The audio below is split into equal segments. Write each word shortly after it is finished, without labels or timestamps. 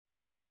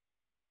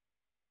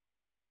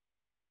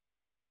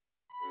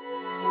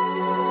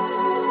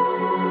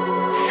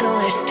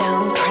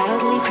Solarstone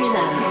proudly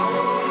presents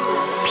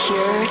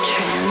Pure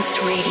Trance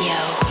Radio.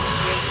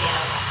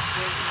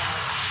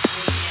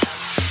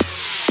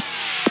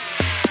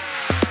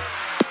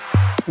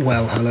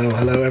 Well,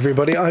 hello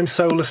everybody, I'm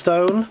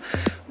Solarstone.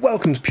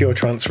 Welcome to Pure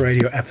Trance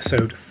Radio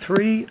episode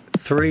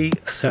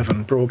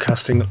 337,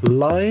 broadcasting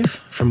live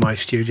from my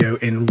studio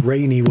in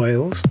rainy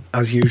Wales,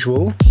 as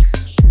usual.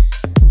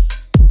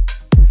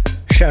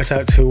 Shout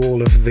out to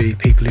all of the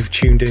people who've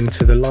tuned in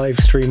to the live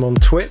stream on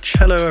Twitch.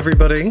 Hello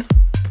everybody.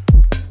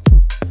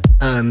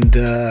 And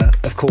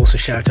of course a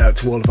shout out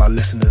to all of our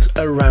listeners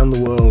around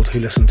the world who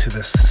listen to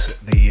this,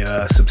 the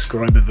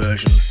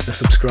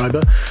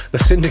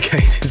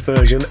syndicated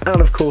version,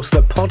 and of course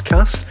the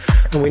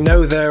podcast. And we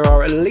know there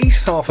are at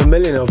least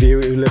 500,000 of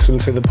you who listen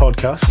to the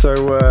podcast,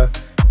 so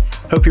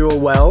hope you're all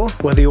well,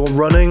 whether you're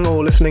running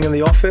or listening in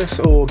the office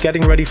or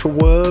getting ready for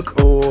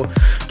work or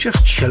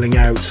just chilling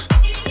out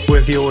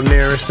with your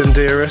nearest and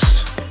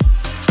dearest.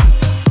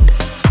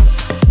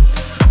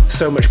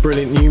 So much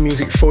brilliant new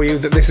music for you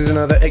that this is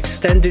another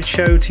extended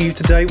show to you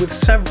today with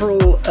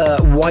several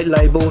white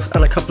labels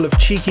and a couple of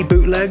cheeky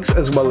bootlegs,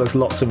 as well as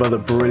lots of other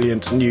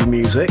brilliant new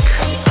music.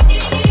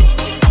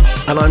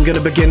 And I'm going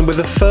to begin with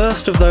the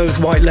first of those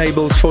white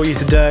labels for you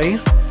today.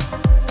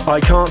 I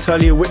can't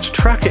tell you which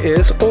track it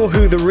is or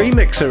who the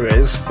remixer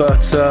is,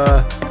 but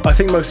I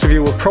think most of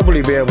you will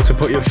probably be able to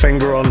put your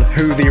finger on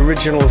who the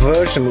original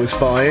version was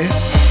by.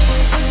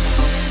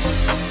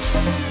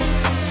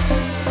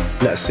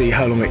 Let's see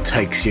how long it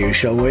takes you,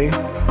 shall we?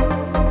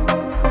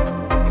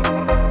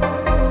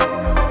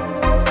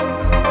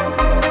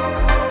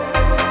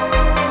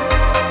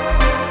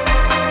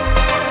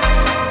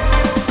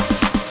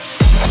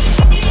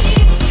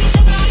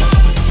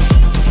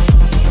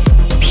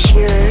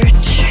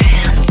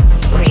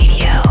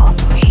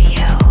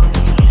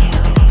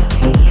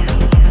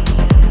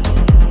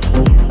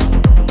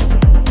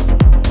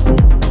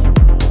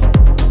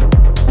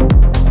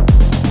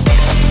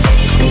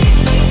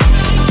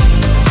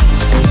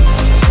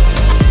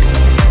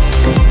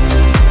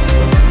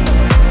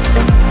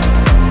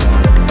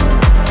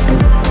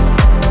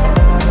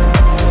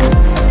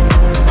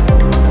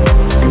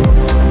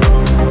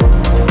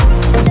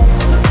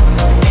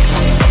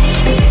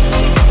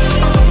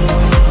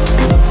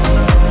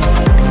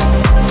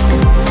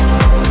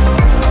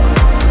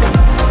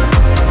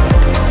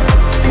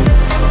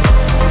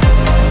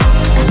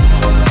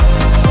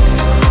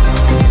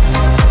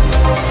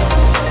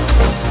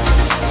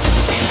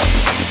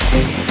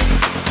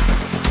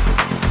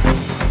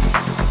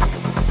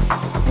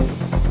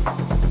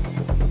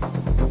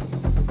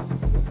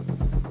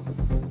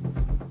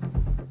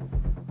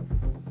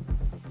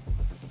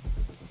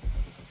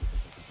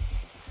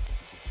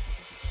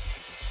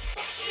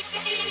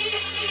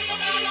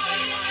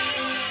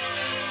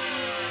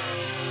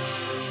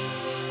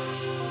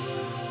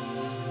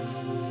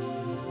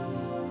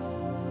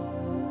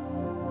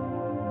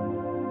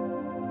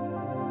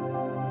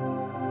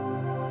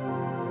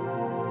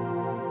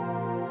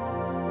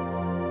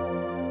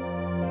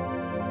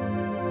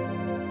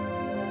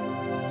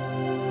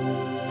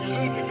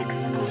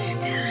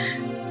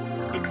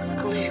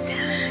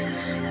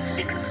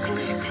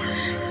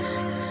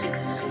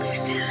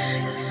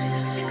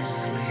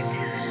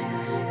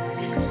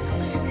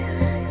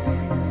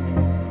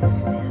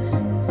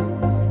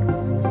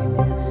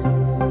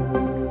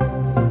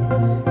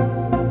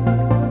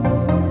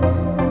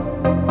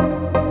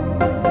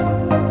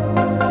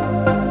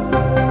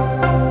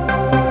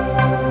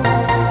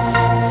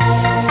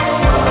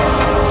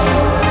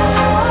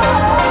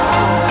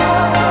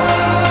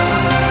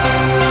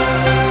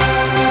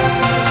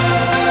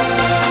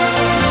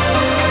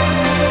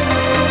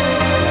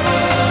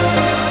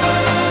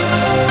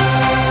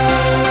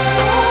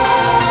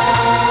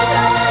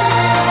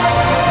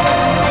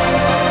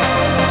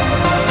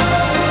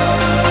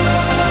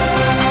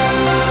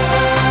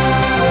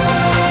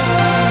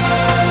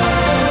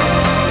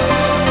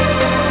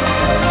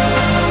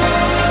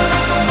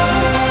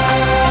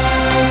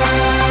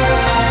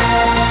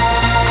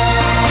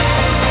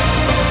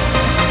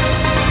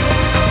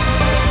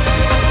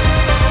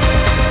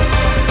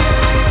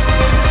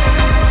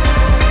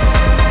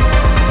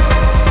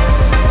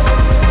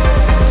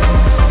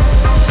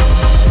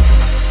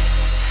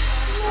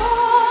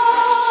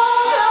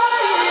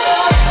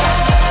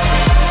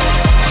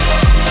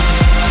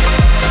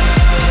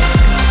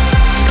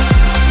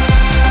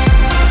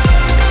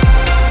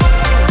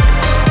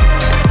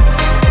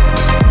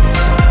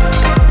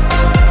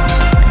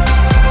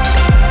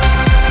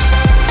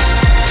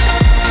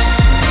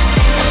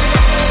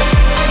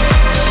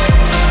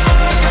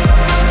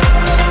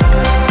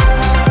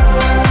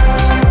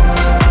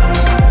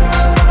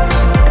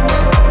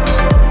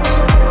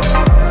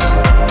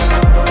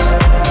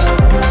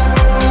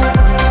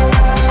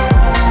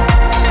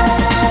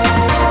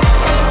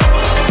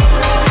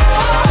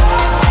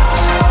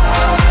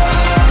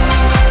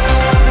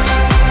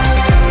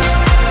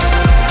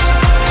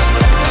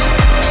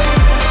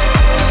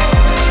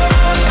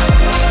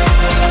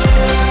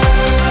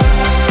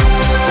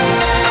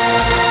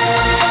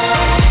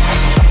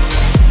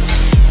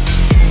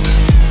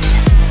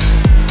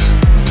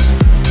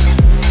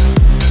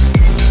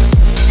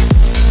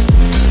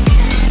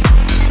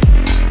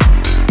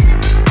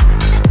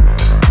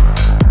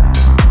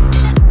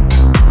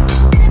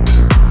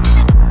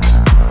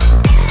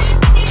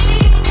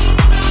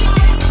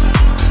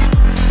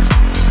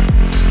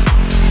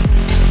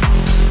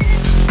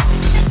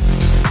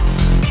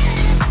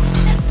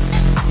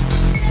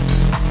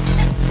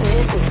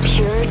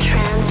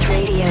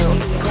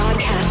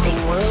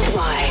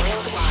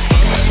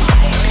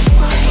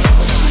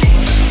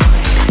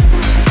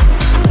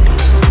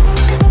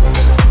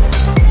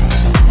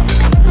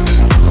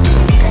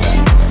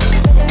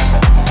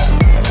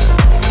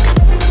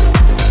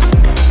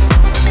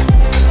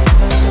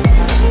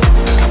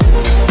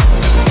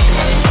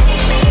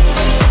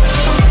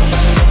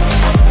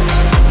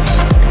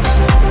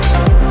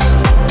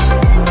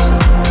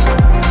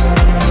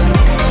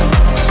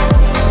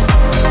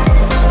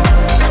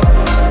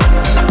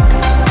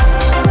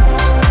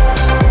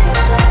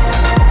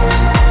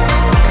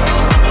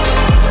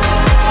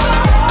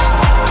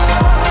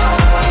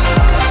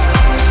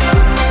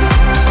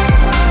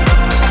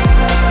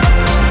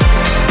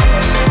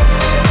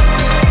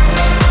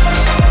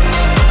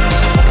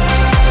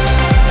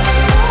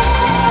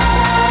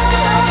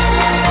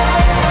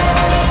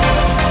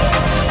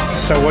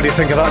 what do you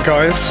think of that,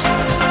 guys?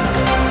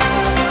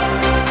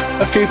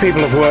 A few people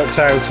have worked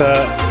out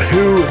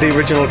who the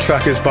original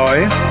track is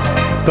by,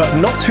 but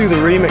not who the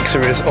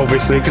remixer is,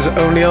 obviously, because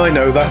only I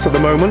know that at the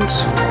moment.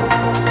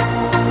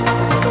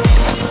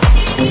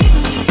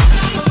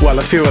 Well,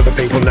 a few other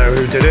people know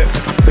who did it.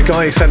 The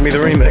guy who sent me the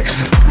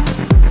remix.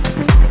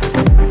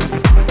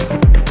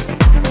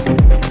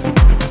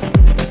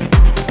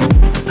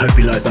 Hope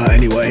you like that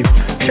anyway.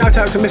 Shout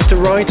out to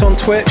Mr. Wright on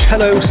Twitch.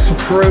 Hello,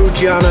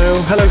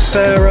 Sprogiano. Hello,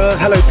 Sarah.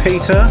 Hello,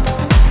 Peter.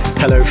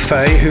 Hello,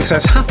 Faye, who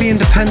says, Happy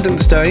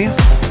Independence Day.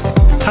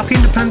 Happy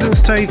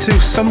Independence Day to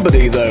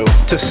somebody, though.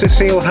 To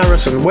Cecile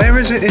Harrison. Where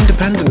is it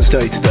Independence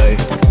Day today?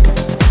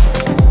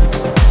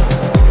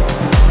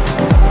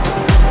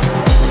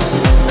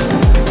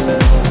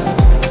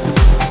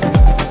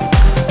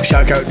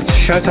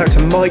 Shout out to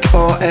Mike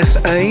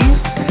RSA,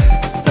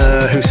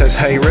 who says,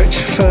 Hey Rich,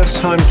 first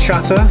time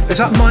chatter. Is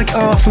that Mike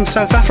R from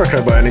South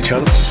Africa by any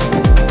chance?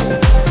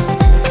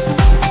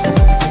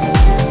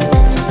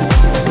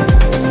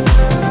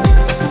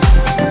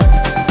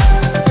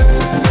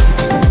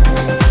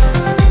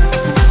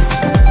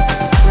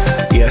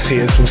 Yes, he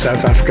is from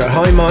South Africa.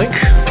 Hi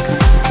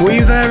Mike. Were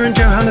you there in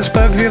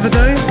Johannesburg the other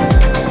day?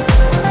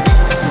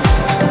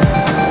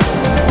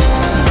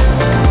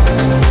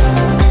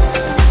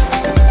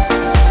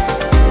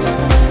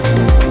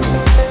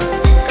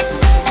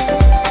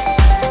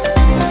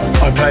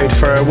 Played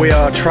for We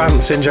Are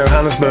Trance in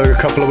Johannesburg a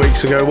couple of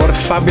weeks ago. What a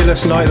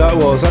fabulous night that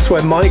was. That's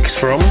where Mike's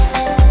from.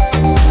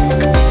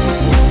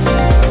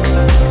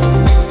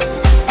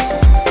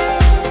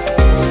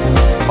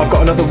 I've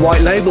got another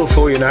white label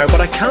for you now, but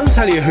I can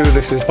tell you who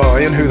this is by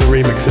and who the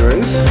remixer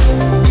is.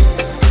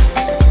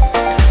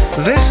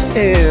 This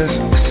is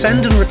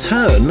Send and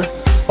Return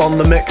on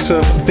the mix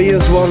of Be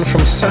As One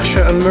from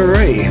Sasha and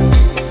Marie.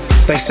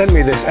 They sent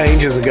me this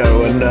ages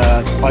ago, and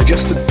I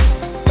just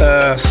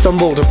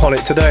stumbled upon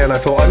it today, and I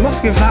thought I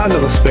must give that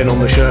another spin on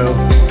the show.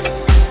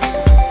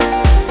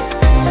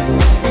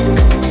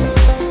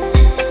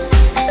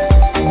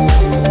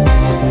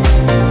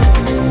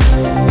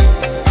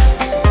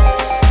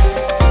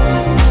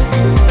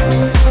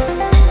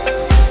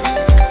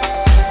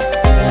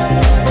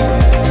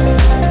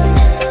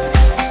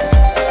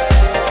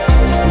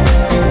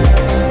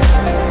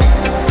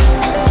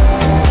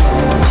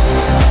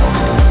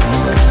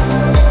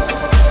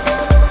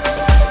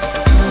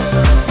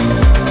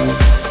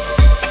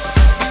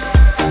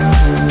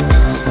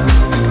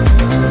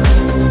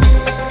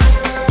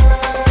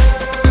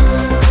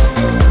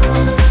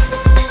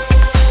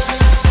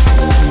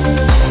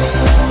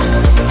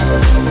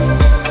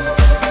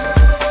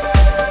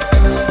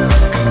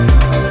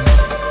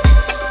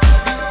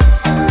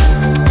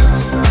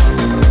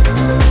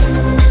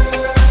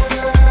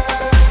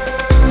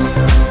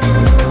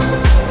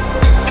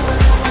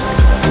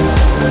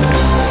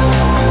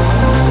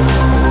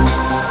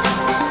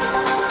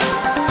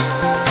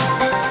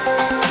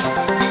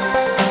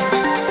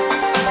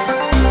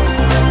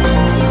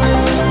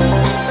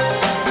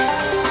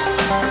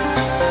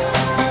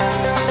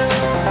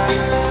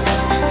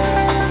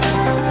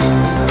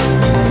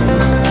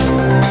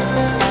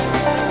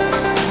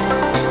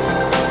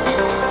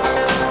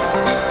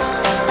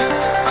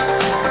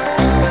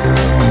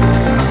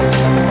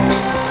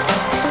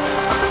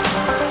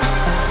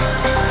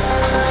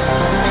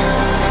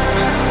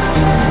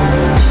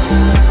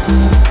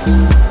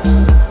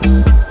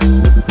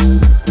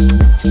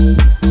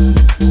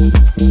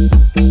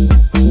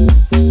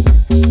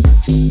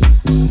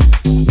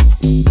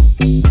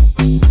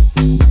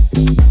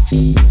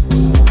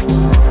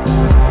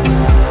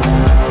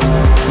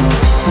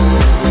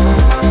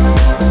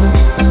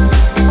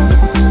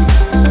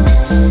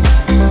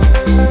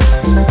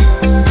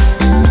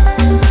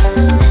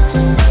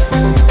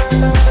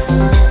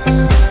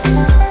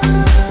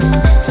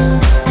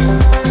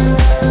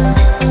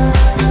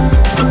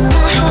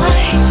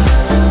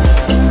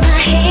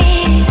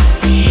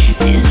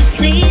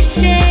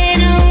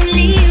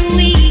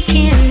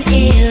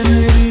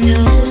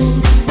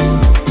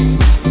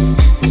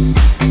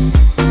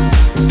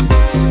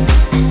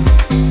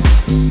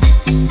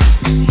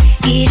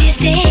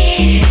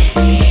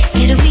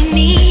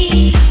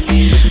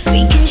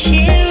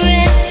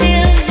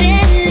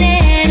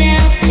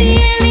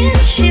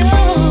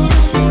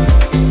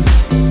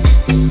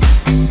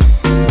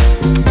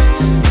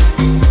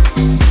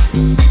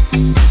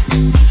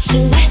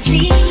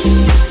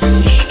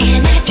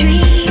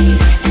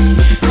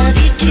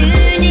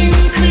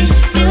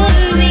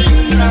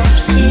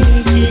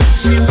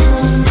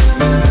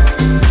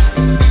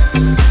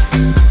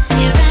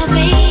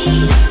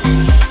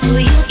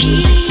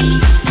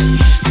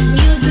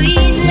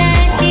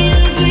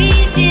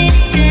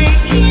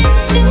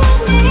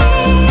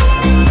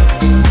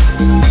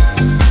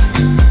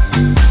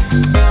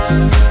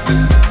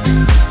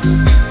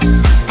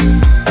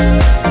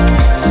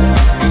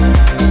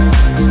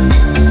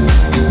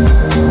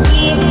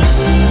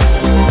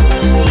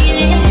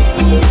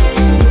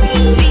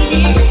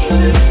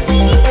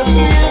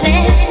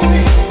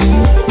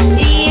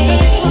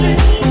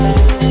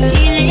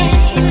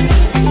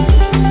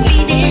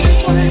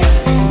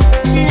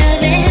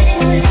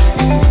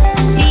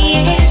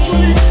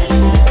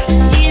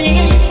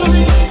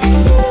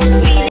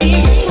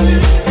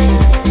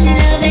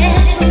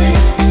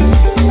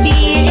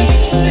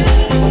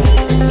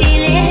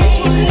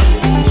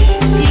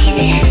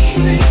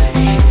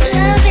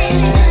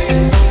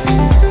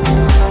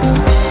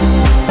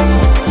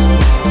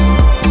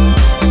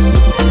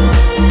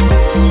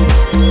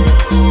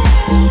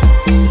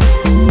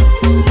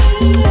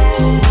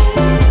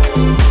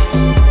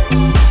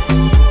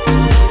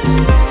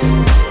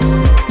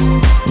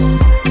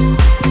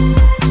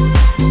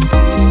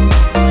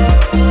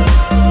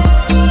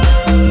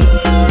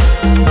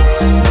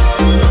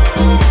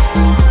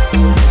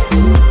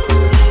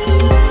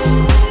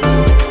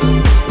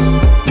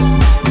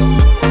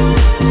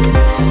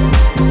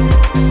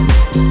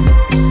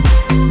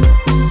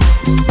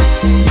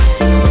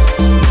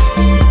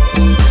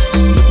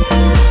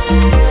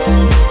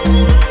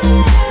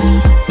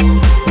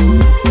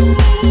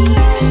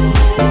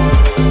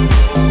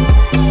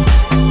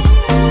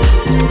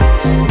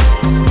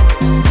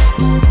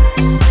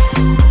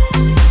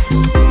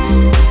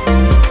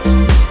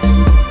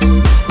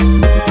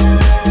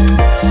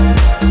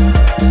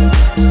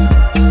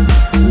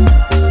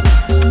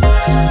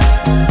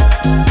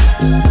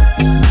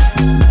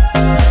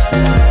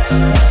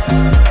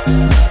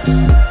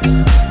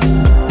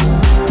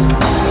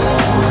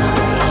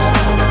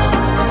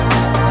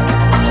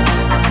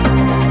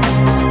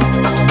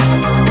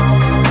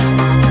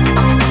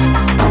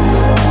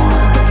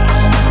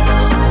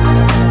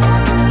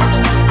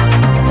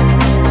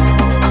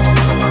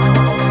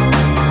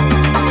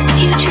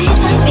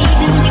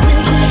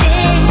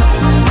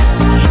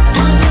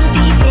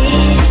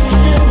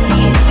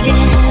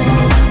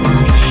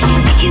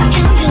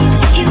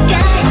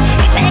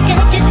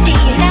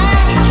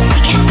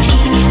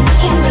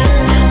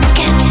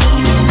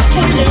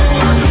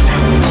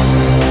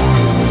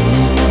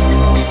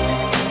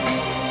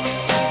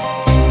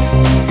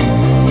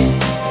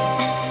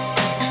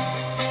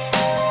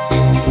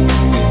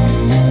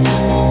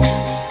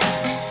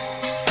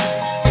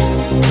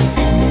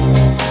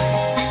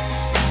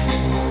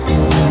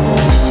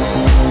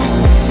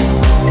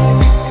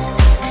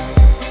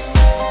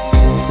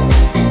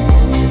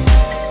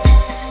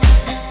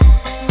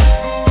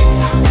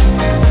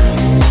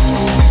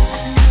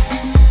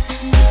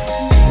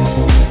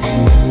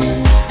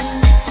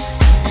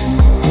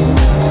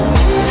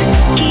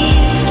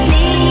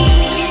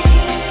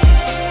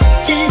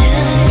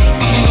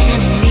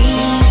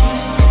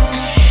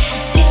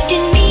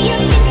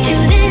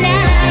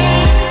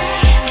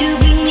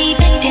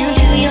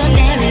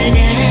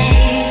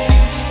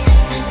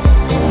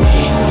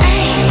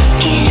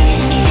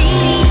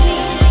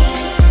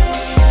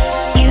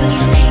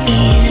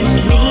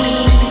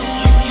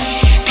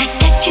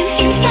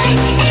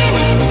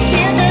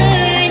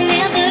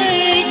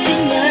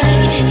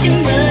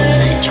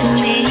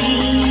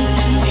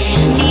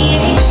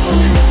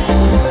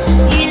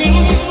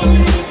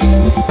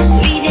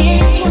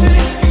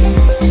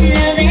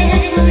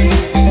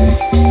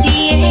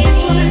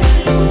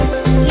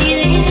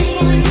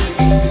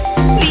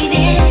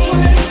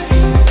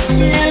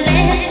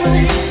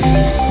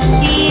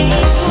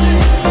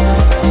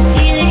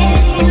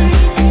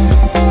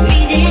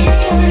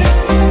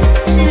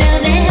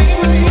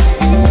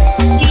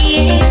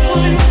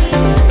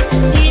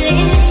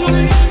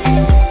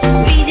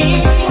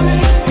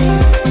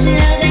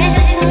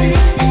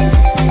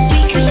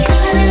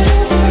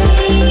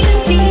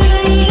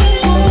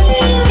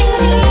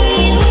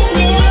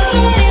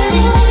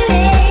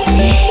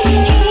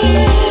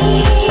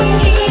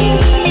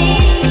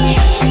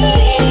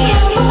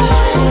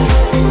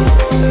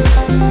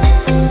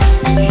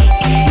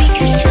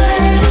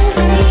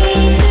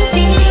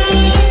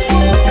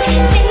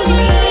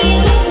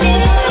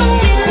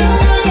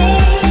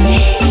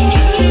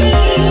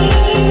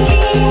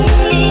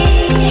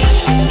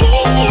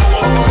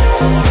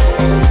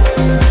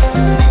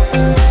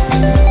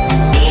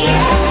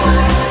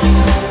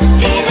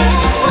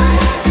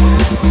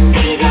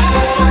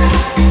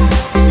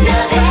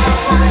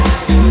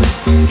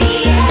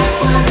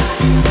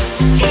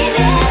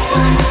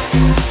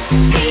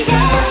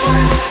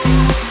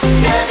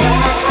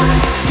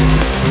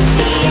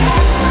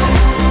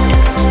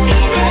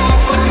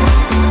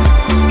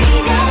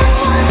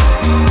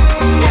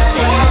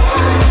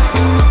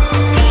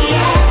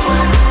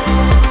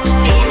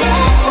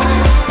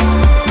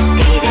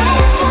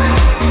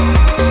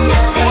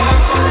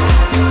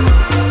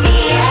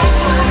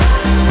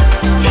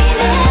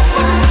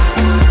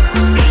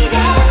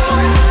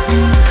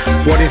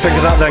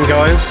 then,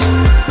 guys.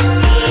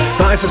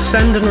 That is a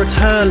Send and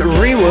Return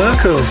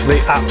rework of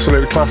the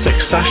absolute classic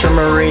Sasha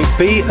Marie,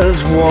 Be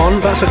As One.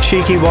 That's a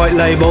cheeky white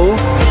label.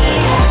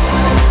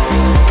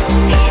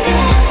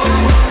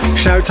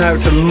 Shout out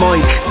to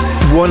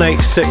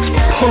Mike186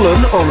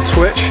 Pullen on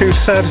Twitch, who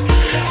said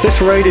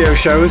this radio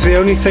show is the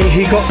only thing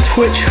he got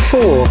Twitch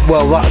for.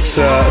 Well, that's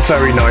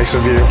very nice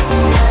of you.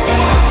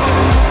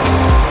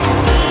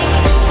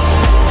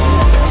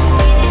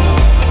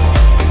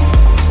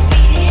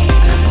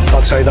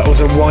 I'd say that was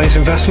a wise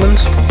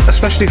investment,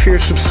 especially if you're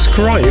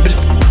subscribed.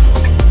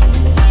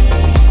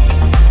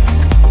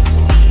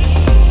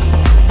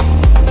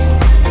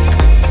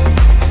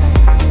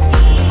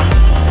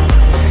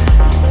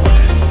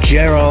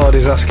 Gerard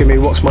is asking me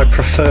what's my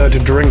preferred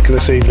drink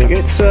this evening.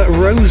 It's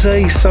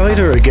rosé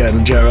cider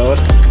again, Gerard.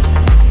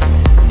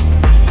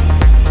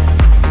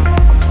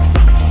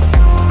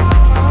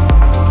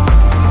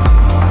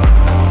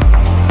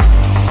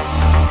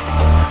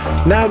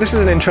 Now, this is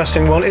an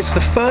interesting one. It's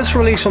the first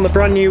release on the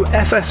brand new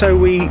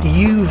FSOE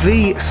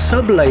UV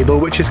sub-label,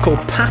 which is called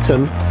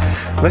Pattern.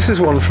 This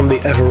is one from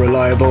the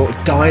ever-reliable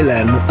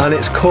Dylan, and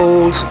it's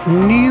called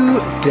New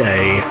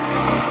Day.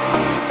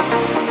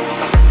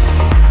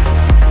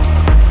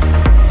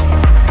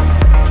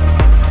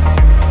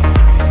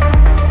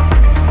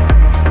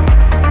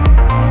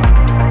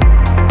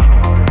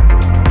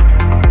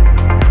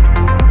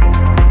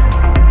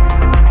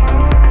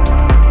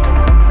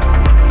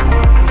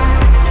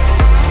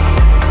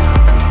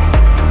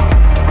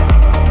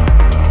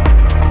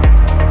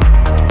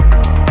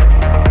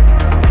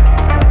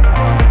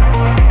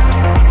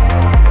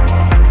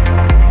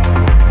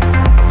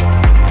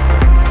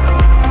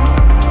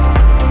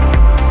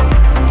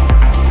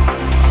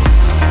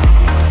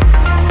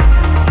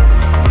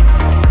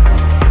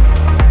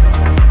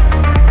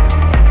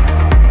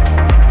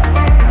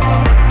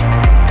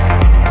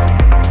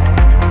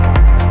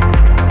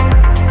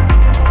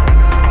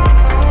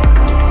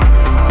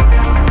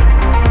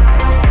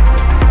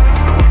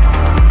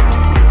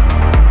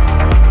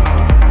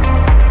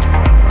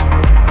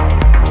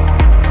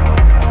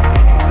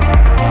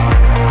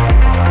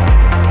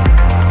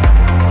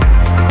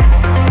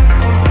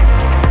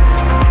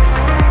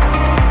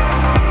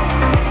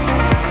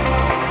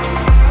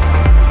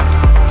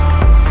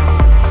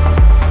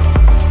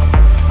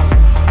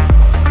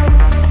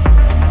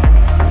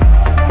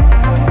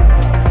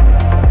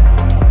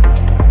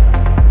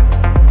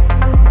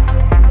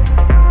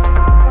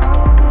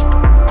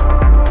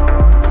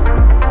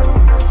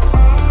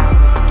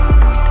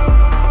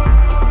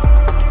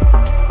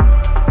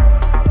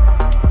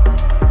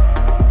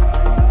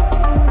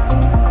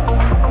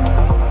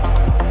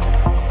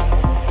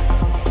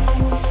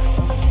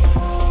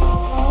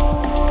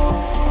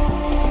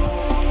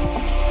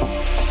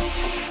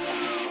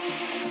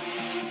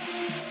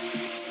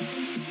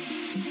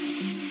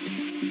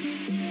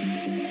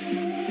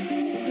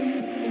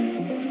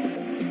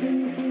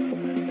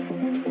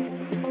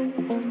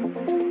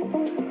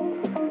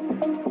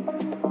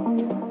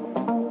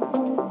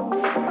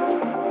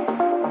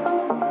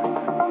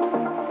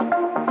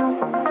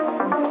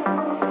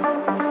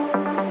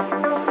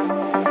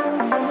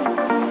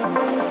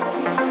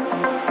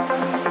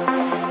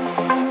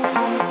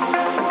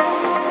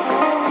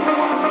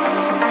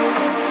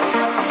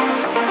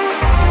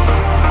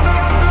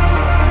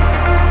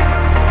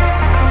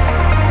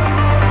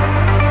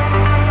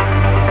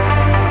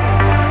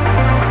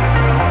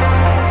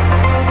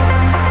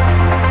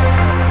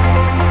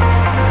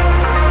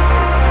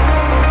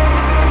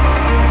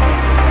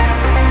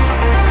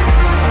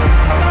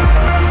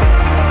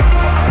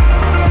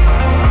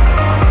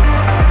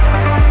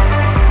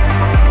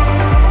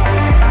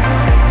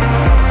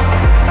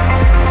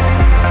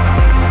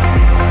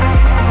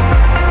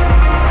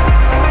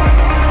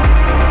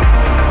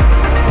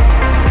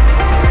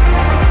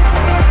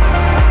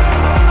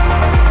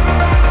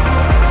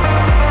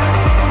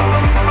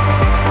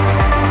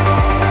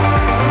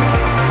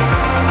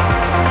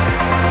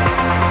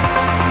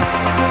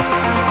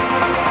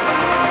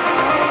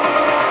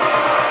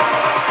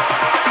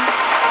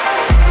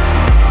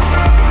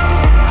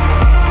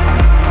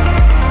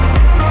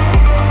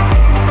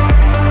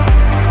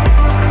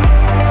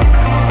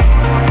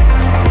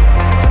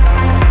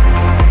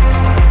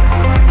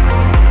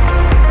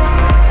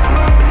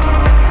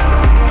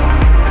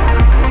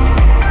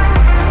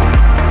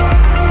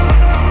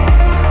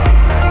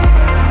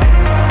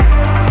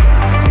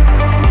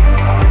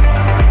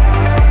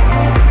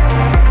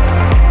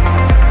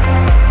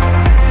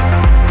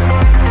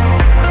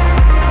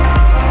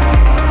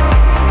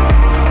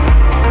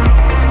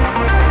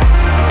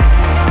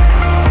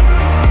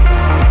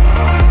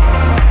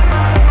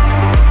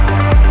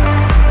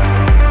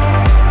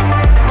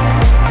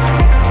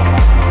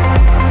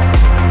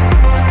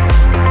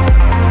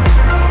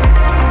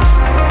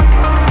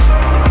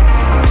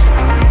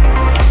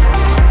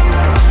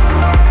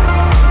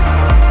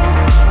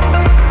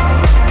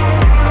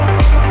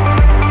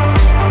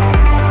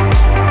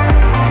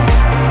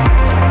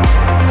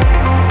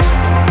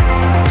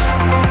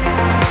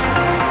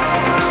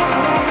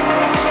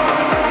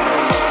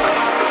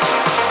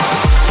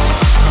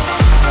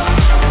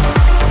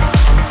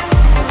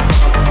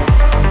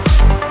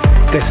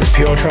 This is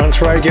Pure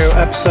Trance Radio,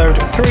 episode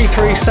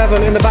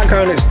 337. In the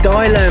background, it's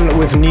Dylan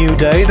with New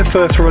Day, the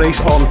first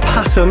release on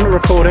Pattern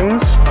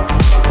Recordings.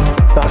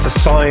 That's a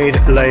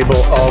side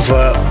label of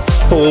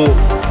Paul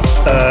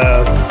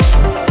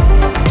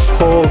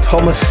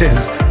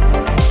Thomas's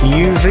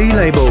UV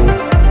label.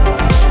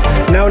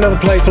 Now another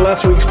play for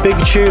last week's big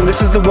tune.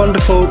 This is the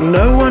wonderful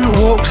No One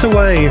Walks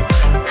Away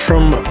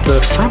from the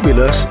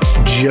fabulous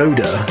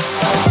Joda.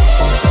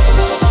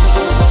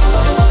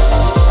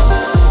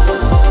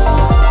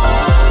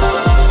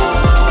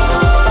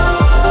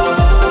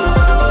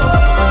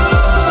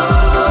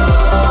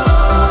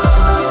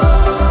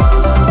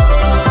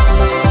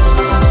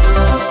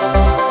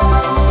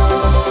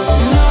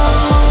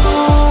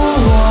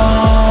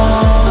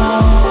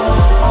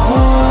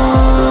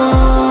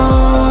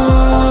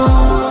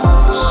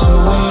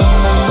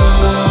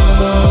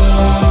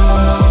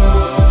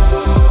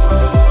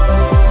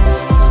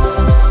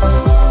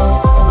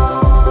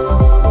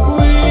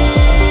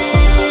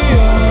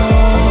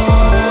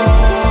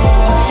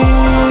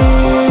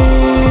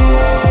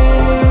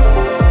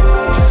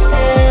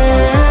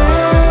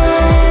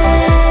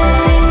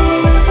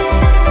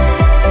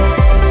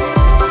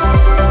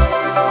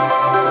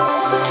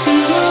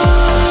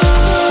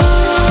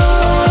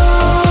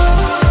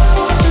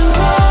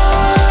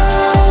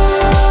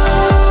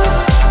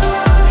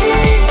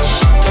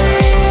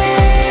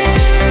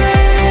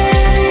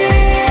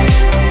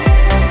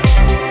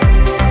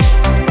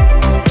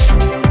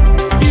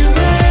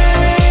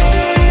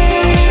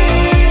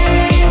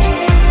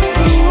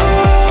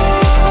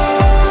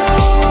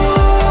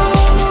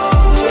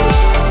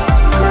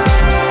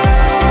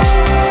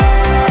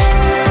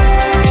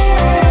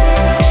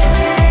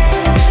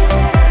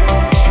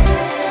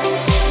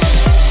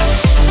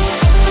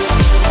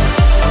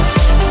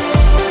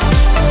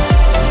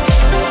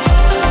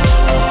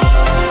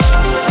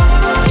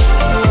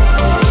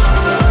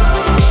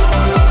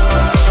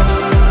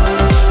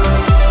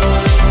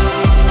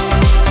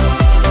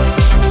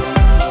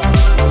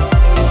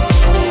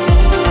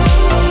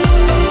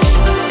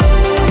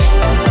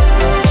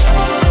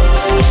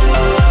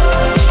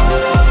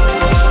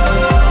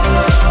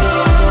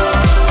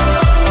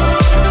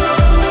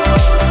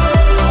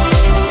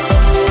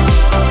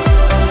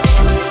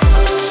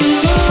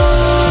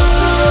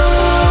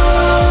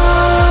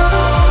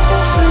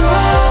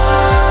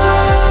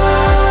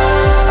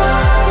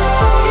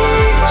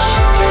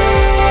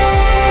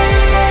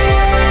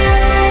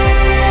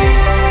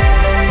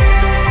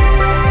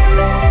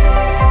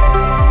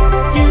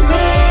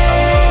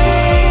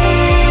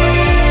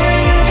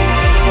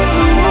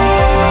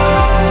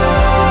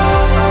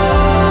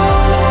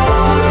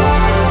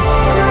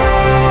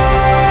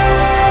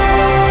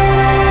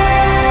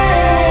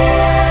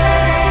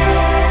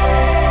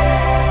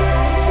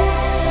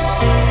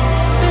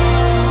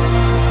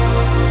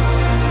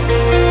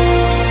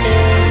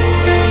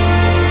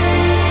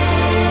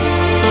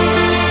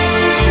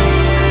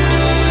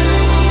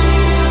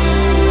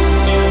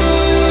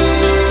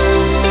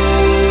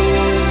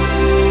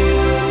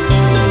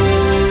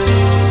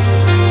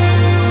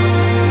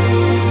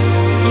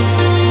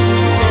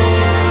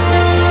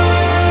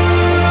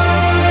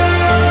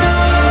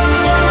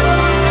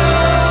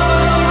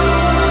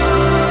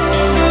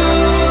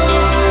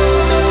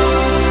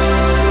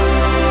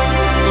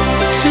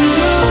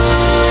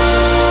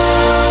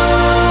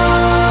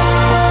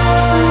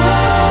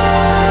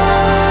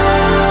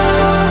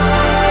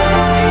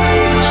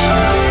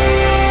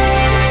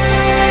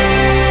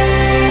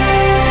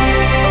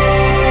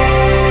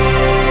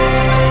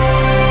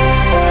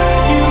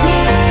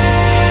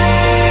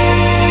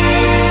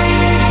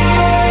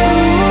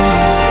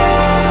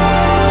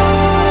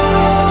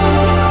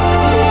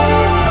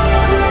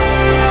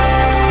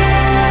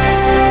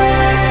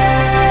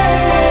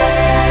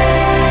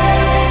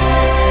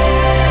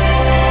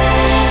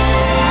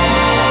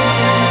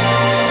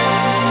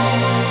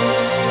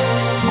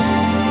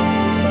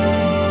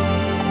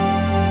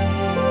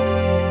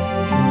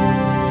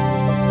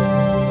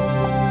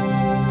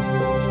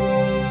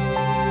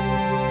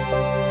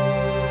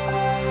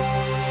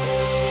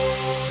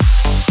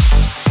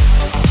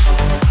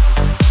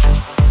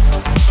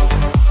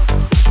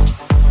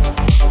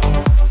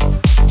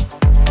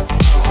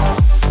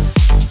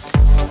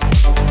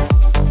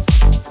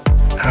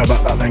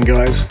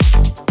 Guys,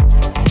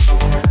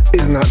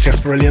 isn't that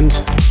just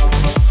brilliant?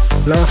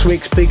 Last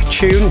week's big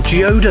tune,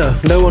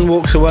 Joda, No One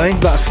Walks Away.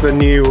 That's the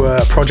new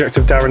project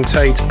of Darren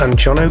Tate and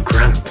Jono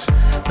Grant.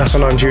 That's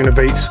on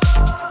Anjunabeats.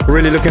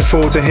 Really looking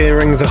forward to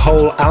hearing the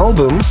whole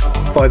album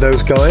by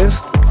those guys.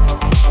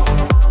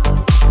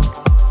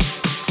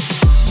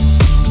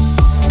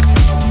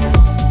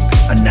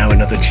 And now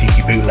another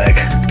cheeky bootleg,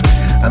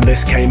 and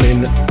this came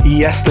in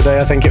yesterday,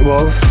 I think it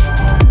was.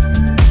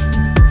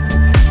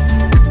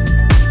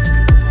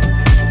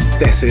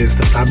 This is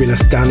the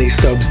fabulous Danny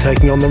Stubbs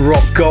taking on the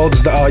rock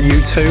gods that are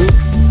U2.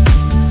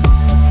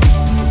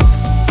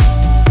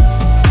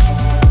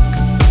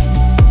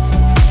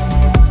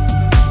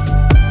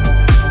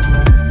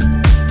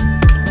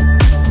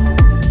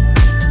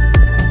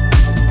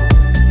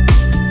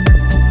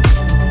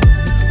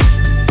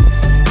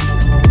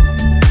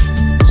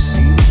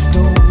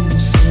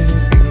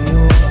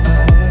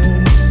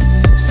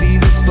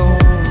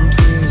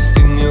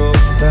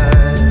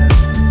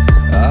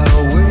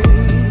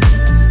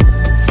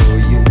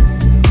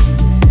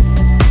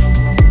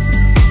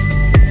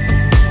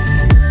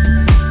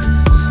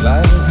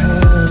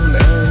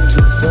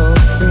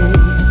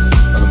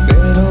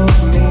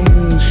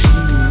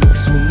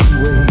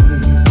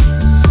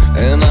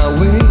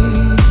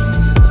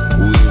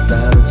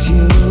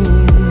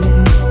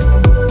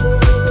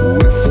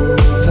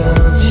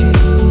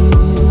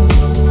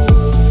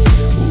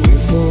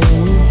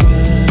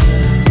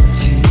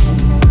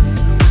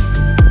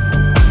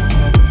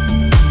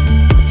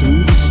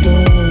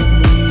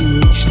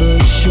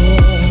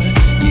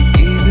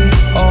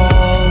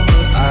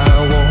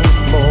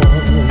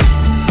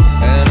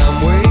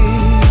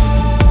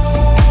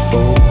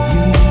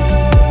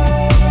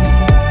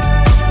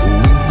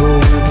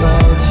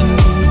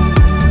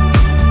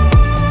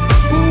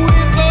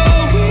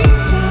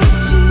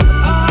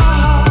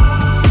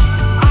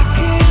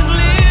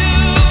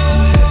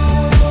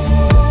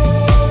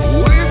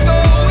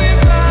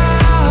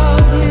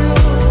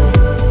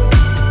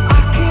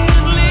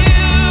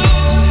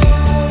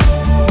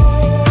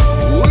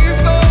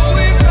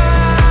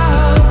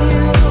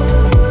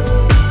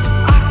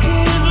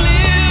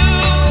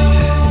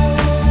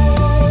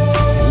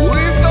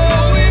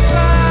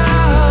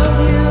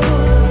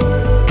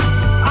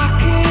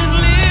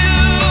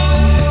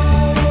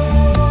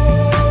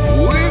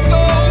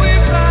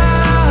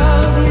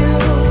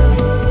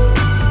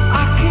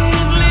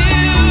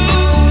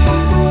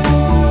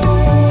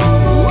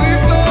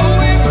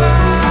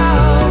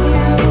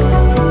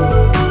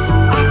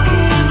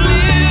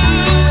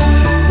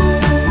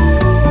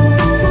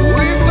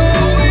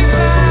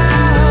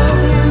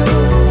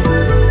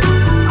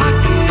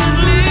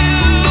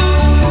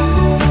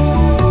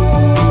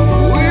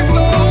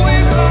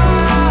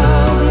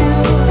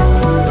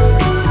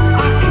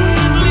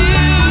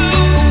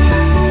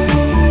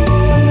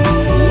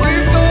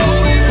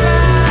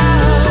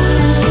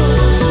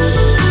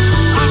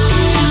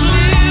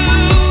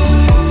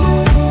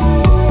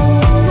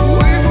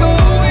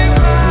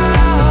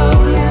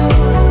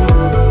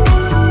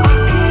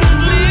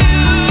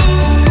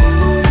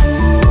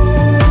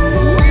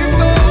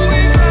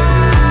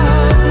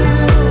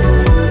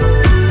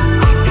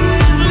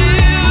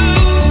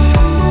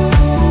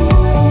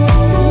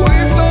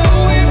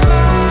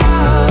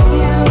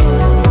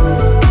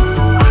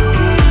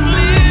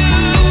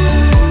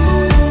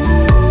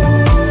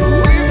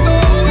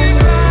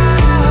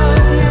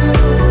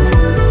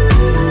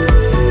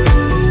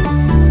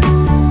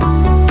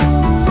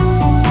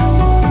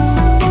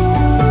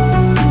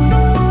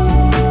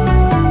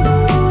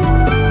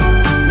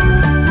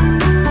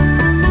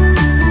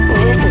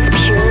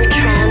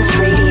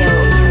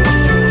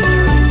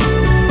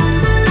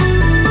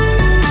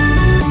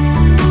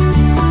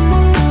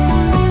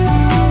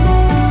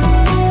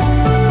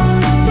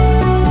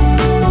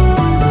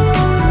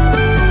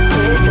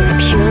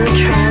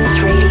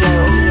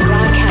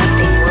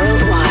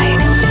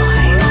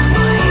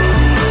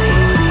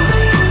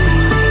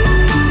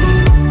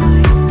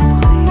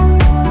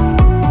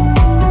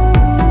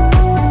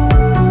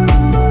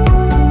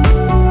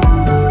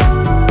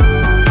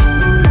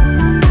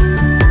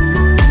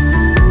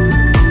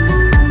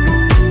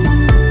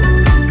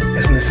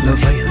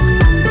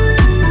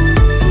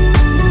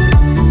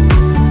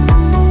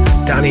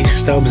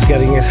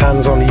 his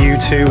hands on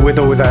U2, With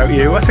or Without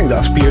You. I think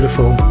that's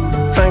beautiful.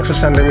 Thanks for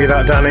sending me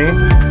that, Danny.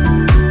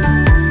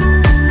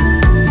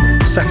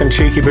 Second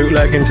cheeky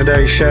bootleg in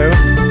today's show.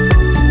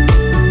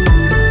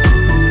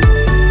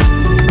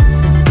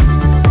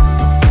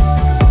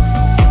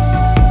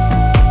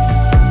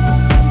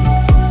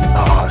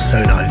 Ah,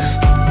 so nice.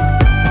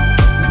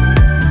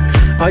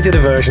 I did a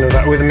version of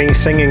that with me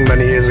singing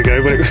many years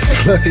ago, but it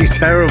was bloody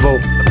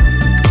terrible.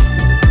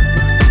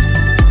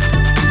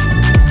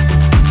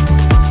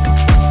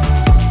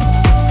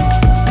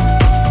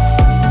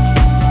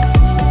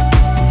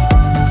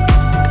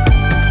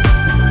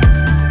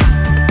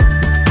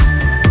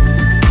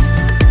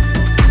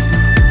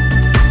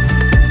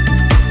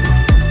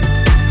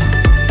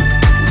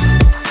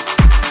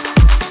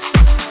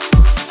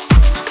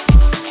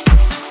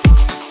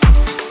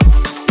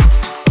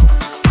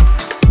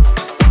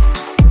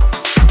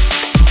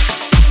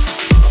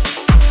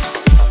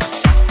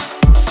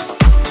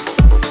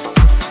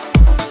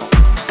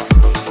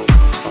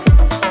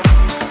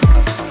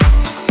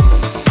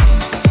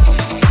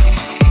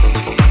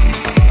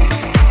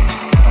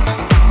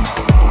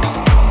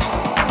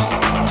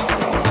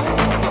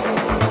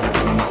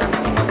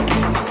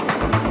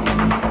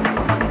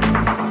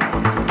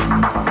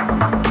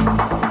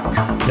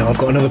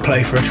 Another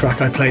play for a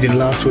track I played in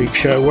last week's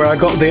show where I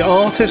got the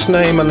artist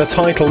name and the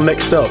title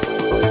mixed up.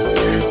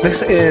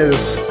 This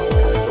is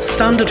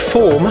Standard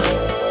Form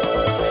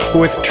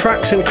with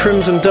Tracks in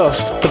Crimson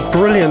Dust, the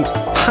brilliant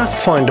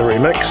Pathfinder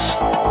remix.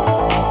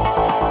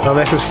 And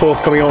this is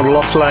forthcoming on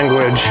Lost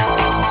Language.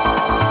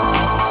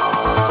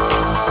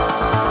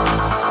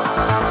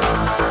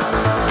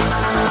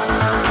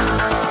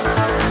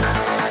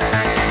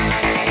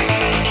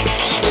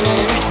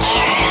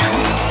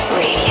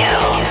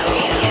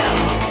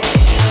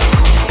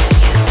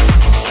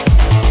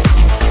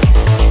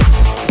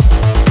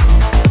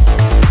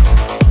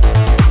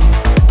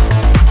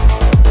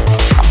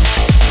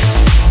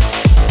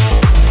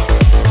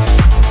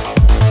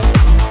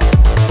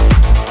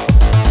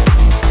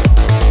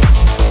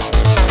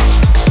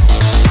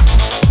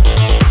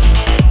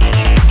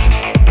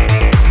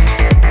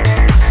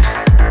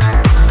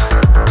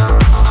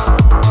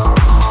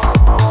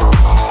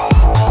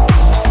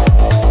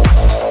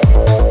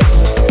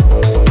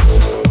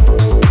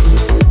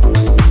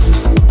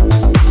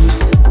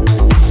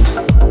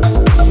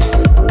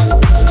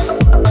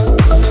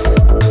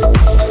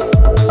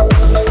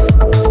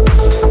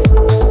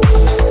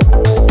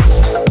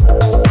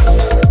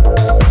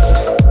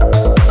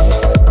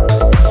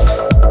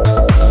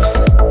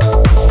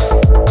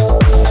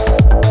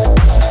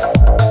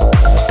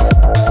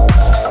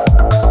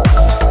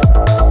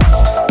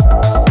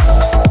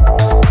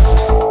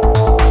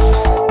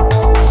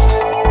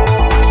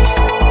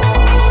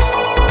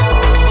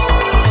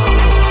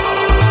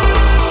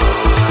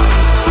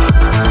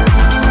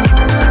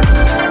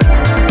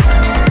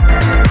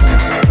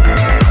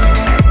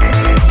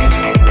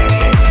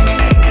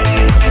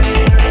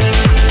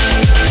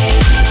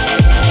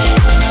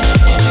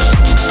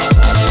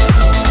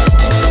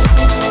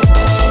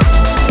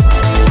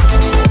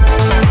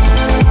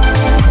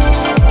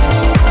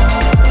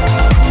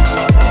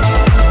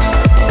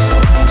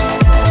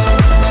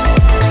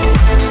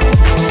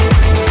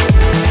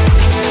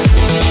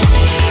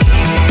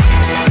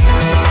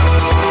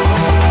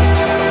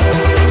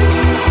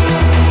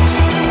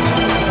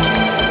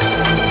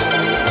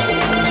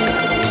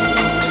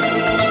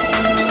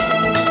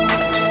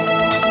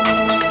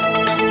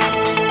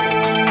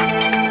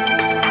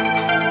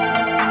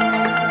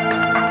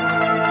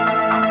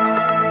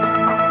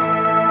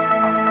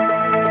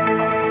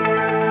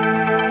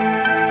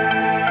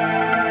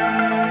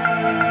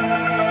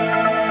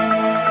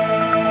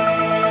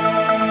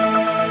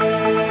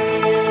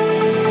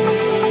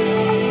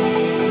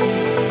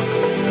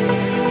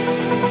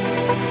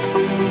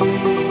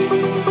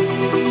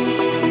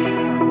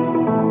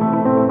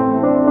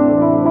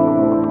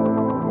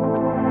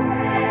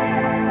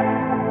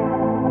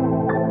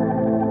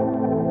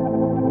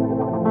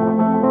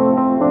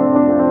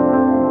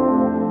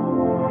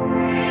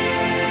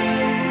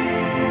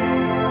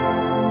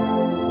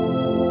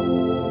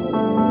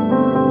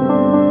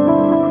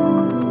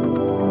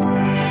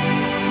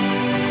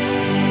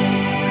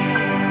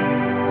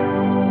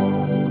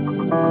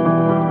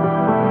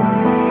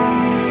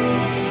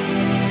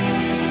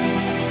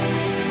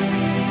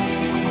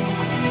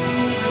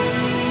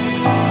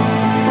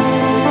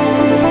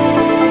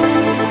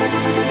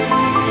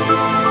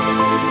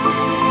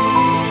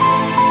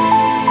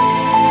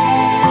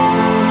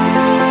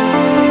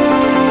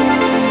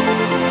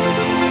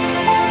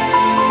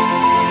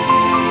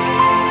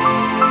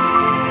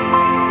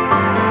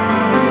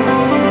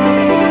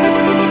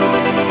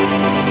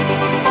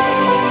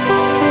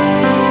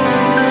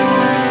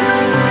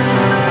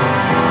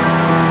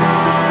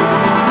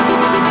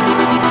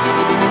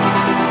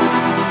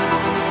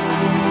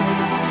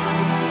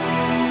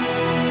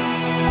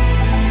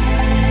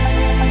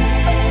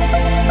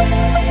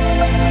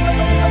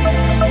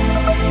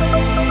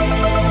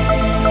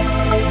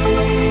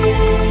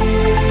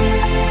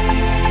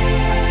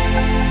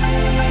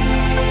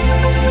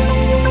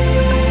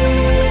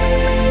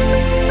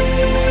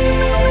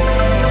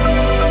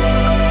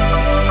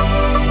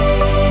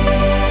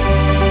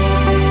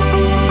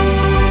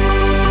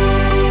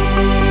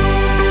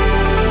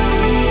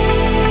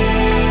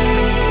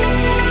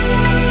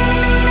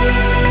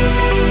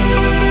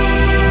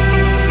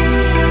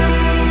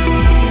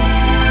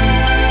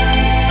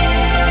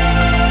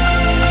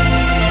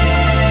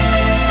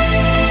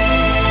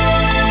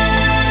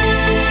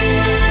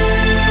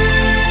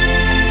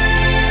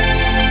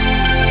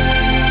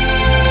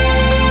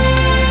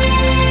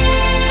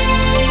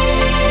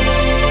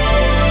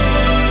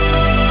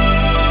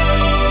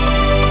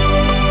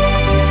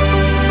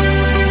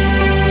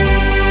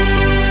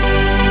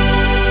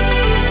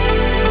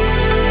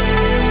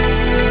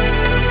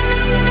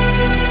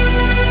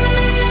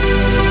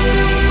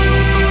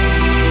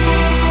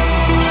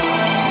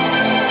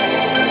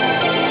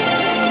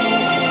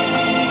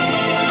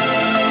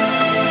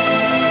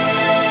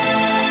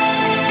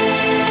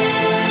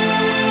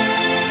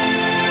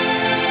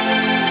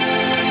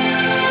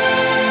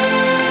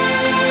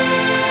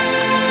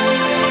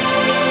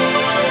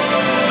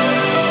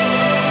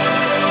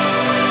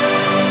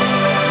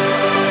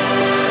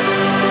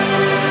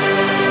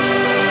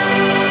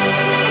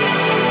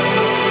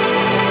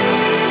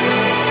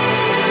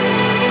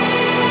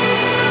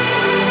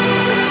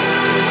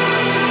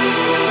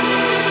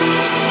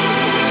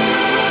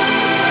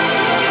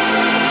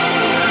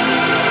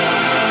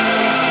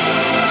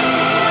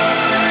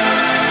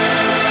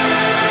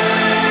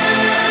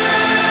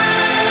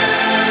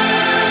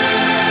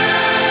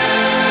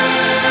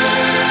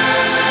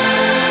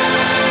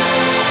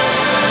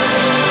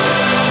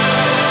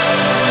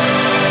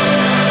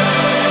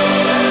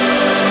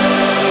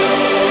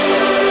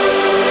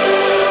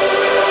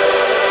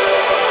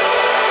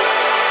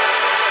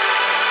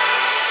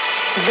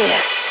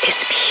 This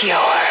is pure.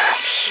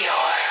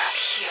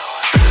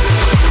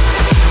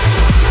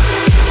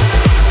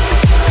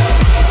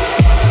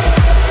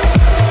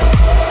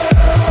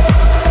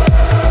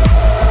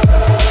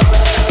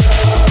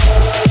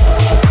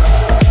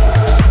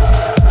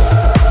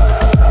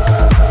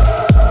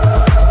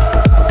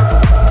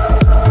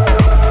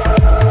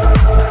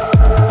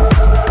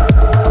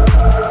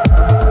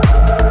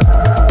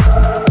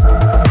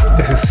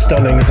 This is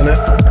stunning, isn't it?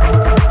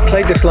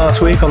 Played this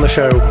last week on the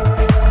show.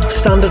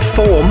 Standard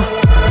Form,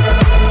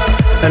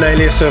 an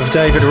alias of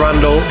David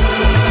Randall.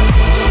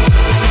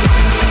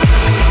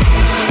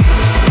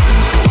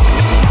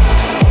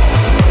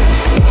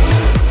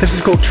 This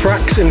is called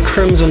Tracks in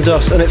Crimson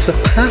Dust, and it's the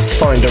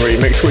Pathfinder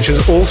remix, which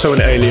is also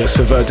an alias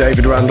of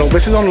David Randall.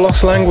 This is on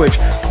Lost Language.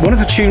 One of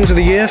the tunes of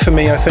the year for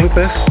me, I think,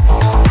 this.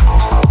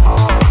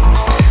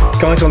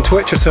 Guys on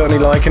Twitch are certainly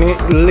liking it.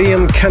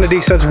 Liam Kennedy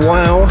says,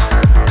 wow.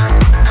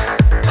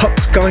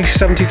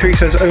 Hupsguy73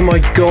 says, oh my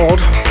god.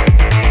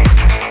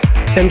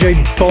 MJ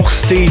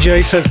Boss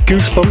DJ says,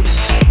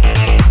 goosebumps.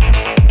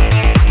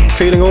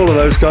 Feeling all of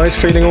those, guys,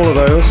 feeling all of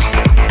those.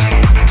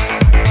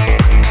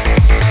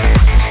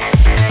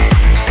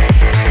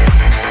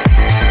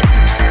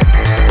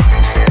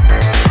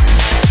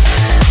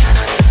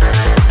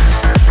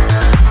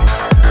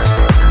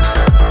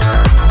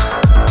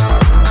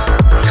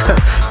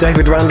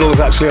 David Randall is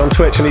actually on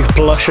Twitch and he's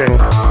blushing.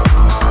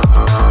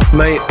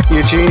 Mate,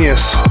 you're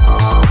genius.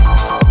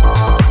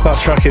 That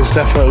track is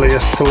definitely a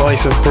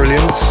slice of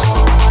brilliance.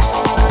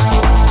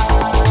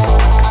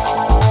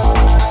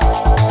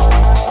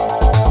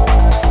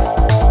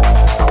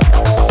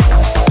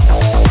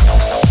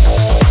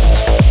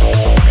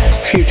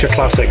 Future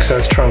classic,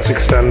 says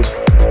Transextend.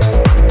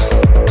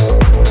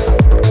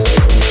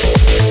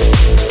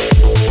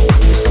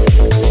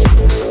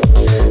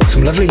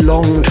 Some lovely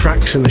long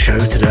tracks in the show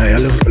today. I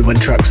love when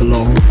tracks are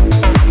long.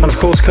 And of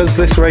course, because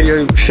this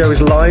radio show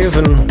is live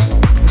and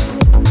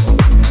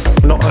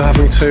not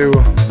having to,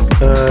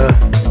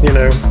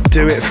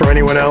 do it for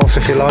anyone else,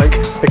 if you like,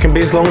 it can be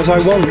as long as I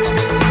want.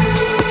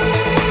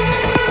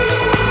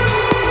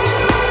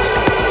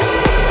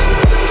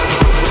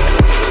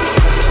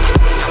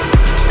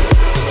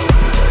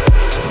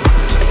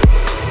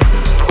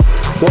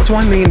 What do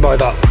I mean by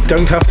that?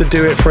 Don't have to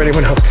do it for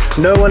anyone else.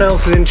 No one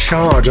else is in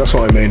charge, that's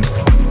what I mean.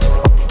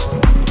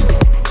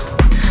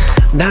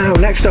 Now,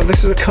 next up,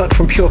 this is a cut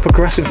from Pure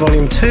Progressive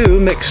Volume 2,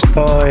 mixed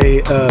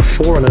by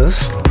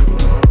Foreigners.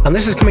 And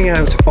this is coming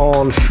out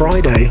on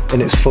Friday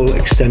in its full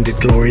extended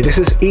glory. This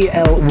is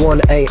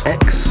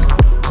EL1AX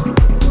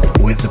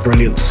with the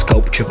brilliant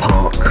Sculpture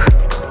Park.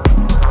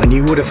 And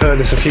you would have heard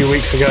this a few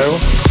weeks ago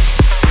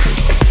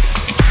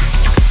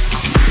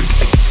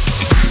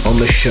on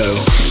this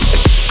show.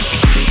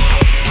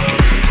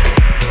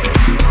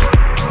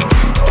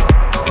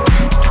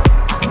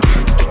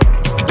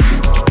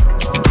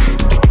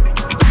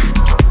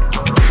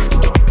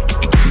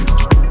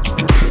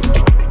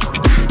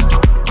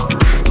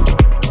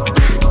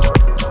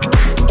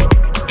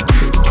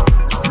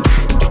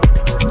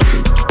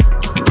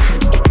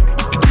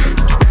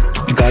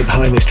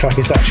 This track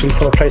is actually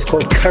from a place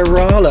called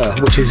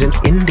Kerala, which is in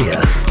India.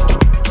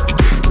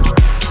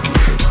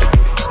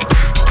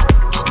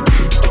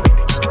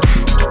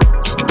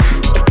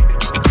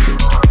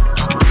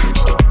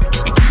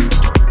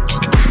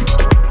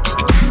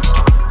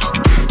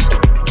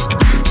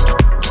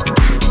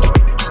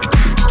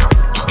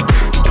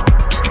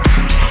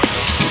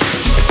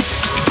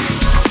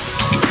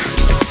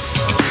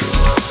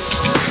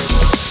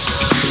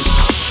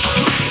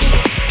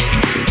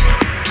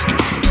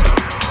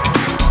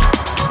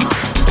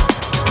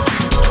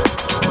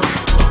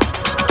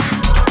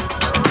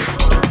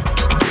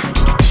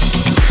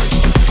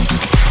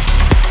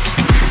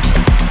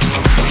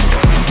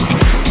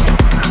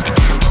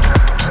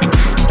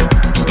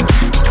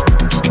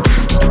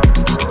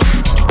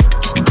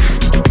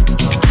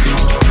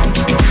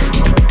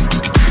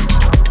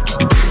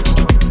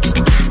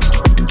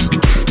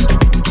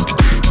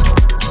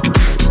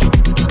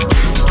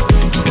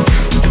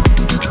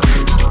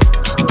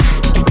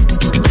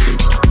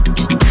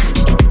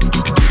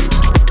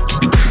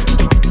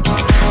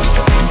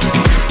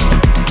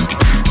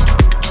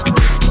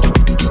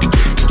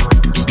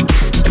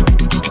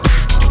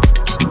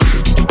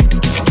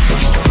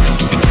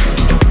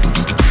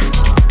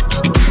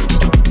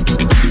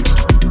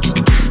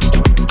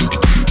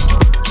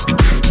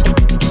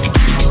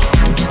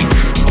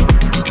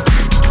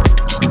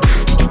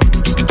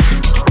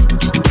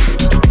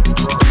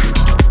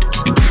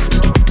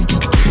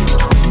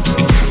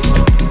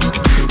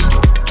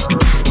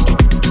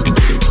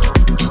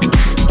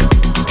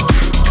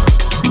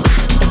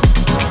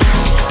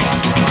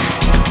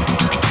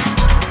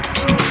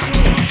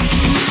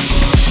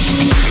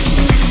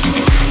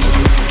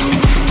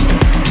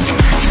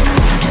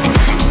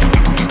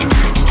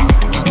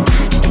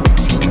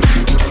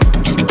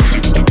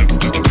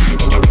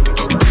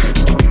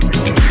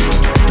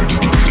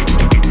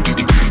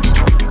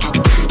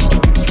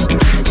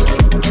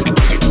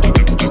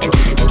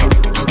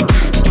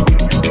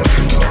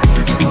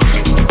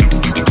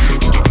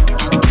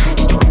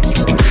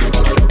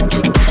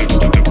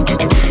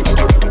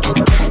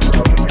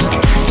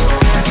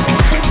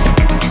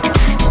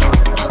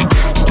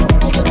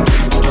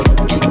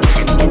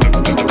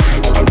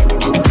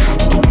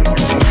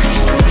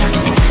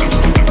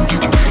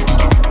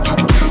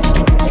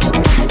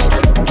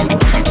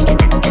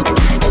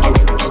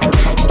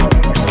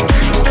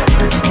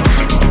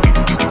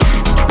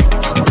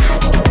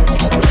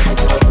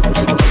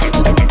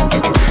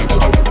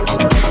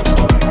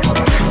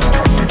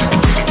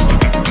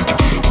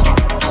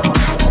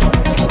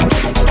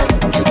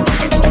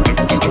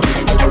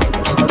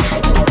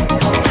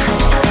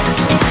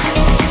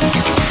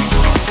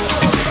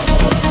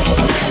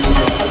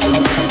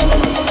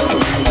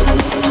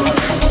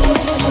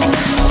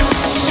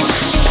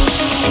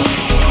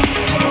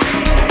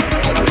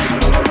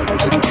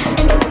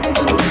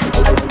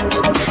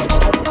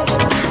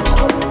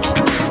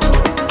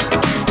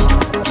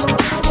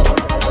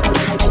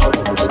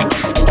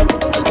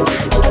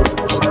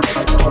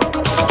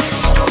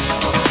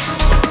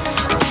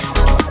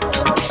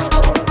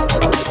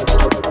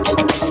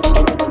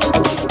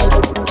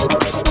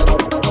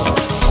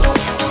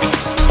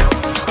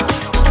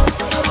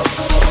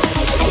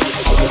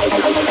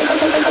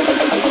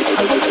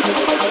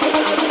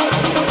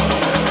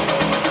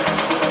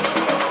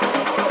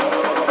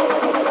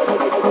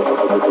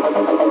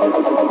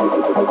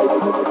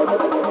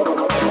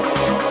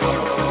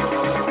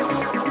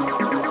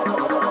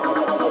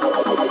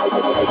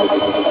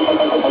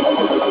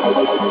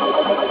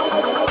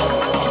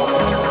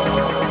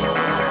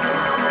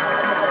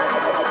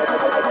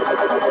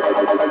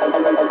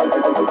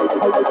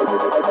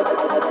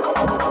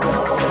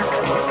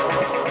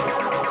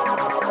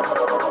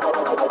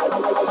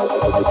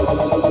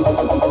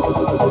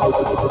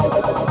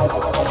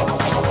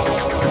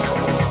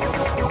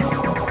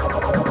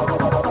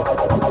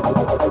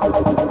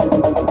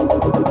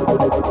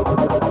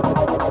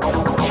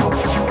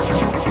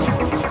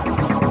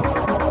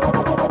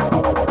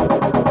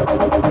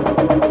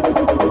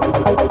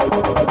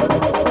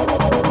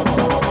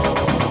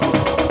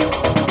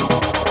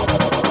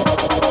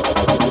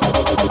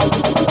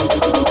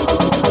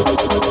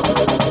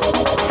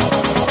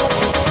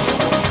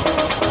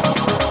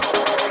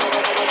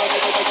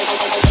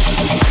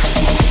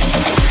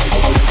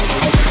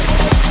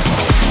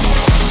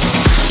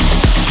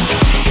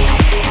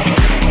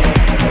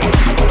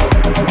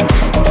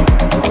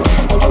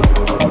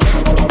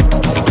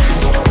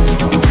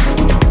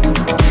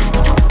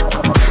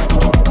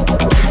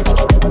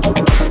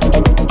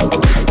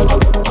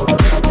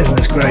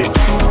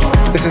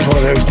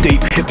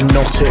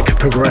 hypnotic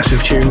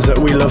progressive tunes that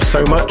we love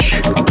so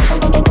much.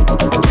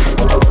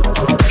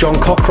 John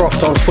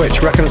Cockcroft on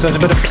Twitch reckons there's a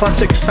bit of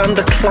classic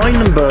Sander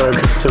Kleinenberg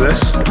to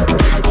this.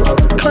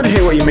 Kind of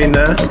hear what you mean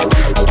there.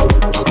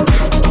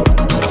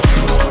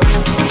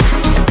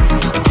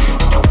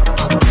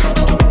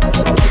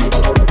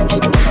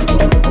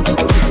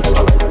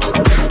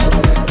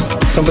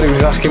 Somebody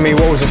was asking me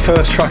what was the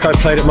first track I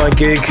played at my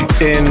gig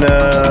in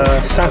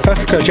South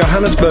Africa,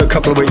 Johannesburg, a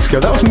couple of weeks ago.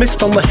 That was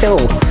Mist on the Hill,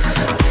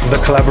 the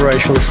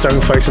collaboration with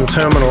Stoneface and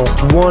Terminal,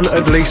 one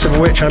at least of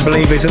which I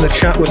believe is in the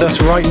chat with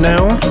us right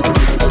now.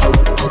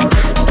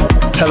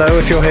 Hello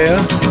if you're here.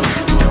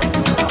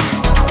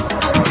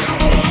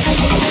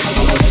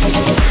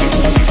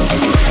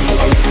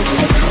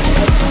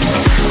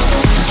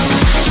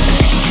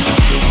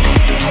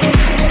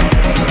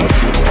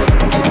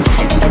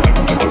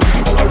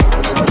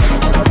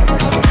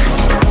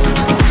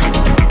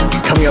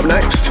 Up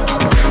next,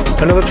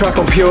 another track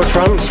on Pure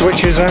Trance,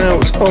 which is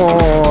out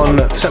on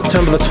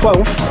September the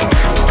 12th,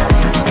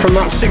 from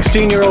that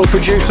 16-year-old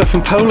producer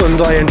from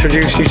Poland I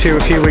introduced you to a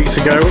few weeks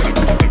ago,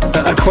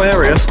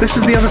 Aquarius. This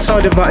is the other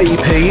side of that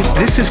EP.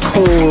 This is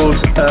called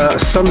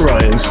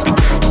Sunrise.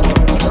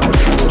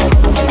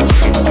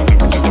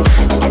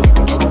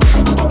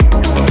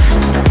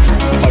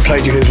 I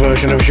played you his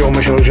version of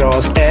Jean-Michel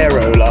Jarre's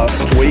Aero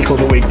last week or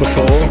the week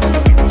before.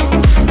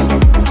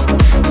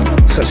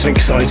 Such an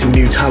exciting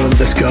new talent,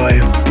 this guy.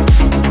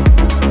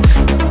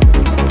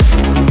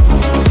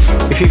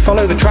 If you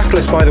follow the track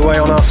list, by the way,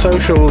 on our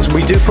socials,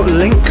 we do put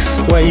links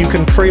where you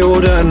can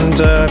pre-order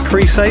and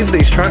pre-save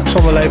these tracks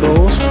on the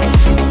labels.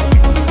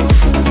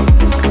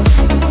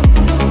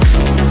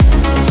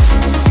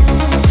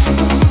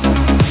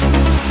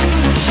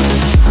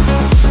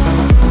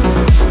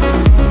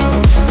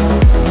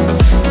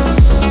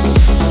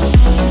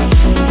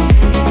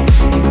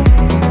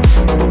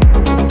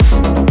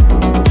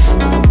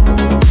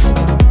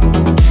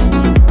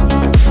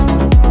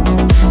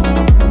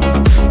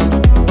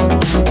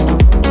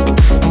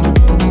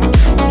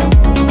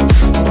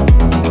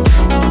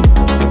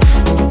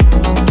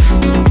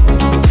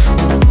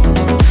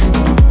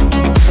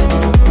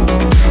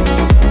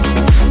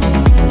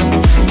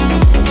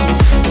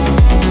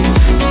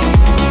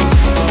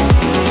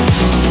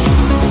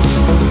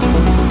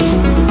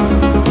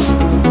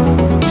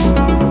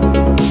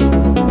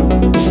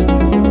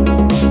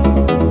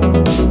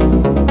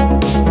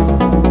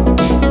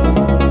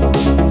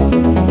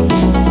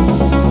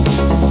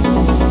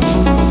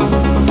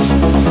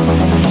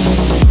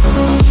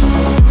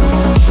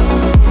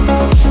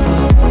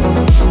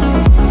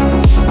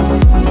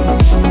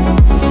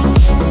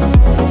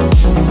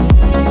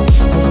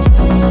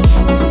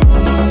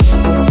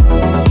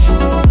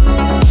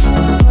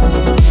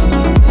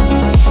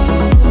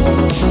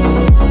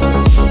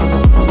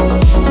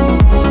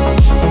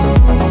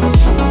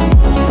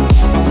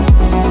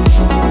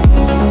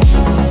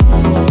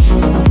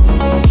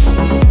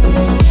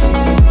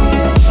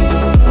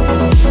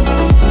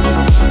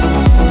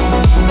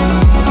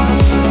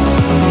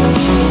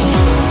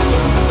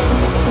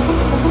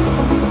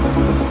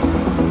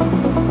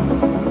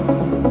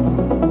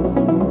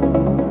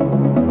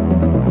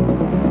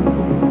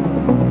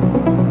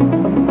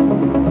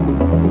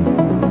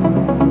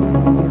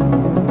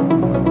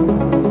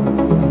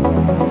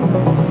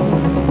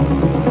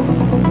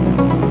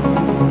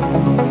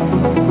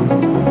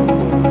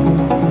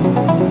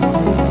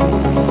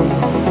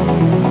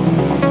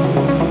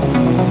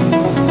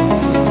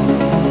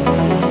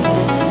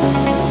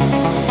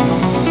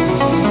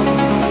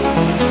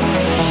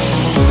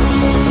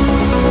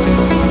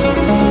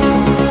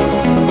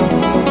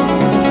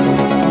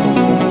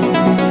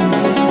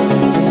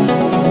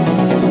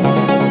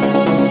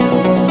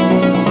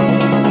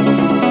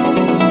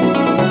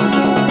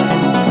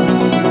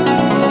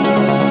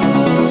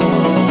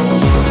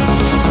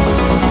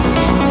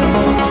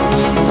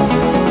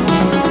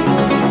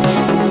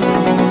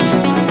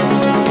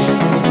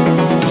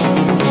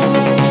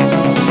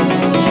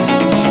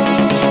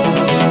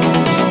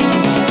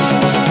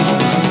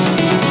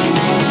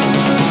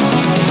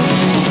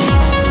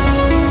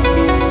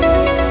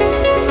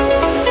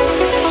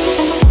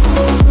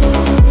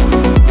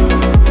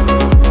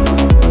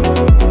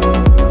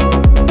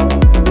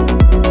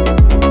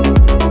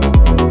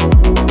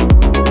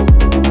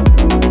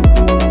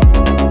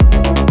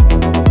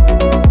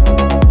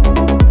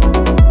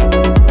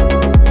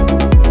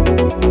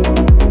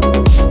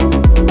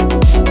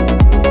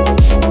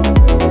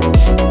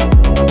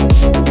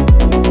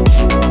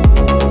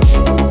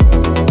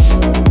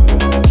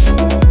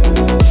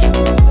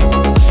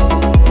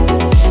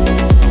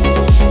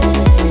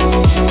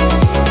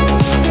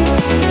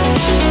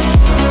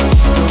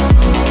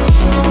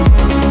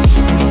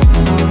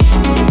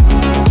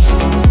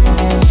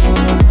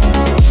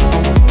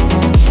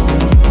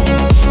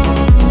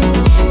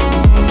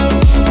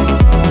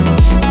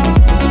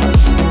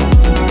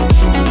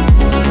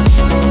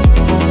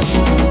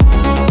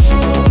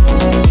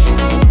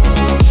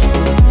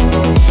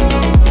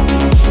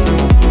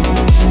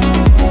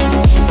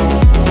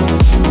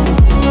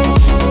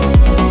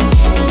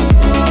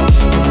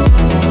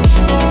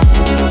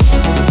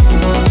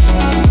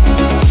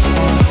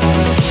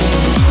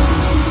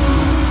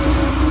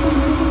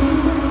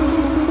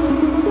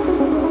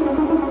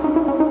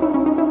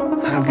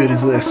 How good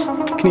is this?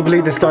 Can you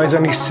believe this guy's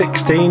only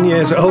 16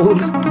 years old?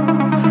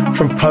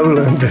 From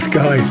Poland, this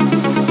guy.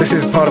 This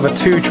is part of a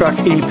 2-track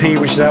EP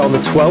which is out on the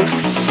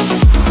 12th,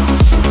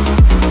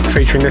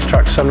 featuring this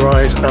track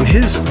Sunrise and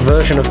his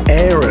version of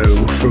Aero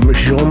from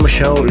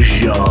Jean-Michel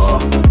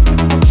Jarre.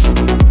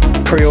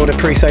 Pre-order,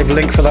 pre-save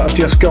link for that has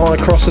just gone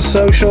across the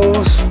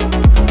socials.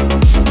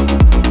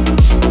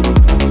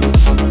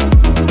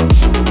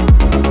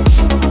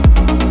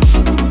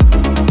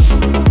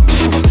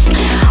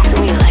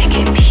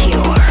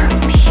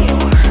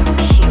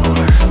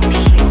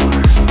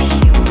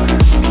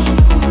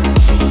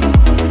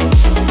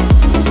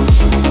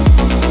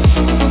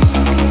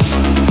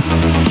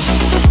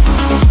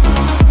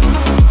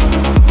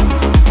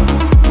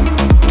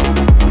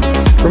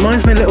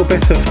 Reminds me a little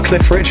bit of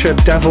Cliff Richard,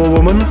 Devil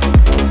Woman.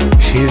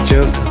 She's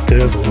just a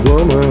devil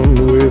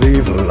woman with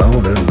evil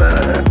on her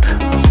mind.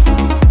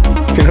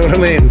 Do you know what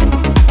I mean?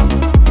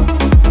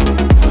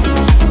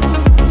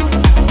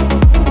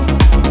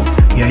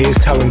 Yeah, he is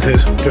talented.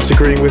 Just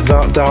agreeing with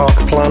that Dark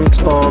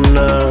Plant on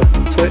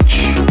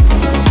Twitch.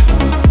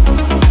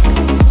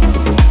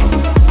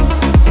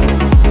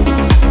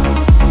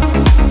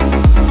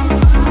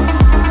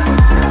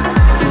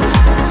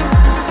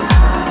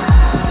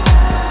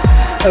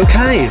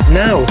 Okay,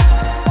 now,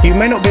 you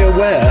may not be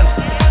aware,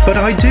 but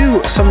I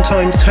do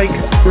sometimes take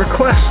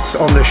requests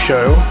on this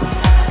show,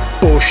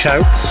 or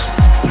shouts.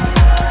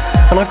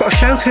 And I've got a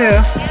shout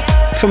here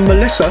from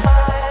Melissa,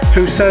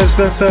 who says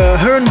that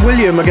her and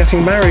William are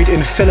getting married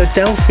in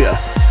Philadelphia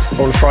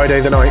on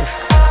Friday the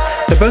 9th.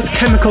 They're both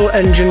chemical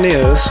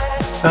engineers,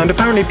 and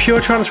apparently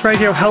Pure Trance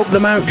Radio helped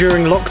them out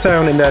during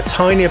lockdown in their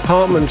tiny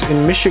apartment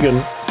in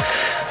Michigan.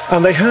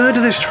 And they heard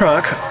this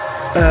track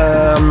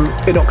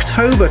in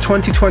October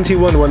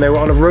 2021 when they were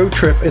on a road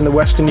trip in the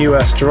western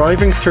US,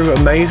 driving through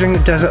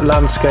amazing desert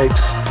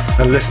landscapes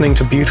and listening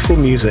to beautiful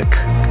music.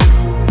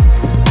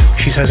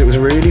 She says it was a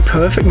really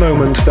perfect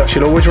moment that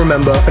she'll always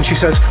remember, and she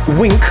says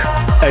Wink,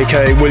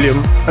 aka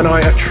William, and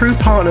I are true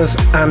partners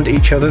and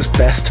each other's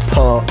best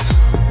parts.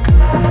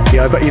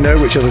 Yeah, I bet you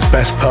know which other's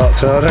best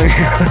parts are, don't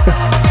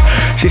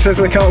you? She says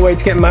they can't wait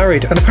to get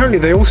married, and apparently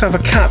they also have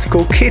a cat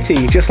called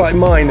Kitty, just like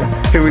mine,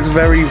 who is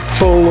very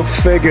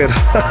full-figured.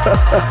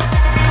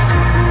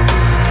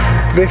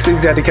 This is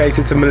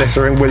dedicated to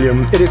Melissa and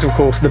William. It is, of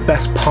course, The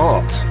Best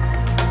Part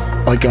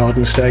by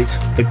Garden State,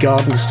 the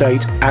Garden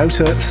State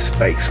Outer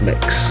Space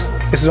Mix.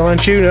 This is Iron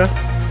Tuner.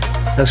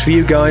 As for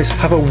you guys,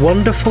 have a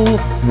wonderful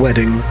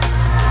wedding.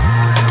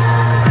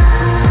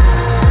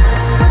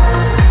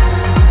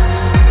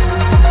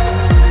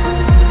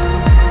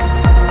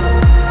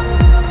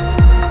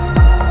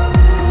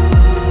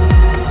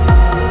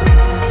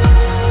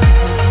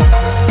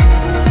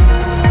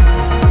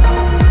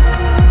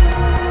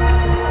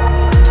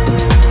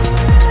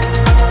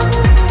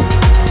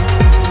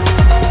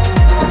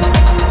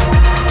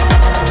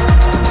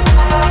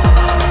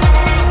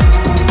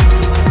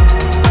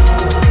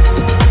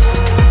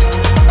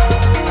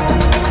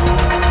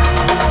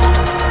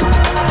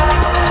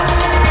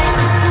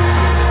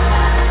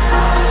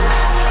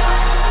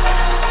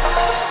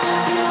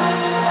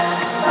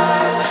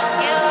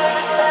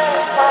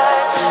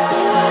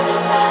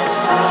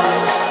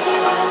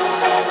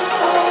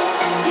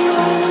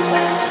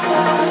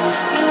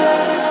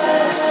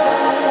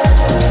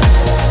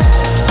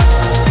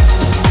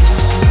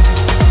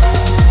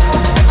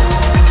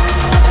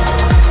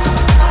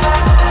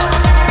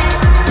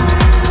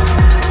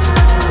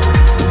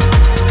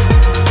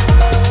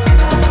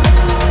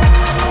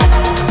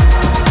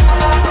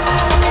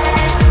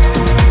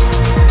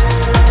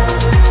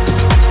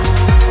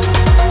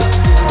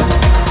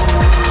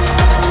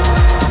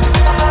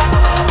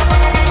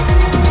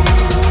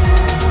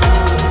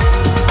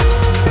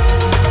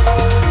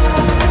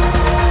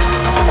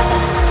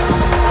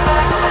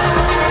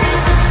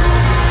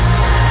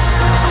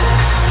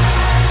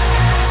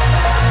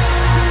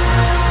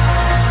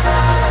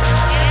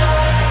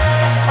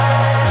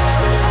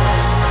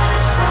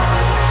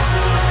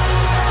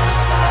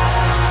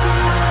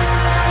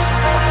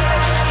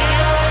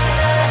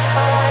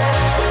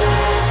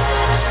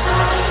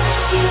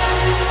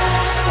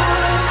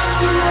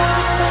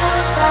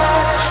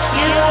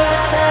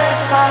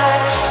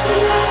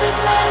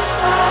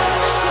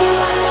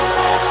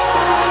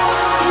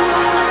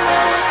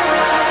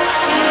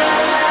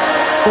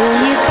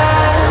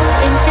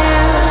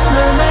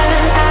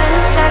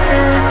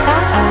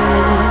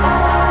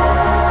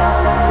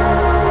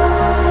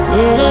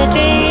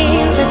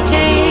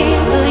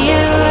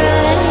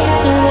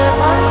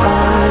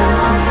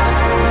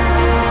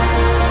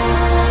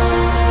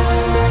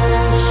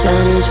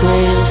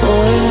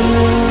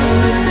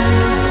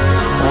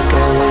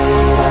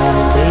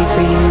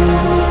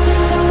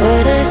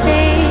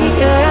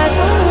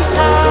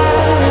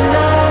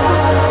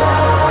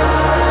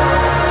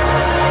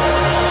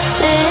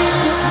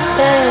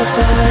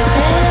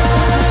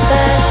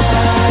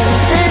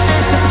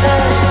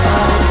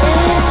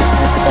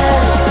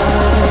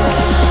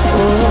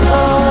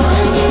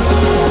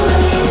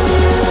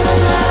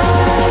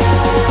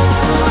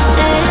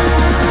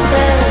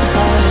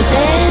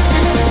 This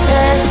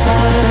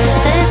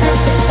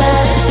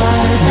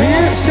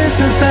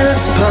the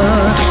best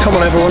part. Come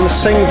on everyone,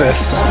 sing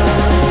this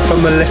for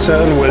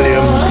Melissa and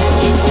William.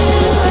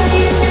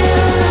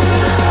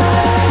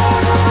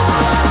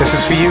 This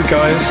is for you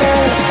guys.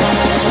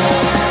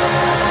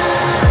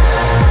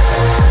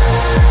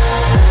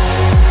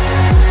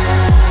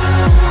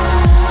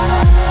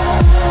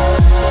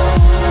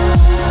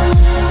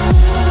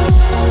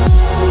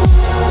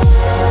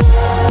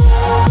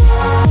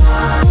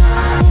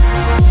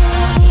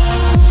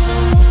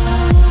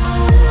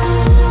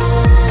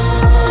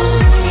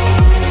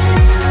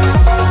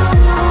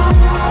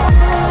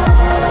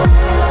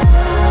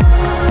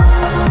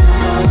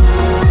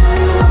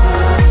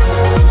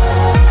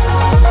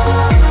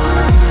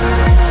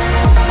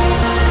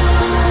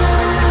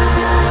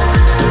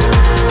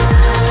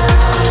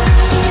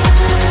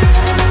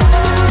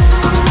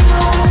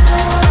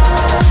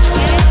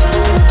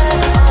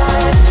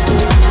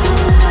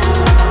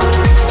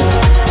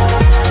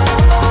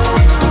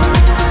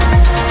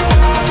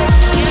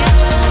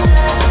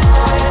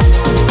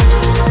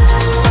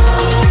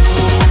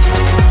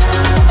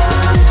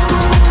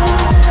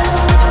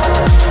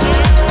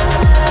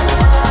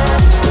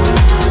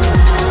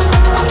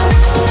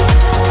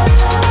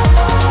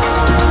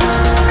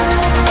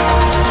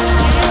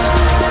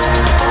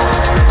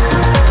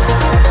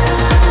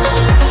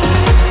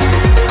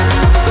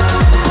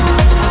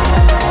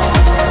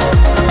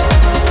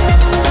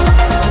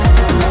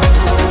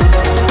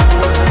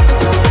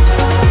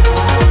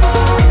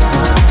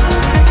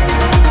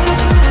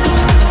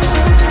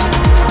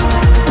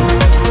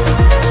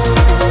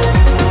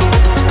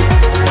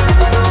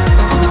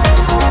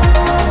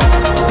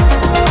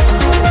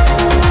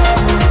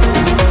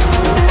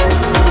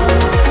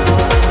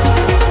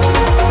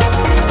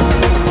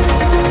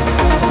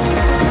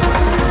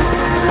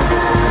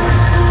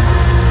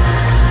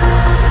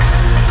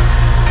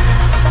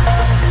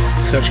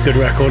 Such a good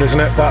record, isn't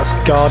it? That's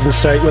Garden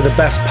State with the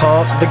best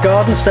part. The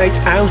Garden State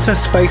Outer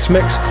Space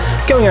Mix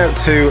going out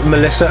to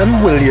Melissa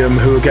and William,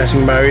 who are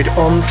getting married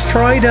on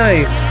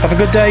Friday. Have a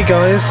good day,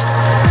 guys.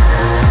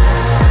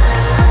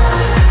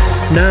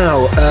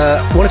 Now,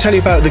 I want to tell you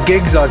about the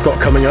gigs I've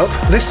got coming up.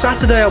 This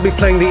Saturday I'll be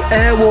playing the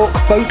Airwalk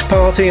Boat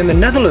Party in the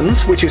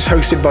Netherlands, which is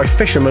hosted by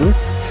Fisherman.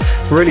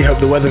 Really hope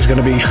the weather's going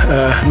to be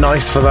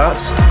nice for that.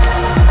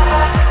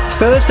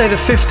 Thursday the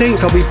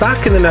 15th, I'll be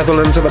back in the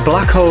Netherlands at the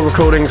Black Hole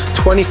Recordings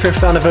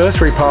 25th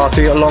anniversary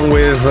party, along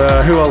with,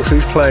 who else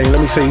is playing?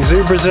 Let me see,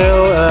 Zoo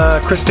Brazil,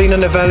 Christina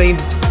Novelli,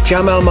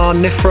 Jam Elmar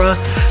Nifra,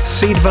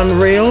 Seed Van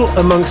Riel,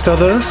 amongst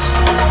others.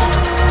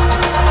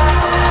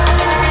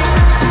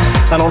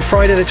 And on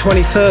Friday the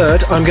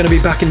 23rd, I'm going to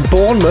be back in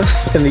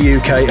Bournemouth in the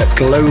UK at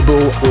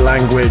Global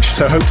Language.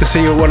 So hope to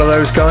see you at one of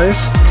those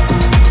guys.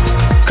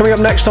 Coming up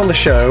next on the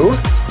show,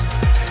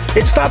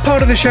 it's that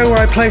part of the show where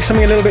I play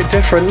something a little bit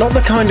different, not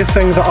the kind of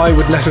thing that I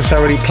would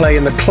necessarily play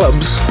in the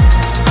clubs,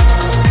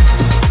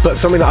 but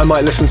something that I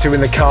might listen to in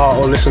the car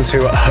or listen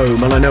to at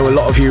home, and I know a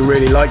lot of you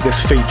really like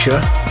this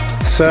feature.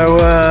 So,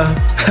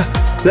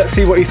 let's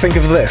see what you think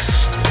of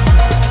this.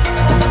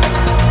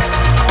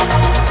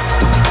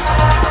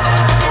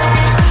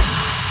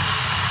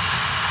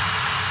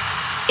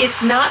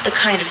 It's not the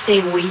kind of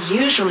thing we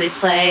usually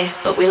play,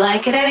 but we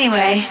like it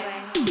anyway.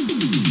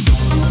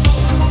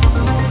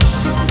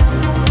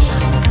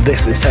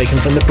 This is taken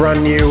from the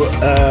brand new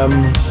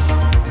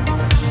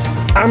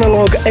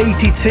Analog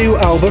 82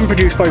 album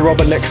produced by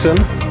Robert Nixon.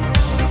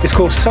 It's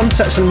called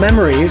Sunsets and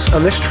Memories,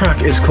 and this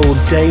track is called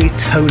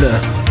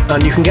Daytona.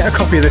 And you can get a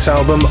copy of this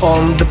album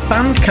on the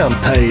Bandcamp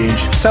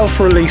page.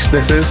 Self-release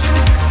this is.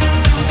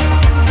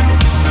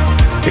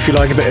 If you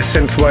like a bit of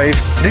synthwave,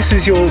 this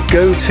is your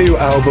go-to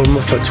album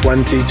for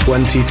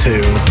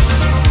 2022.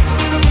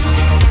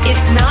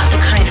 It's not the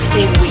kind of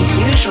thing we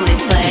usually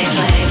play.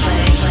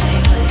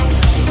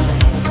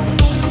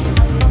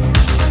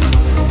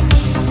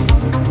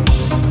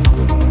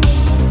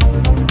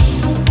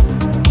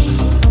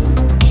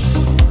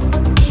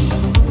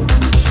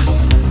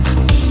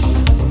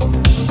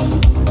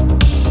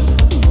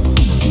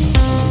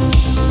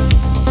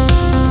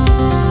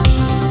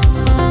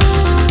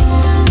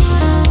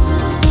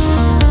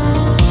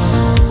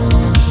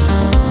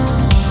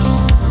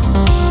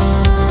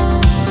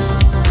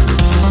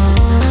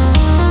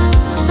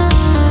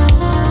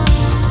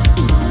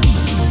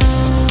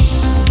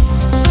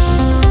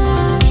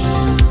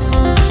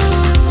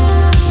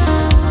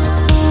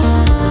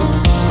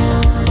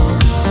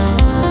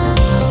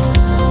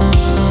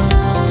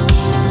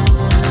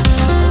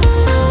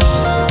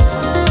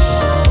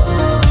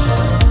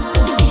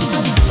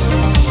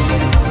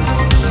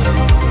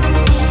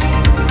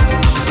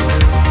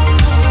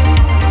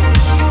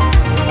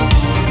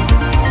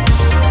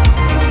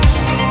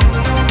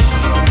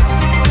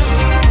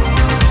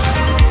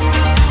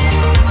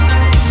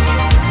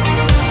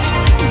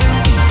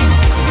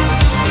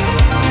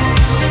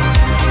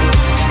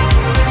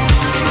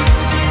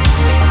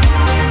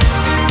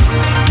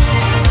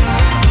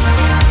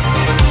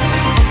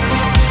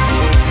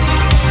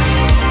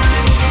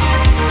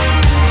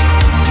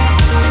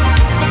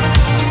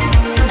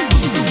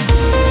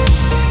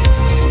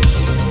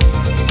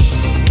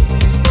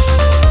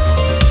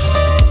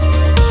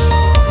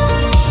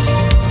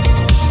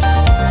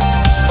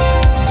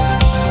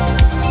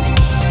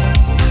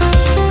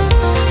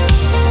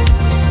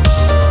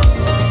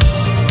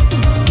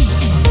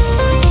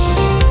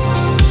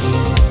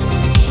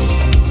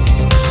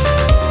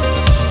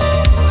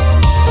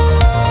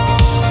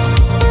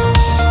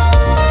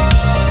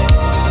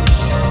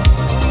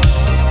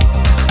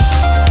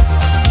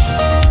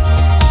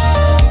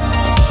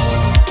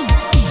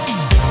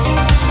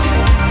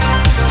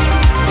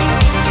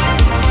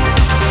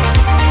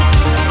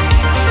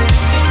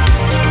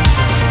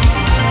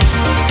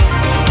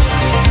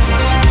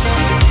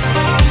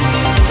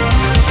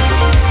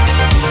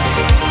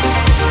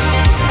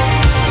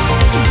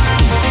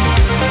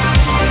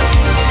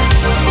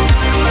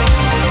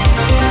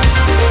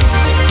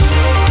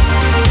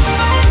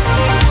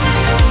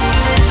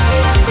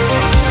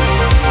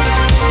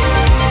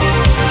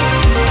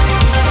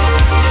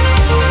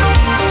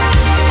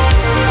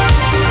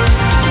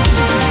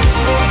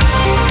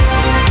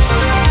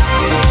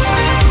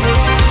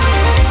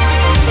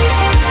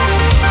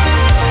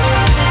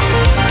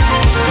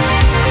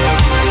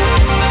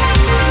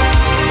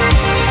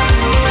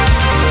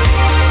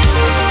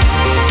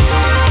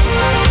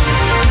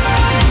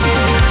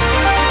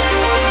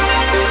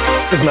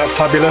 Isn't that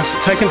fabulous?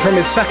 Taken from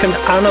his second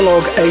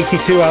Analog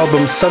 82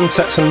 album,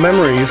 Sunsets and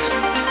Memories.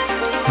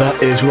 That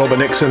is Robert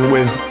Nixon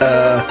with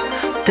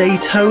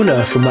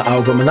Daytona from that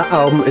album, and that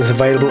album is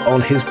available on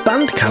his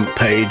Bandcamp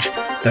page.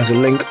 There's a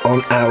link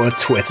on our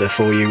Twitter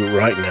for you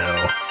right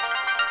now.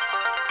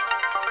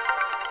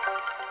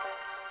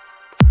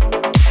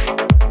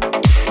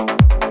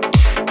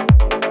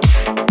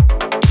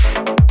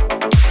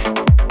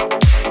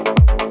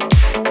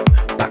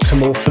 Back to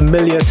more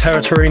familiar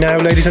territory now,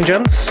 ladies and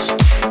gents.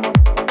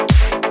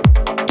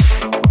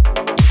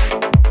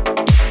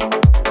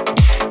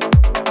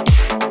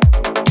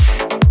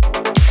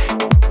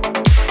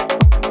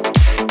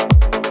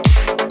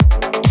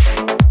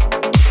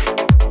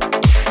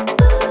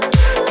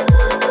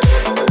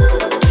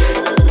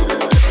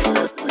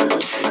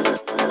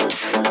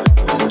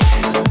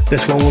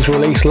 This one was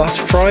released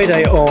last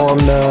Friday on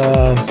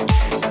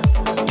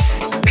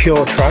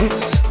Pure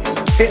Trance.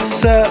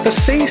 It's the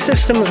C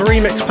Systems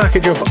remix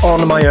package of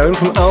On My Own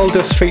from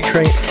Aldous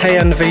featuring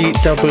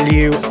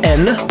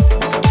KNVWN.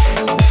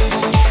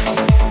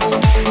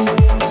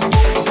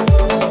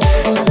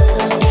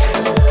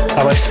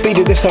 And I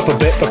speeded this up a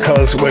bit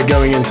because we're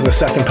going into the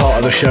second part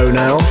of the show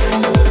now.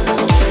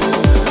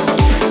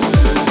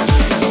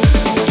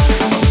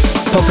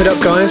 Pump it up,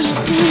 guys.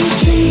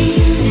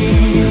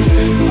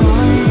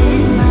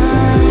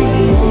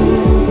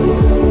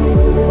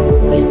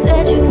 You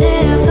said you'd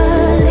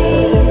never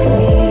leave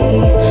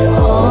me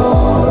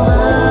all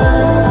alone.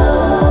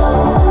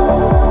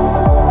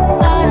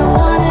 I don't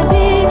wanna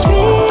be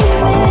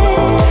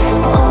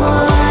dreaming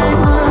on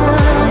my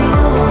own.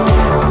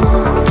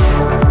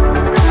 So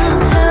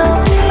come help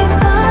me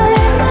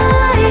find my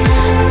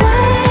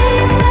way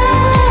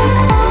back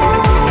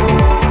home.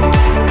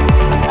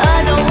 I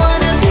don't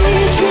wanna be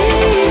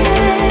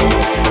dreaming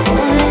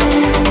on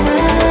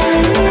my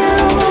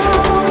own.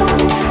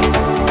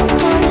 So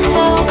come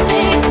help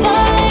me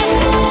find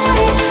my way back home.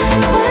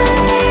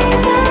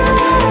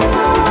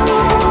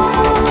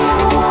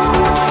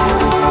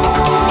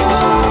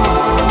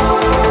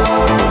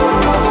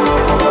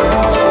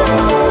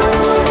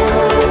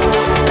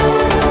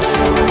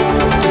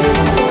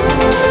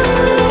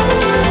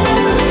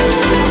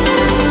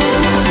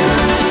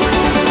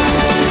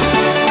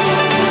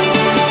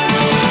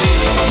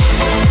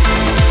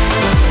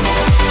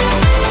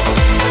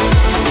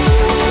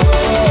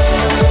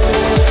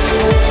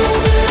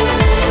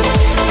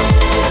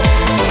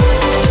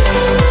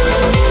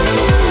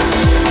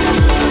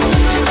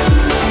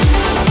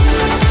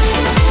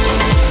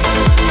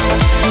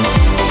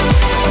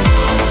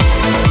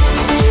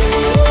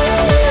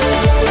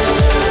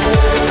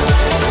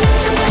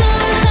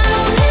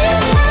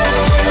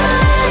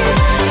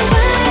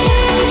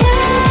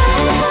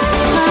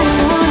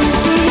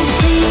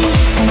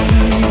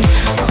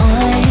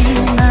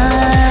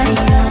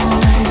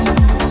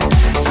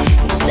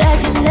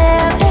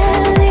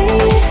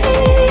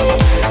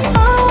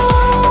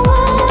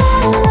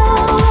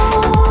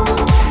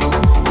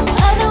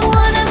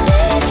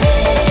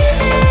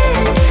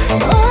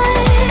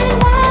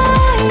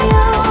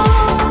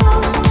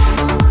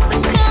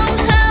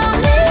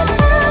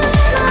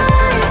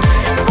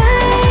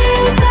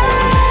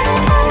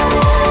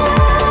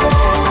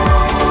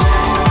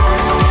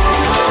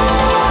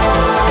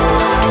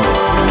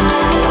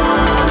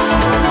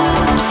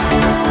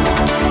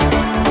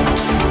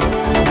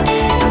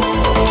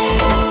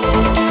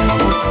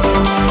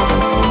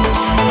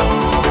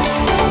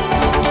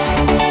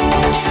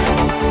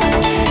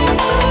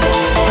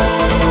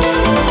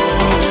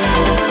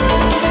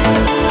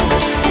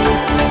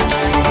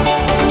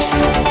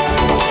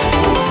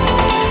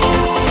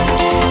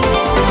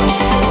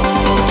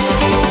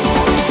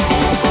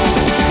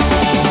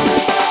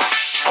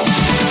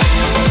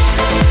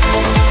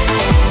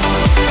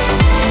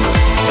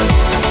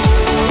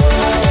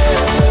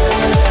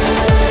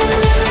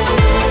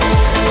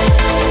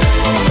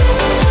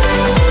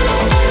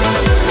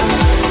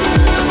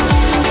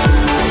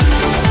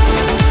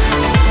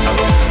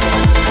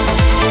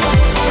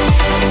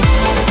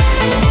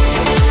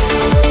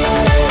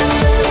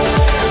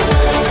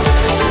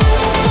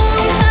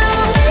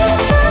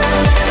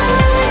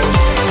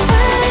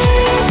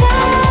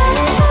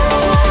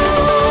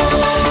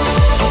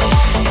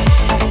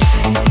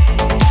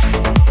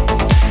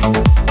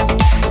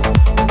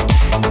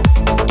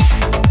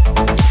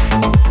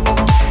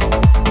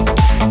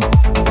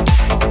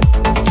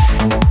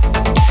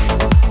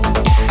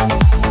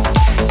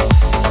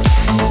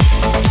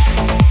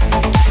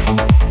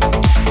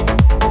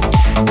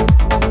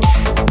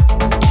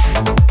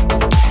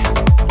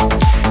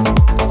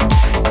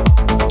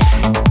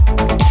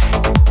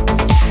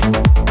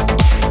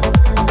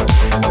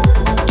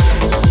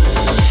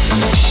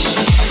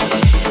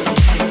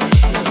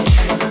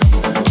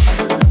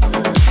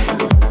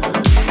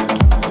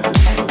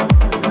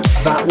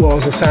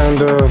 was the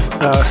sound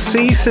of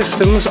C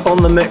Systems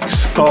on the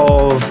mix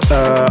of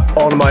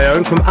On My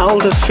Own from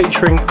Aldous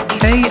featuring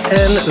KNVWM.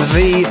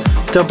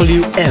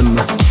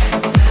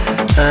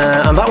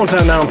 And that one's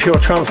out now on Pure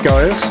Trance,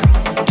 guys.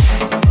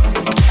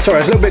 Sorry, I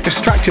was a little bit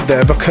distracted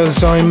there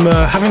because I'm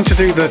having to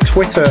do the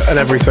Twitter and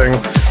everything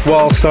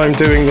whilst I'm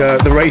doing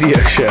the radio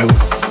show.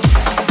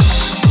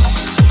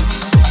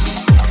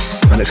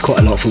 And it's quite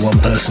a lot for one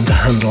person to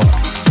handle.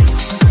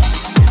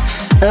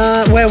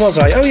 Where was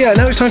I? Oh yeah,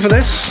 now it's time for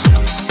this.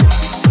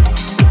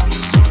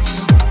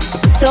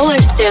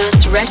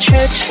 Solarstone's Retro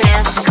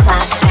Trance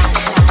Classic.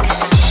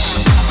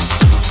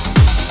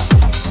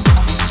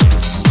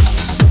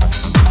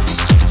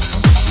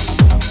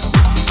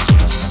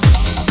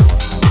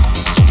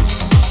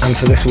 And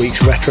for this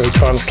week's Retro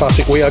Trance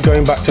Classic, we are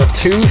going back to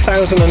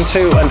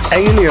 2002 and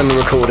Alien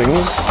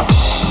recordings.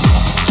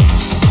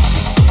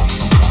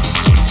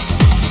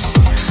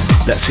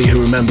 Let's see who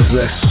remembers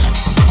this.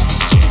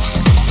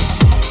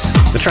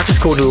 The track is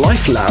called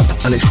Life Lab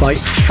and it's by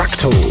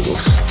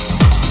Fractals.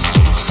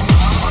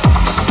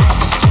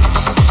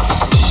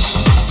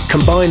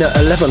 Combiner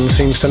 11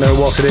 seems to know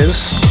what it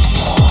is.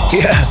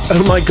 Yeah,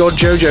 oh my god,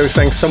 Jojo is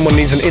saying someone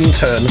needs an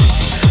intern.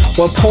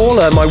 Well,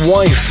 Paula, my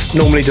wife,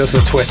 normally does the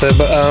Twitter,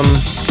 but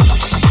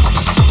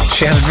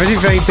she has a very,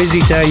 very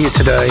busy day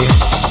today.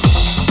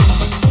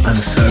 And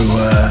so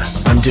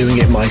I'm doing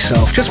it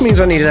myself. Just means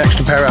I need an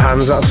extra pair of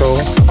hands, that's all.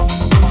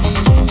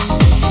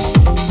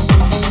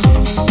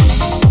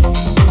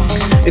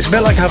 It's a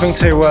bit like having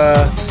to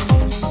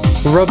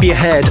rub your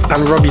head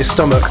and rub your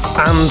stomach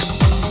and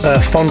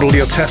fondle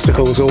your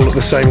testicles all at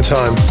the same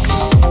time.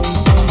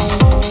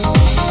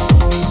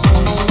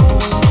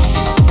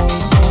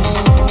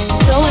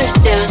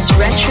 Solarstone's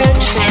Retro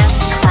Trance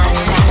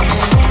Classic.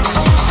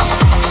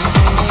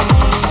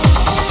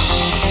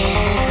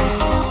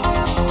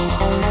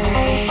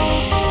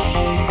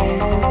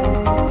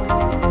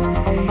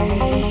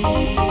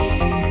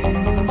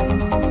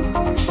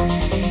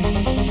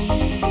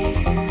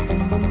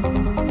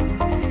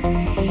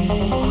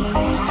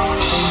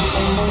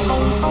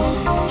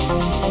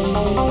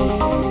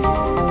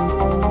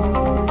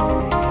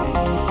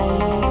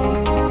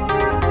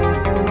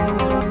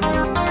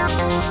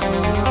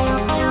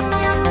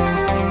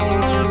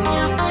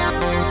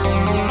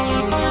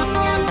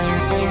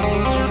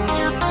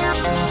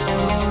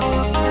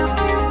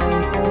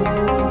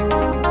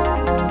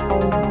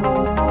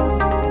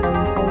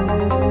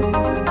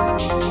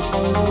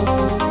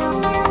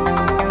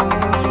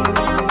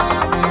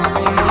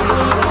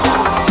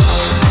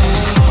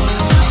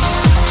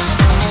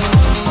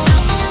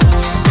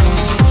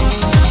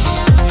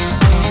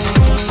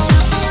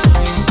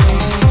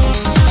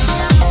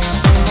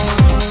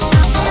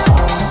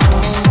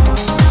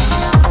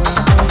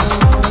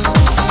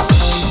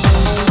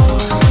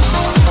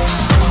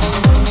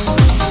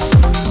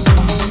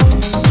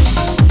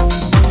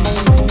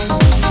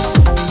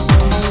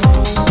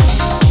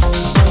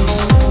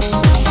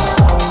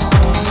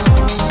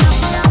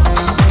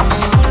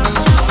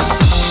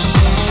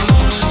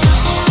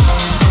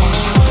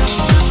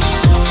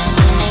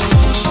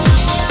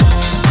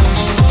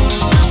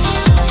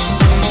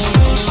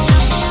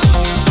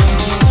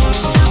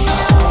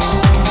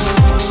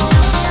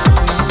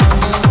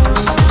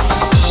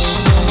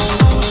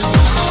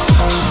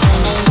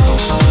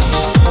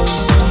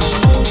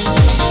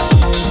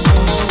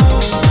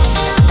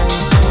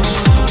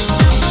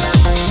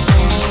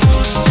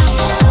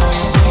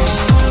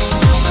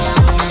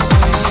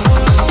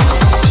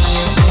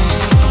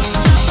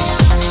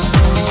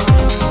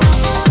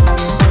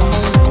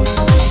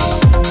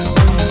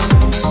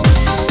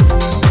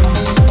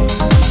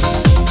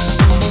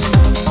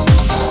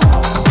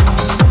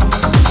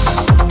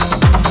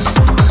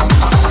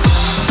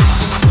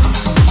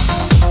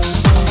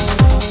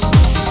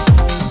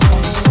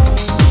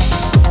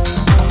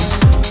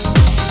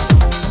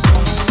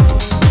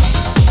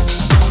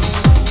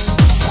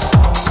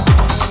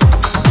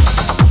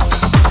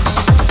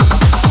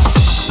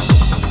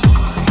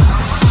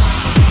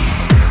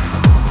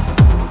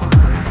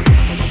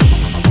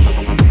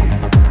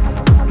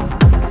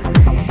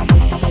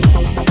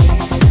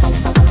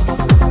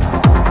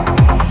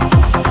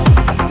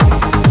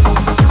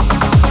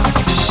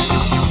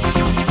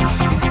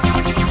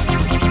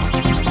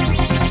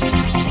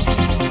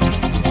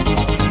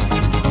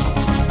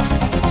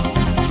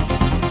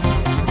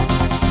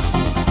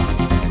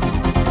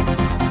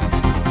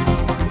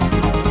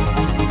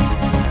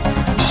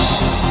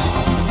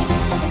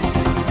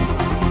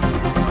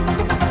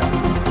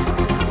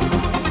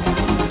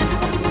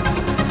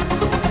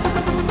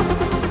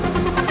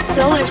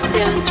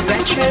 Solarstone's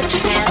Retro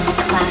Trance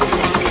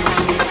Classic.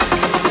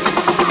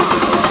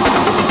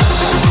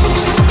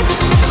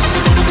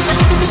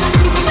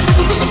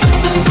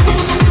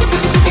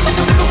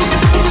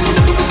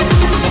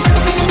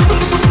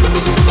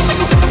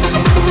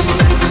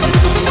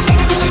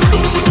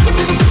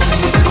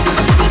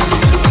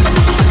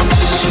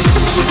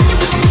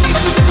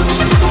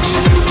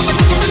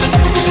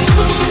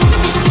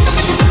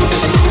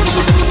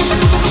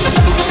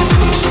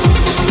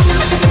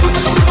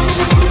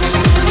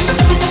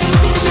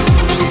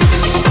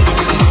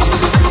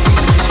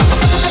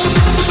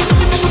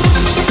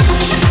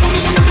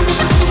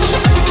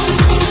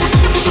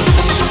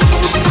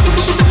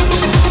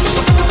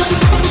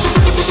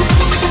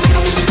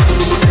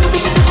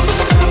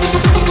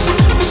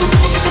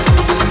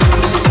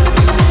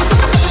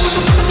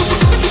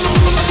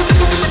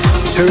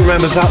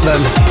 remembers that then.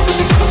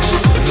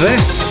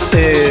 This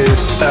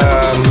is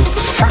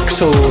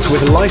Fractals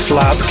with Life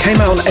Lab. Came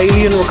out on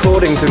Alien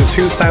Recordings in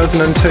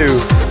 2002.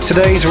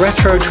 Today's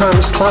retro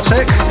trance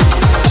classic.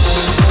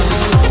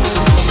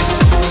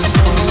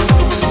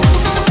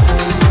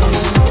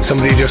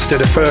 Somebody just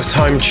did a first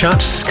time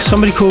chat.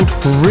 Somebody called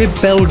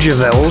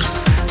Ribelgeveld,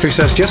 who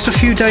says, just a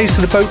few days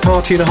to the boat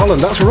party in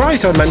Holland. That's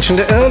right, I mentioned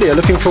it earlier.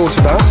 Looking forward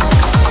to that.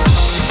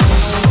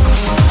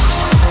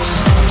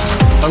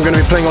 I'm going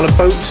to be playing on a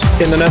boat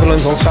in the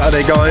Netherlands on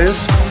Saturday,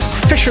 guys.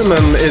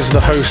 Fisherman is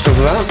the host of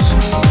that.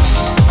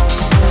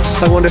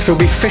 I wonder if he'll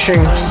be fishing.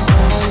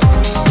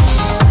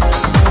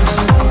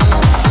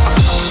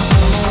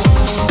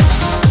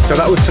 So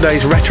that was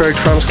today's Retro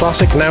Trance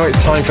Classic. Now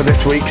it's time for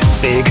this week's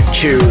big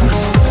tune.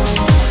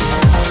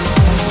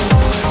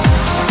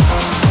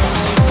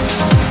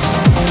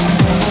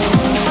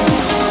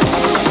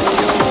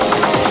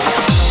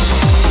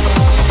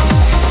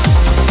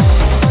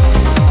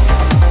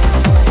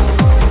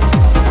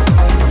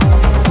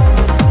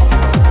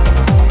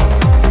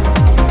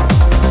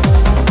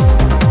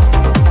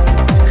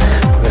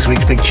 This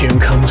week's big tune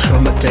comes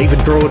from David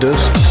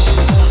Broders.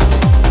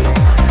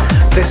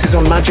 This is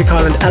on Magic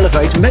Island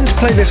Elevate. Meant to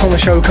play this on the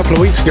show a couple of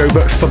weeks ago,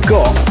 but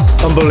forgot,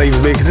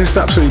 unbelievably, because this is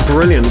absolutely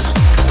brilliant.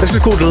 This is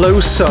called Low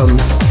Sun.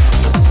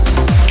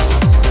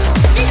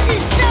 This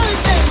is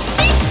Zozo's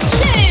big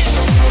tune.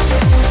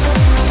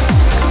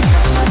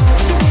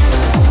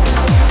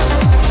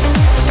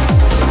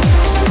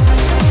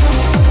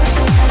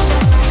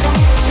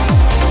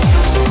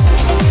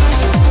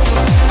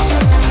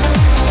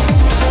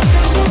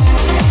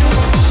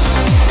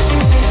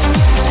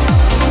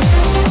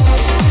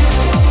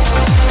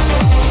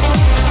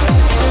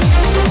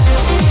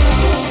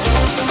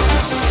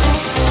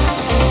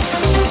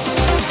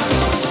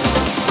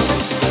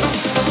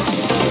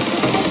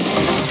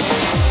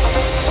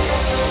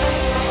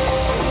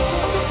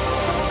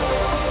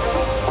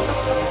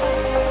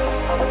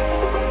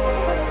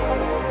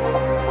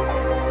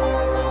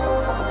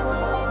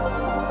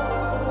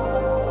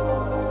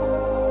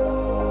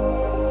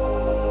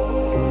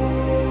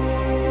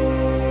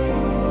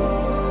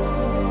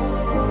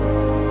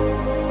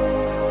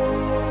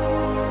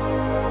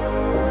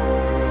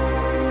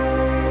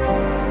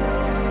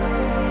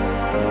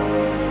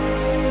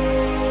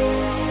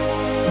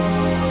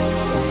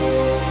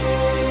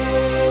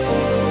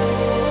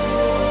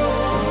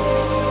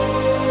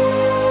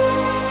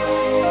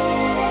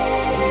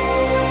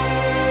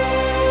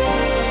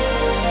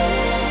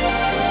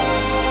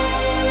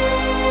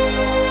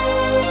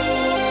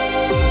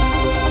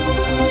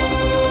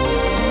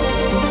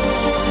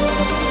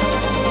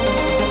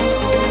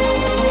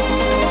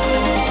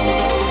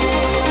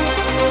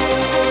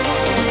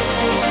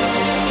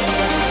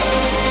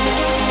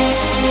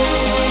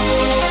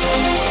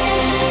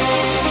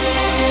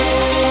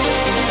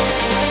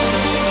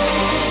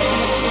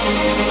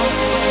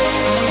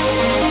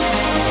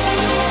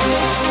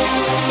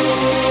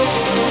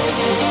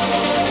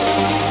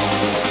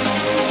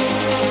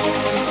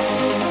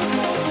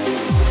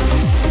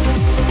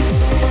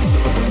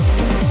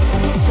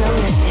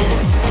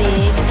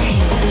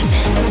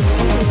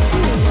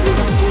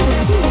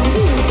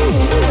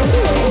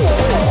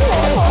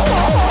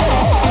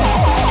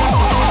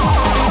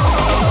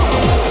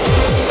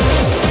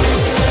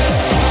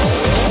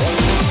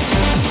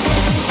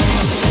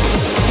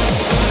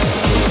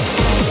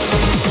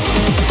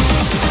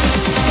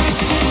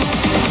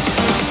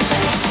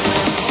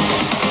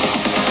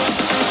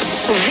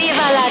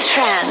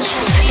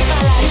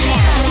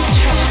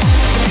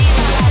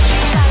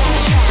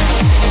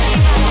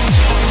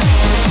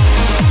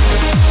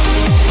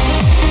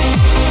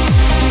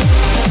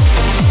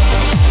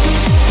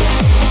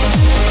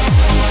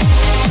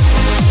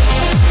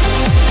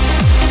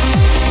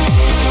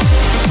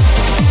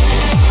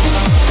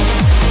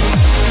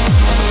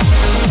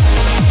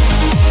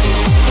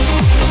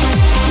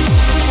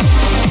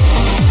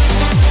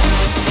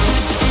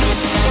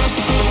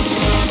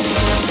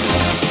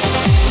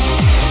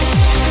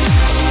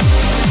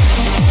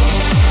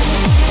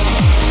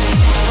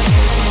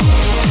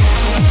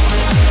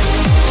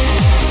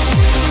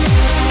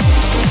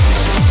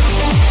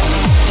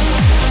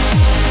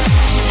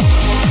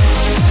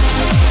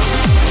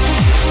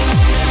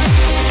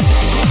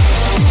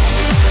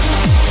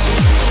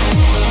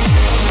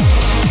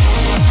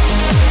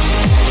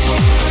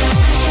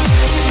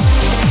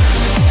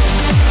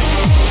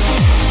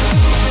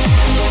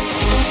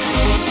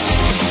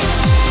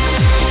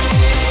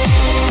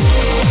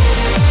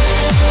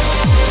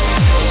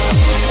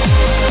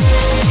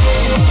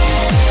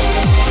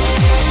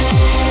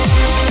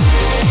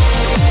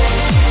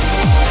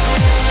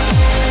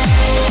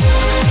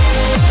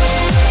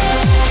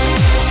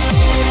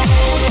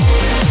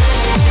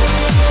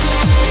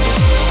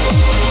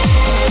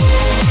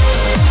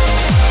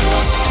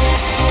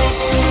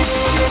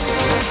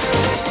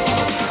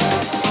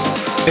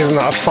 Isn't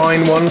that a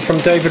fine one from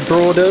David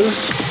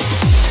Broders?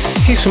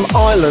 He's from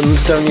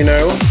Ireland, don't you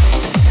know?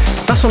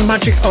 That's on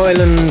Magic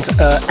Island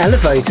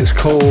Elevate. It's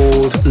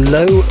called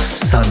Low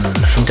Sun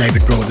from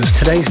David Broaders.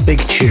 Today's big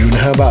tune.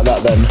 How about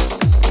that then?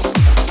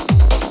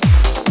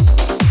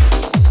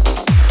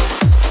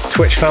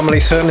 Twitch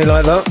family certainly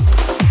like that.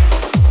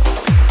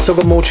 Still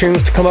got more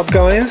tunes to come up,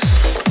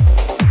 guys.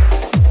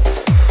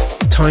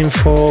 Time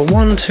for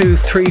 1, 2,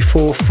 3,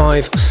 4,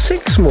 5,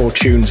 6 more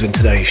tunes in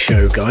today's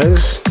show,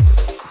 guys.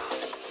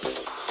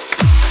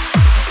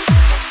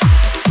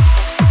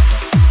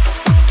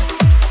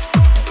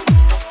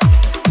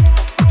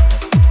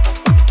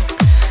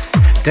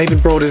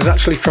 David Broad is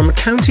actually from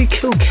County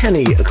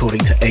Kilkenny, according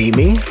to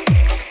Amy.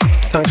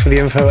 Thanks for the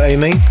info,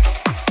 Amy.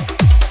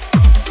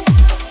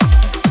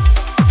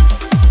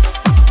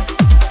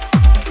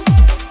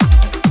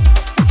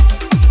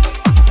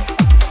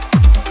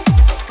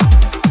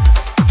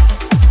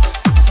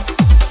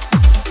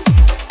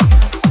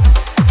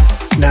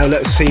 Now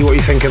let's see what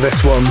you think of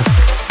this one.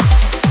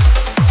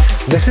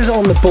 This is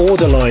on the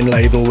Borderline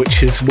label,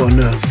 which is one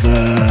of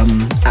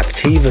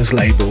Activa's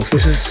labels.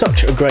 This is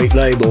such a great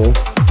label.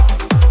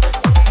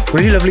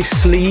 Really lovely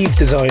sleeve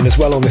design as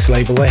well on this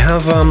label. They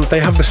have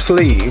the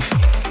sleeve,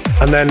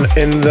 and then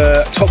in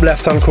the top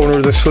left-hand corner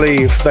of the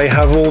sleeve, they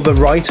have all the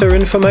writer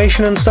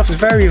information and stuff. It's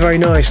very, very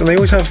nice, and they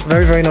always have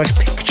very, very nice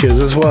pictures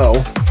as well.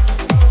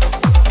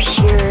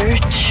 Pure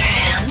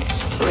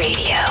Trance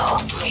Radio.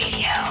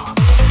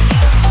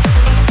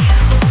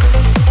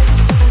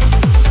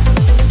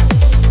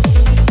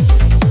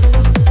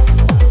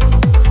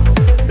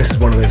 This is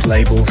one of those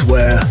labels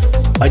where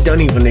I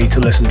don't even need to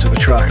listen to the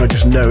track, I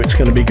just know it's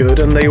going to be good,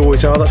 and they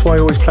always are. That's why I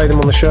always play them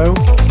on the show.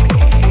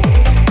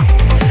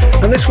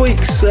 And this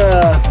week's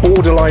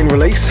Borderline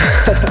release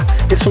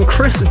is from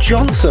Chris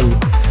Johnson,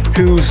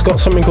 who's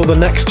got something called The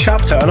Next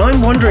Chapter, and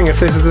I'm wondering if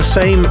this is the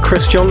same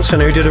Chris Johnson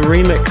who did a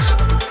remix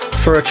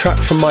for a track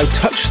from my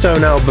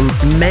Touchstone album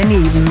many,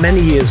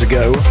 many years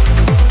ago.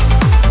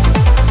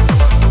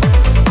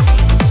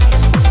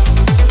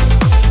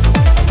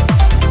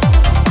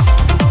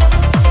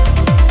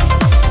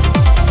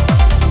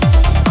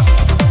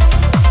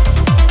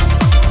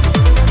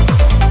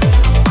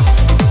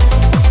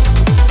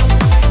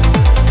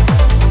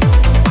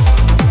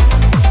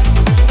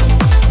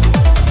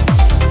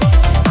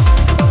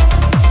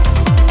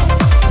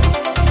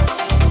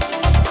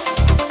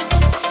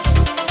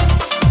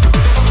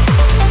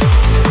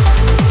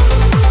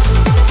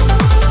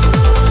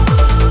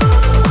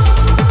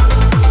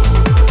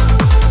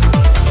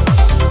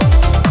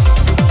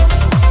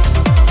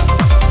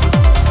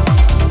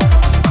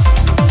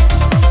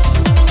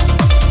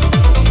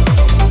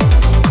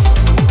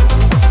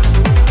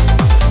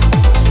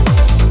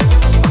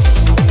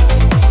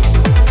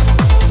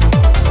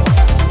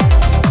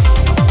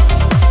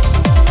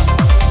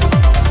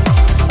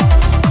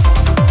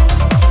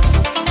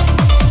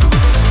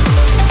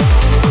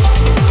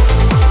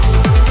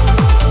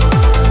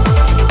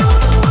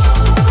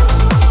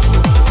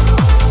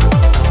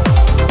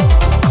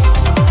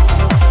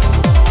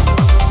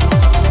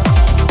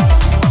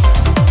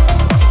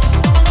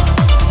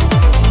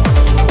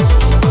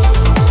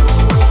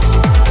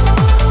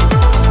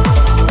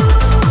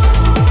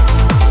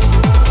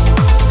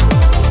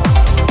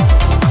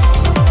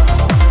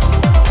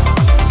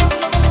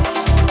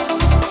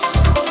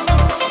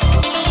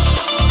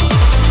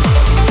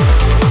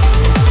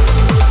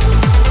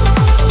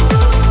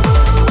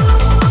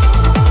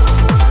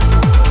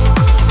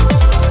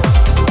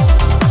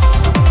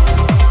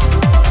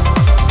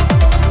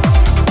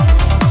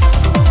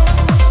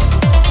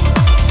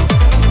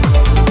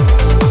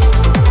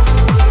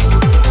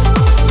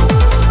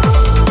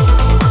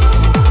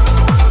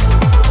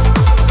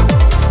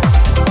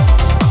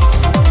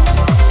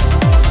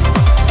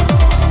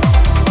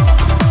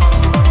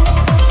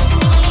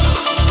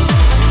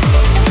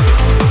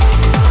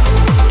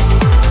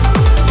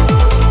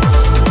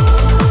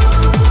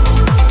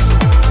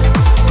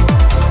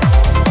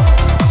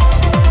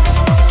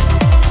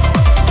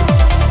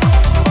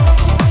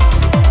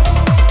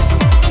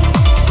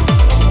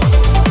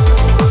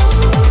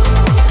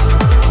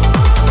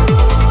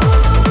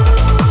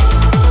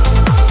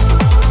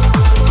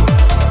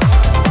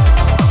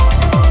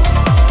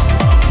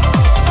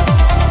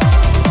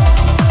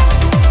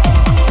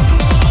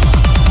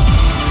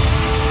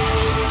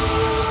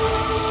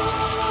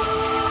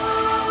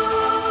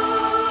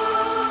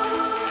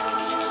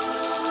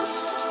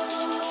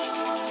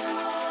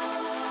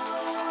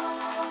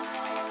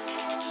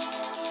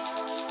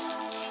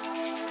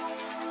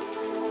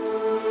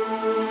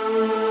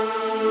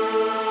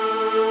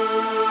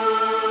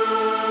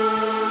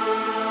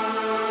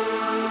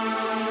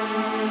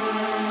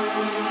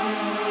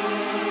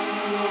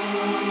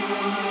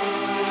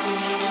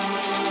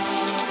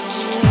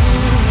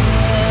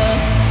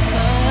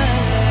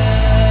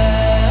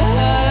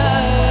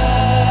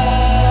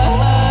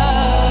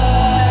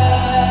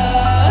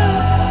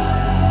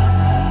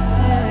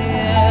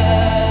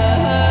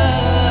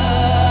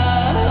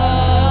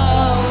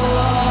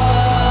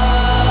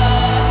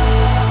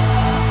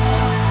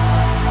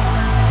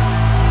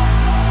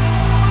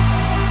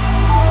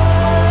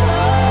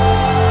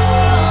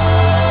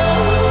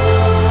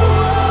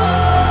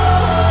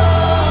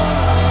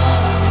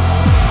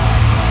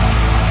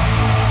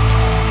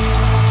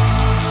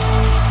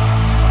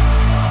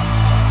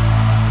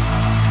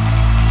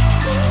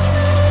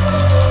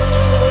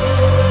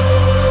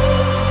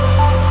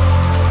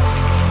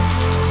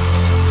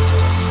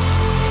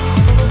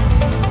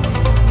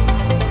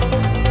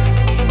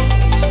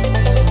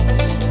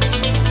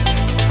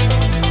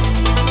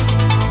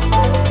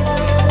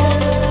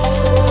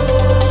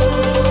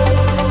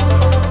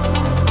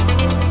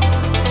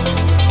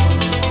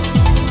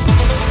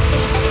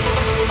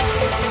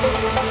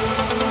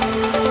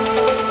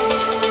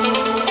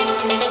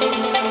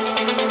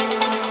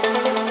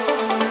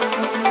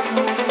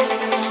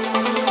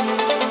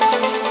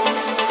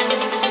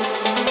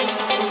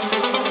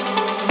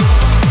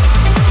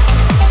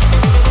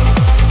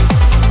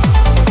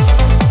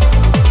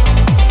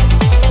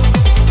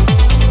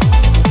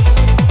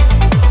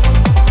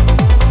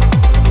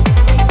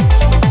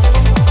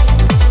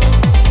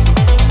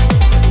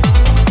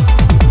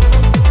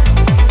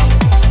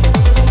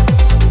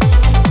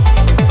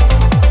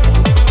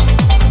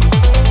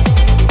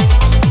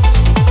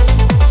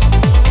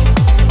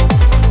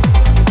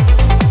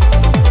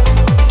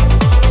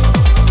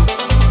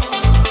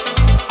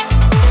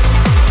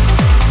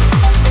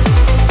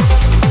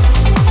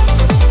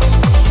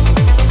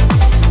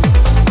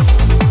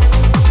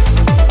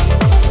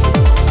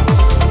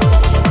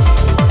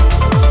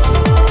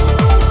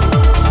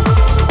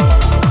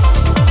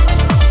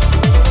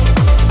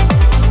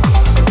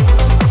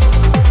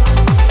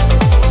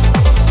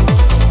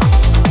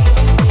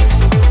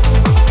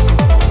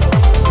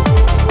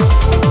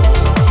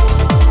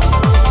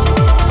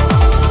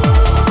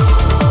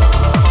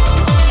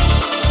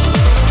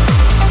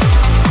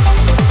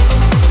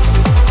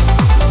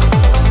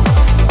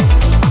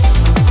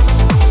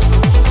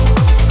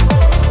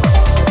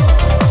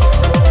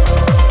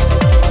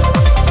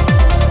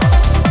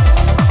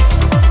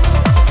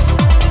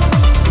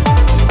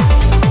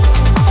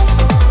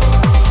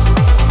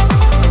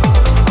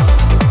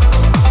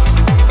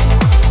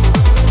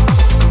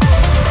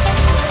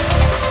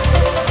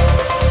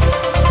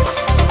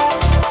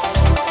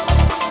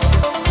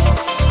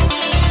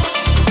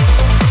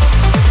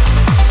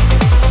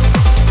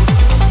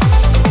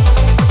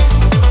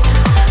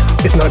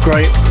 Isn't that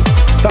great?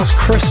 That's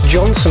Chris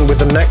Johnson with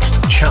the next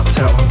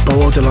chapter on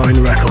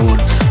Borderline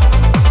Records.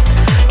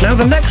 Now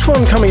the next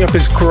one coming up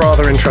is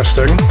rather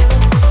interesting.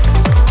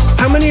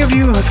 How many of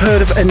you have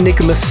heard of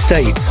Enigma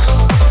States?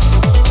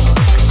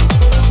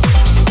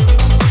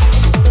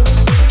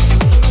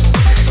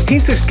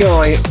 He's this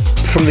guy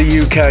from the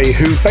UK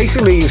who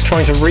basically is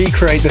trying to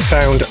recreate the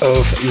sound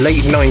of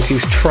late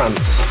 90s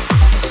trance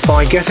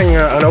by getting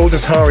an old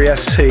Atari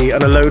ST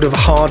and a load of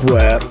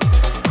hardware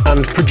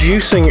and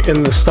producing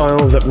in the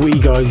style that we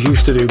guys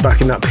used to do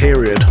back in that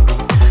period.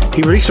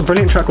 He released a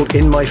brilliant track called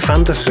In My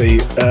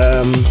Fantasy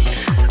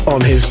on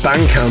his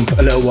Bandcamp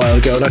a little while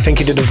ago, and I think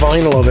he did a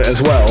vinyl of it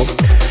as well.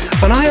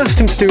 And I asked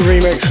him to do a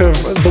remix of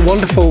the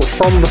wonderful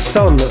From the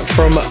Sun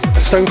from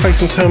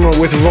Stoneface and Terminal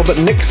with Robert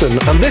Nixon,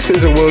 and this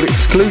is a world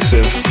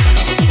exclusive.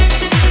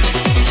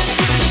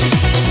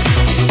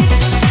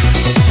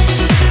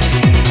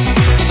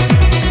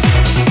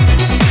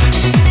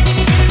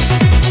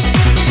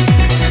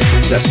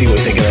 Let's see what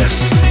you think of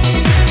this.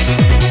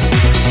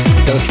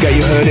 Don't forget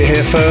you heard it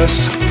here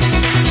first.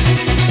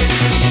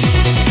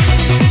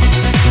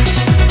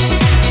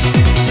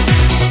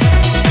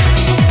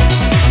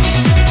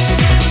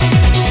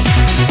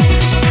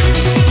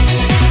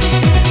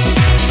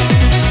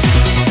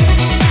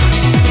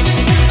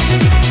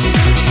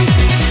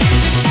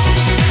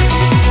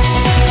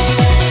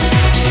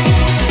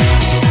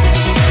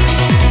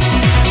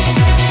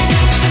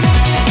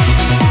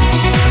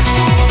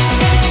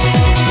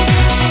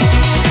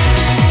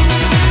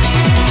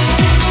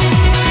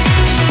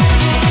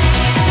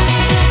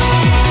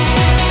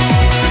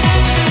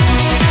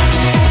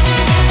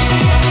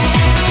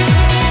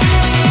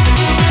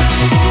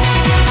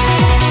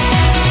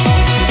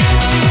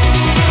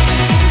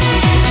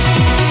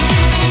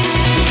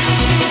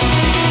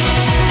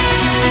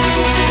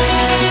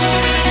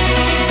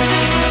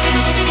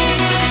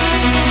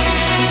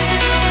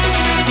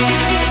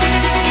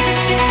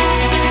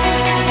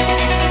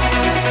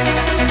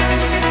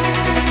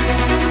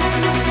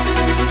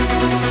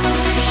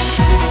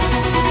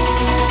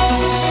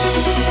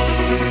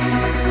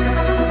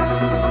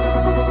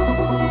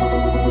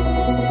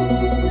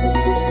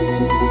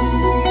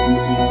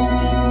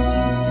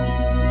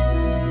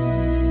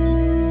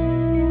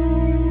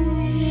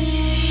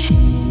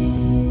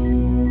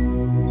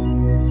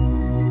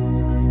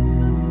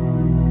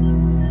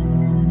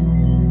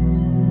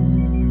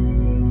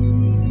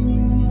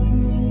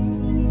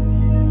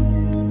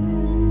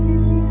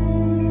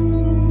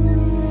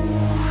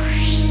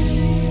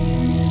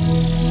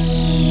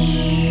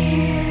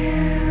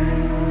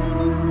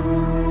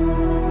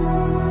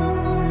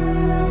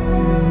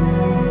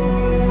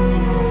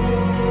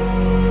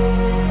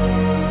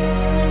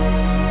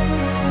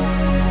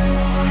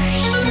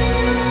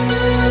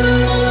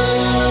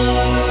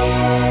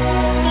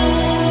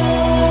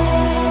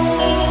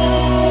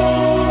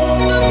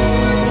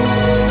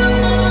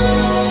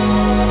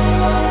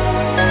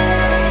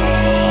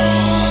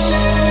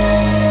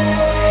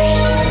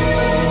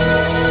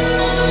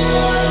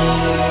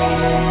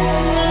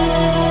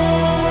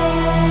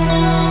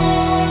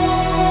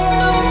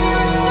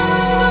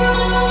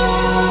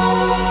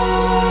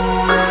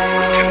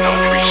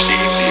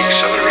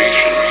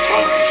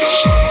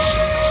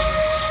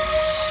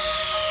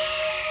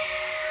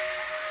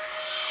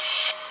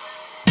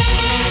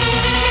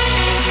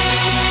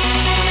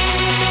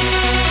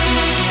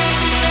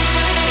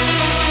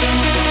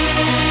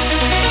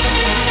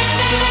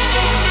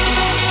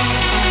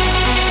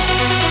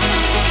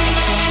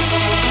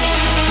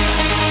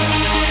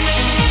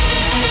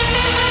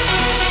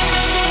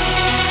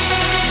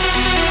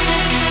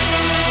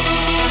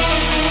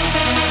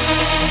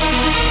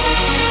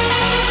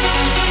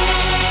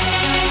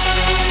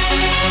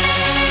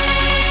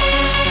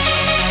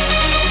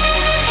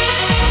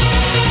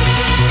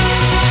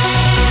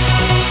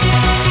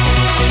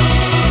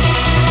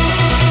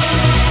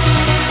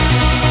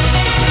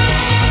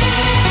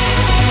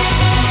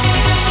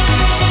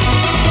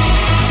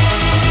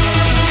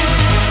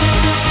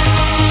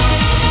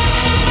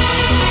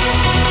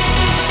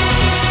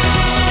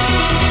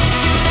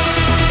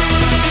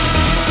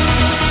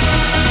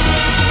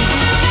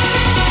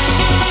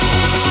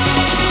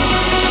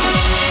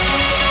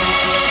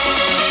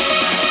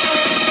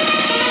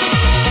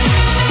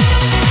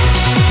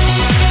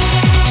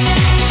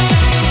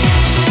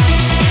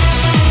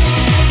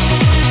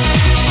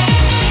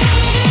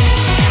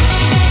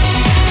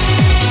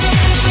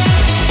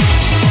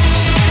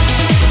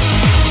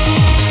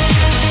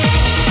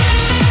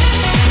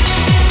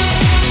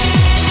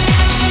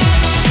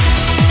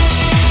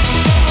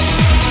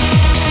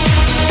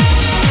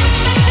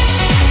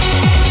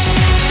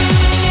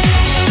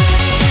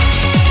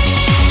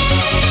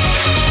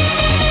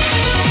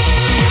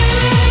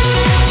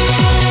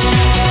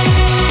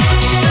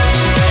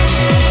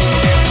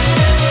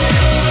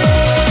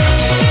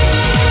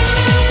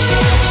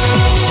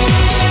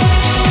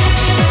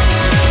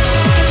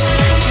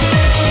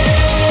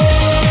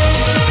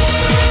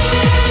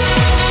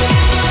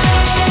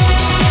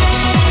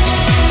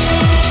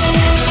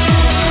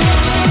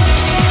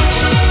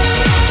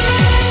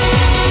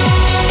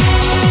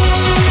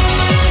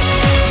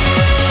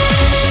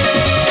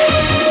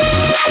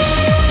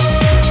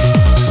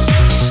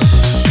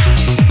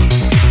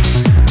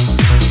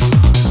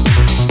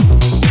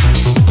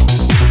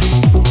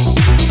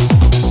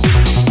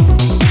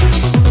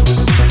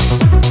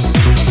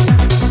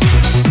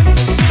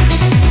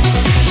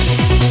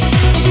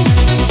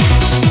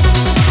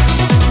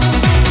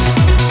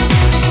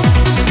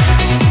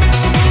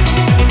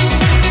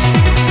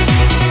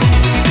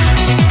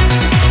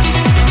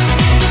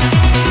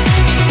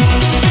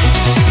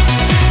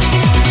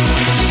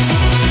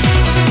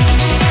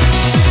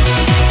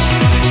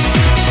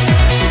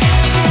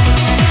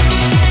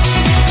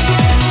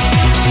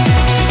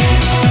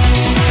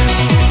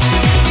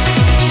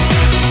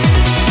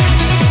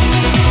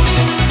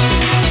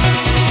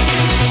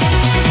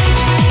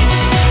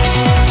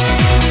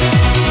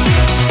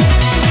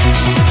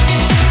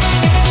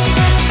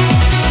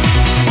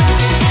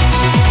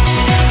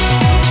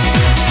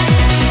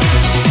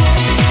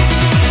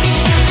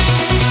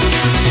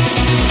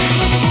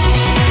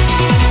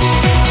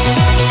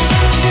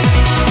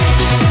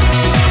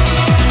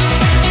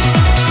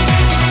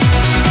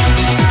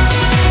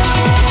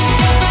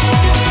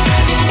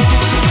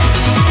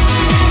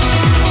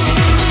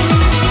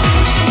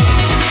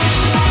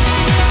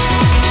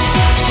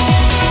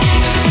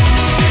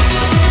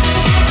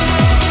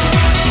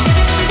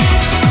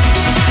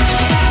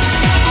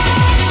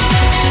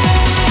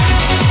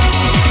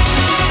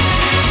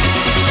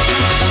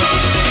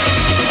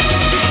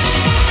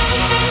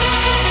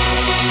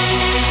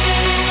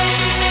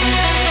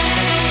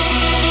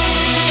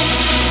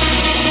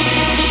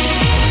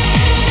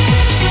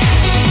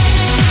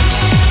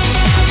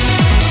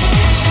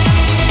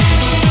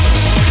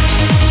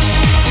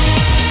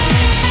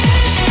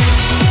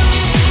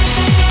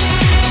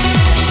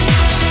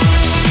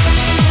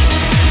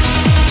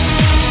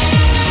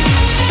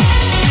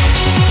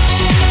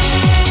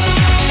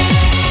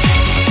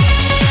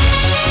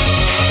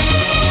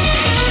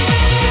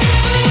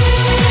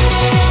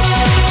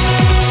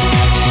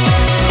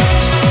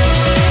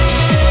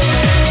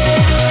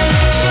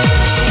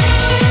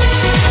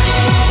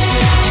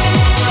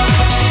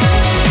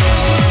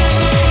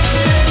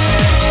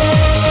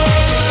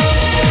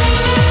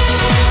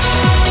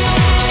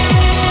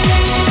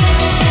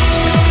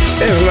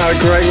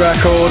 great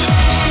record.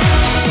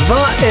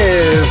 That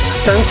is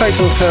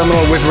Stoneface and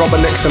Terminal with Robert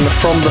Nixon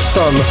from The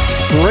Sun,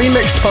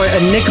 remixed by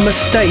Enigma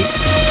State,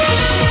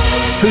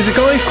 who's a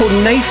guy called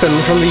Nathan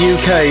from the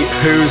UK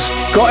who's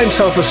got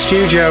himself a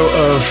studio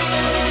of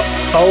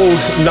old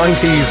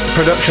 90s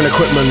production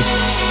equipment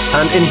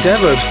and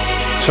endeavoured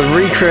to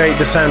recreate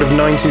the sound of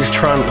 90s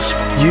trance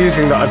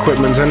using that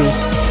equipment, and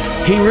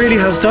he really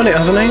has done it,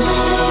 hasn't he?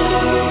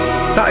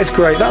 That is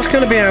great. That's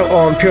going to be out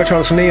on Pure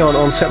Trance Neon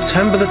on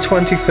September the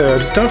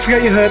 23rd. Don't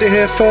forget you heard it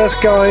here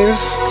first,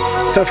 guys.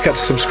 Don't forget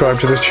to subscribe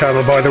to this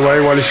channel, by the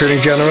way, while you're feeling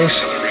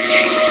generous.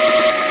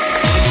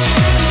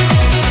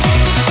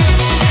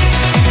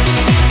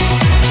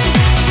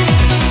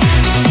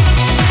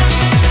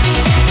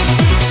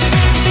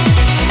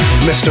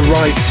 Mr.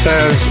 Wright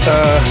says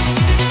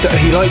that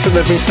he likes that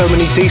there have been so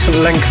many decent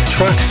length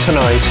tracks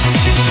tonight.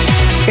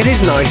 It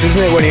is nice,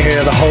 isn't it, when you hear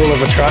the whole of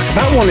a track?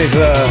 That one's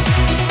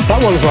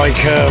like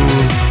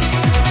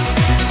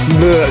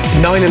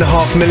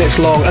 9.5 minutes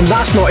long, and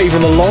that's not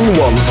even the long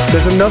one.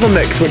 There's another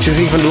mix which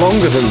is even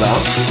longer than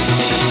that.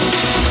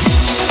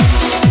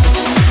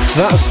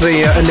 That's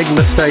the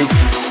Enigma State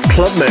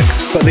club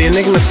mix, but the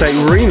Enigma State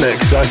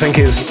remix I think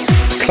is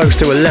close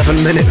to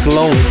 11 minutes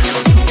long.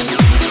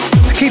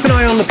 So keep an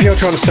eye on the Pure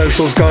Trance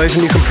socials, guys,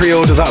 and you can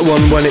pre-order that one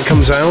when it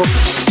comes out.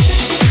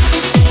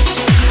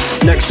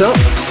 Next up,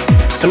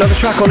 another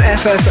track on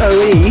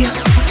FSOE.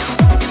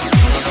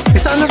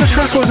 Is that another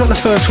track, or is that the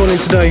first one in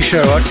today's show?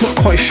 I'm not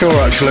quite sure,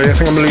 actually. I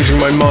think I'm losing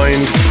my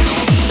mind.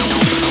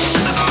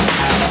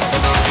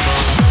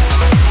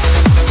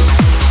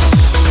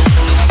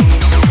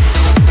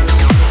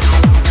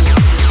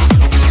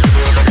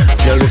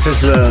 No, this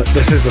is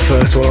the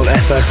first one on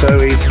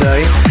FSOE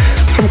today,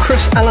 from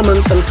Chris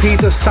Element and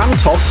Peter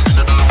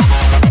Santos.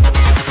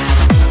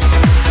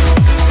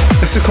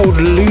 This is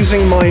called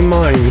Losing My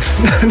Mind.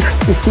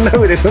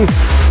 No, it isn't.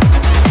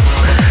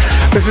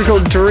 This is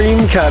called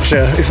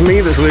Dreamcatcher. It's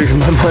me that's losing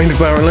my mind,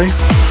 apparently.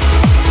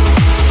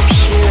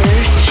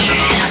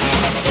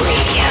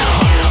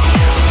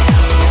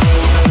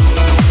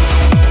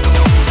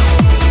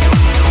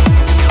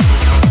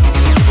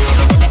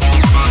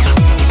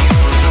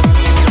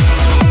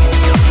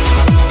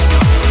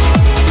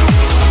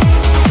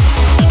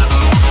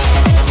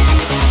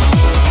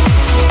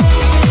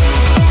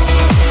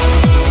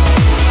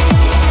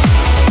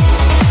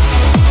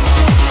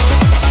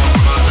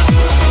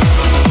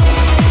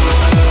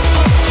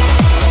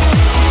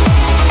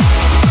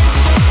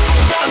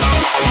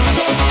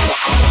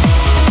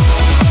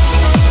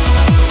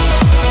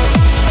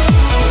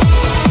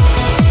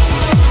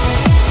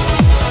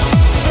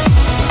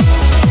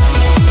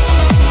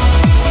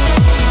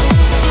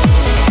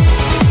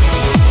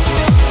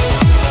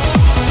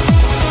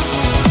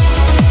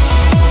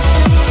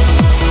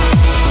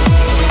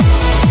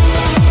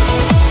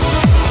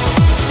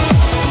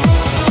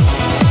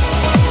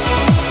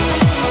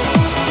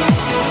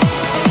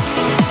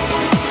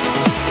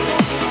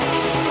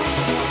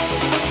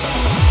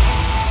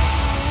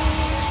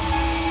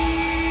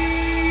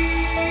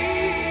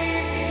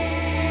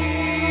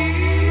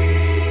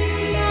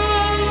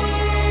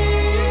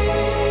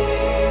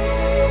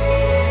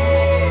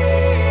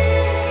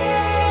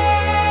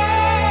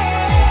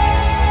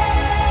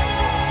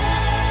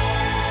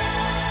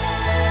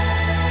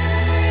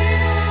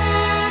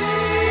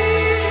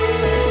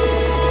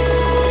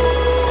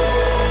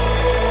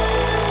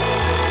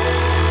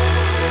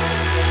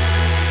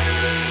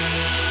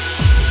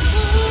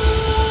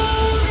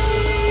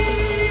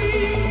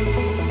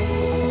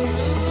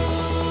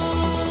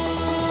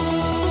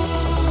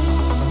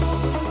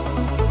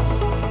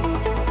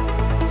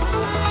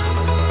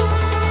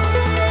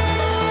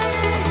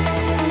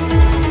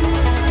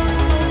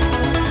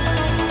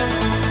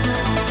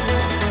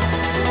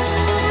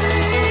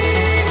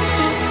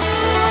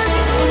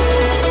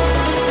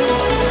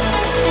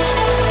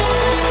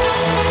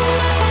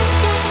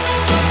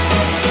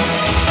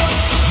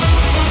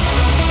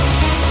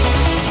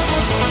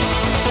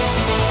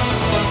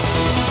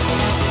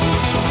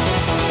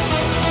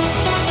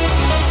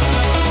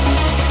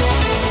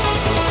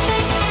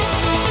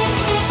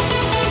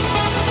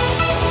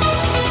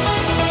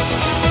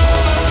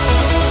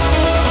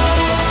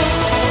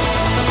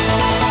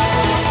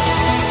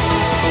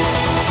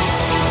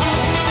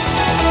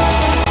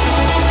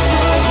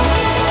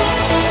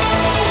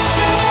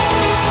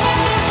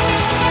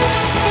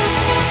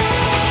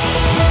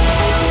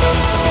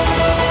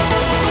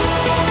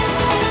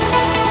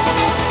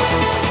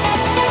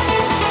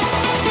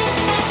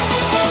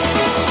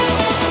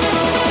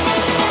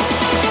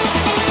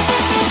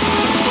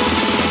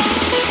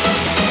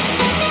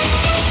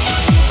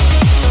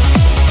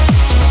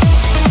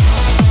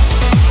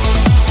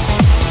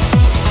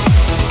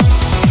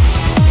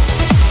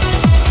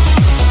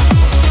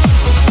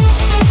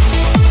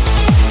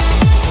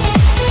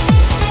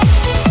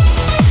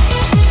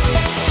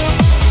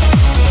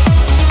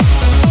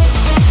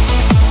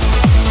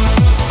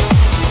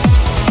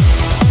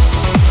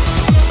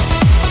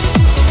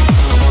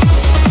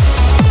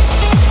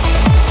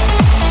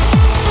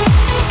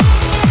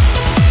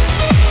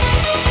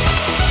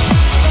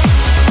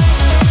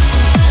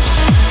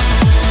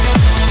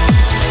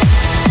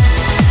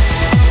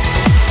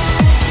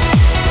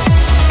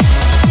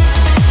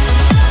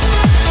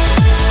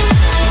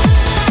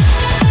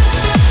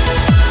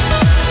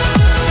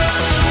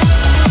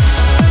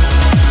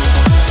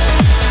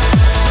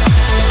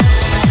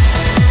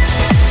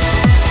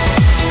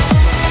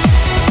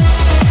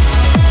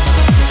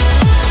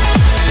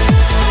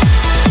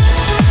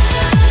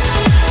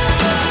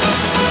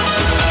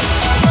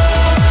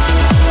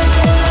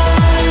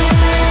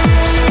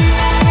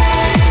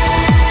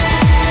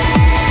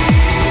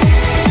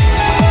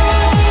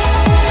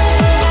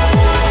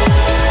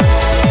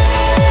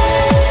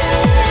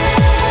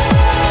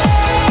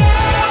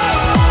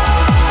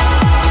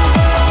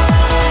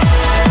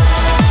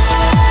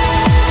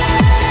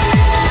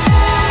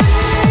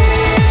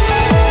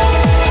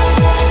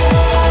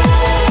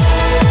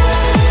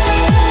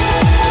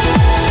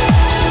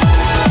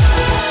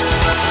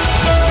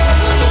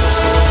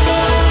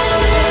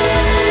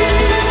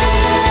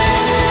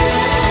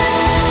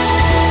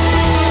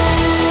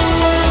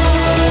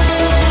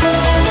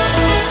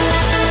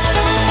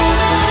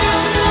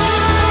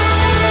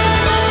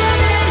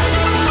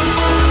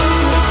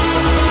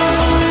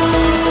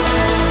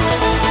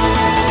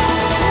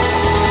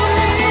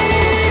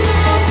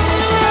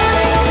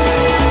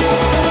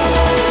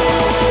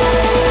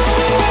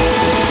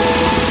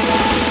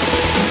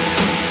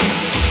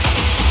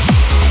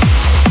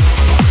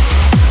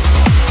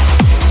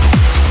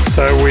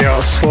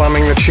 start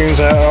slamming the tunes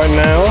out right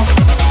now.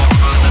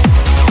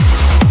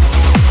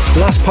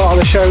 Last part of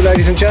the show,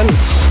 ladies and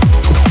gents.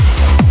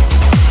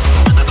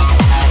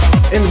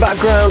 In the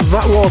background,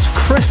 that was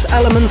Chris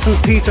Element and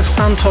Peter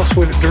Santos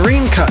with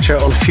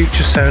Dreamcatcher on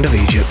Future Sound of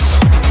Egypt.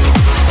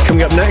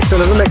 Coming up next,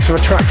 another mix of a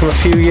track from a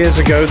few years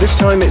ago. This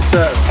time it's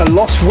a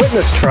Lost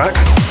Witness track.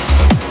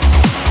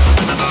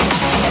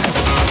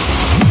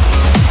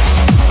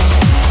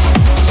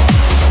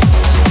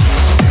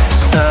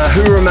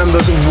 Who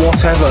remembers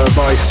Whatever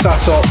by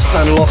Sassot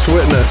and Lost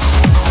Witness?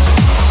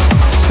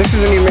 This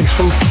is a new mix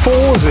from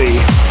Forzy,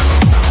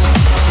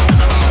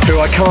 who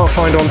I can't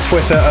find on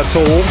Twitter at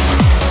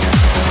all.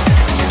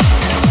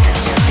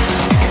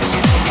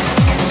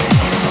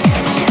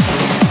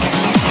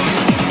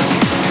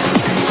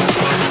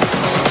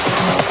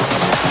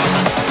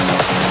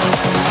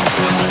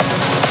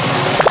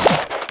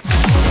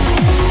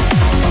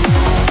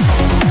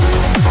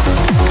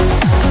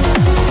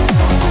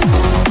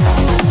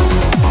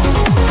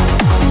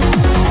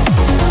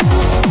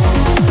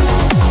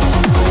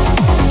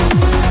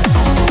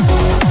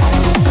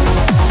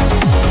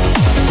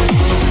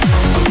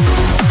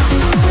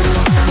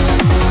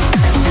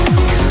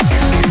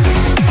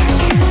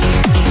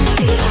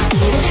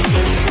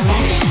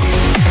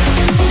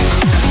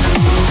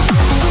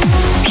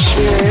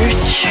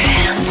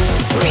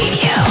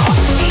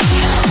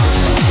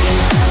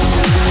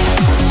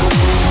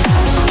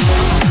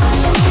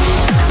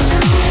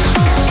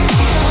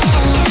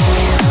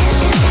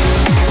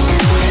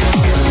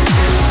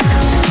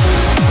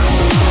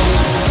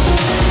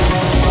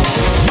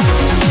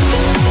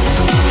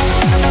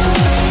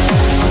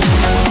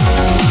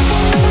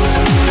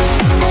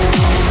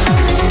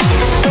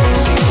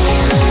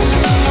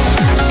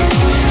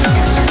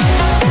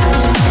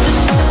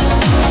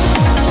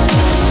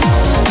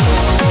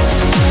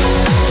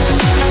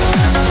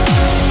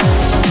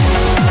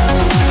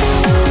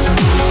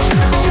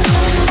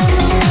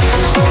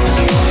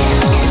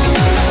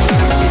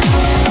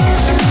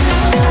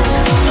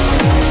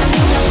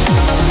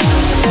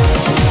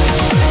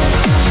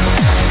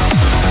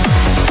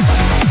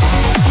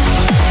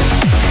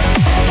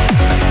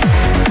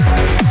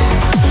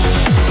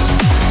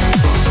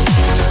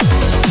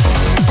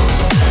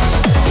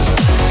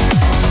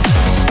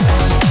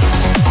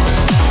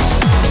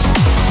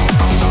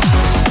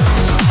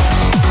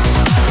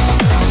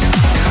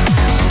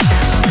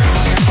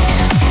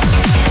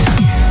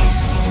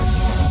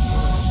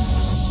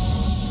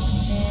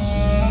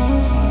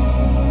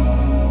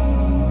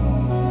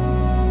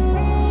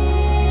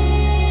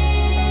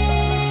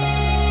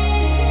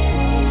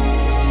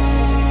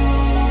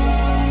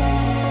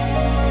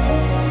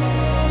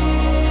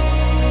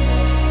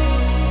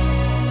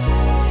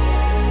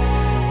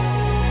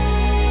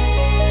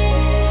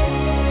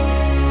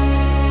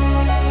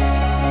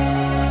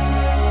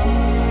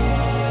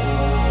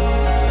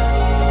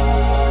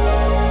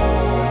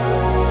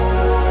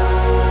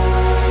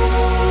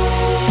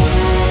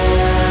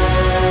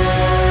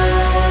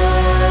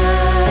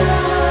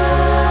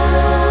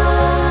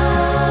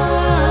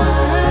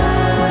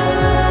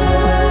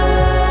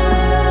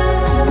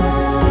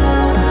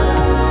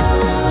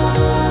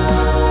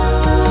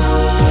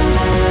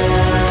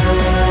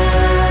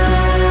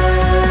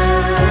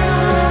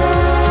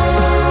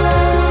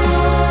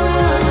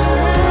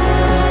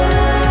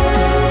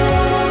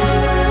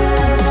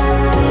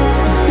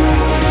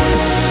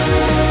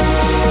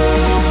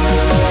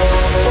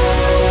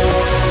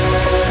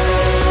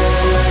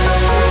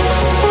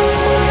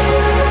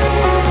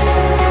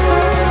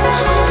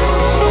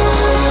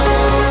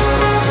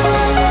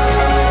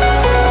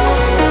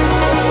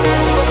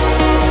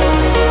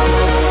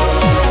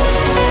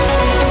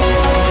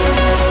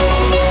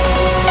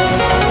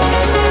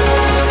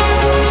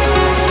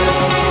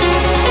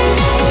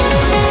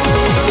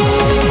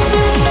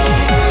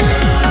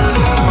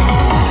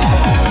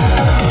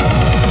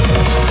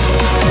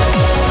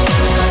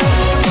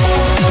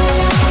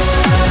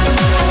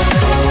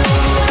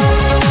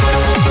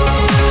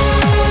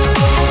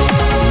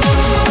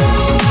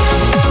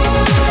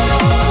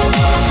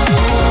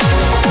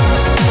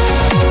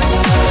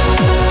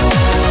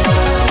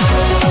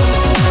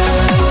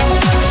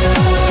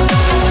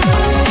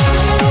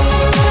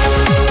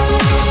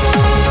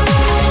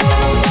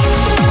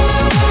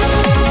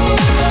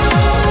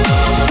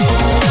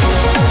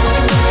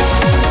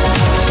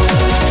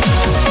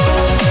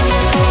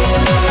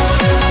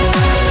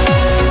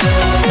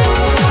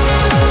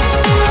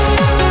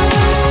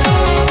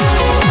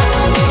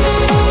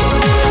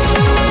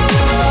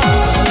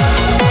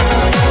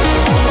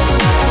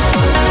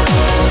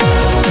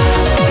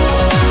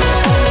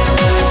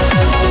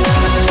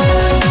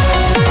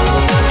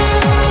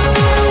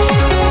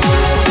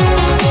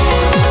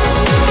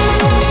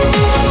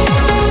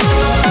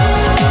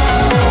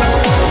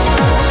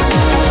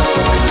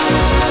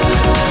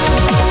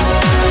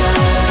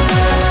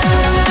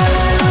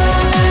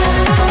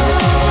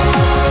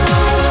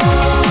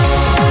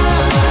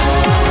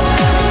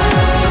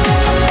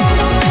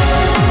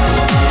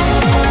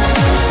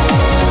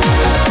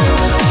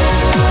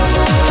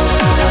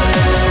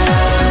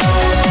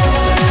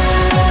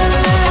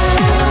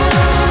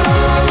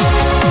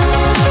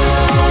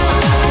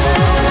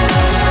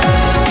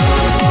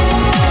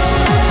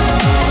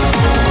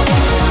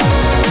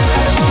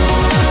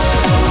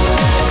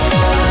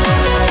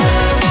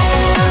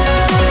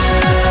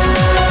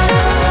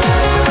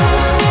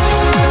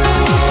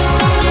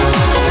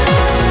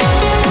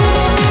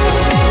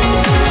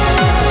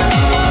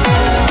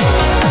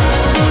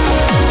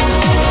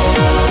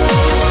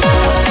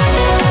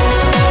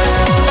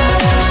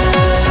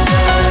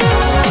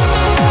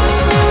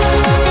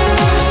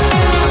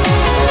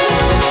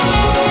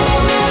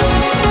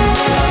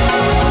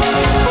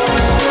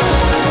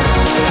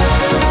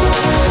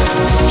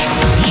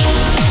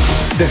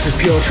 This is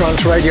Pure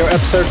Trance Radio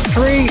episode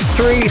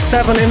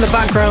 337 in the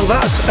background.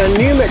 That's a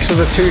new mix of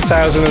the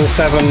 2007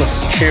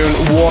 tune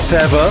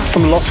Whatever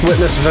from Lost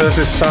Witness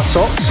vs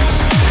Sassot.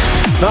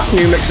 That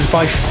new mix is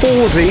by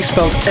Fawzy,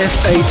 spelled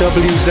Fawzy.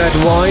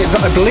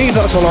 I believe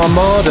that's on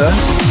Armada.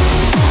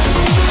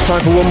 Time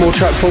for one more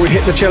track before we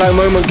hit the chill out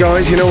moment,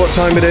 guys. You know what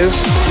time it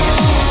is.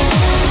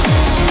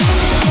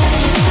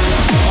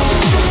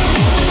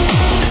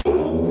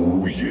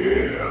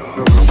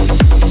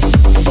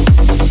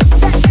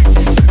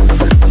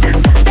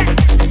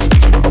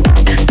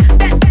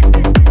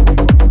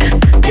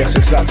 Yes,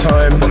 it's that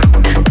time.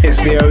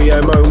 It's the oh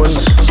yeah moment.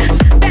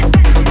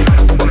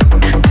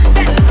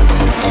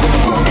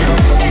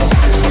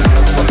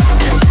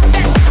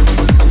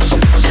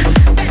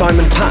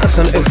 Simon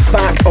Patterson is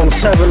back on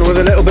 7 with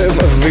a little bit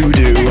of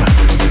voodoo.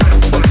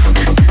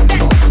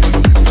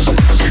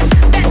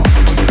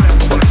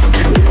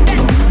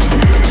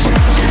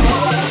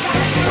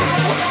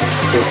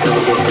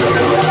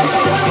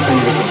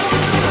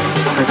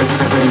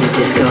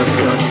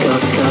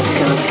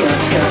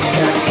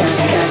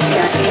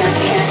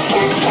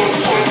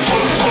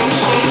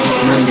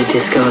 Under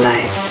disco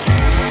lights.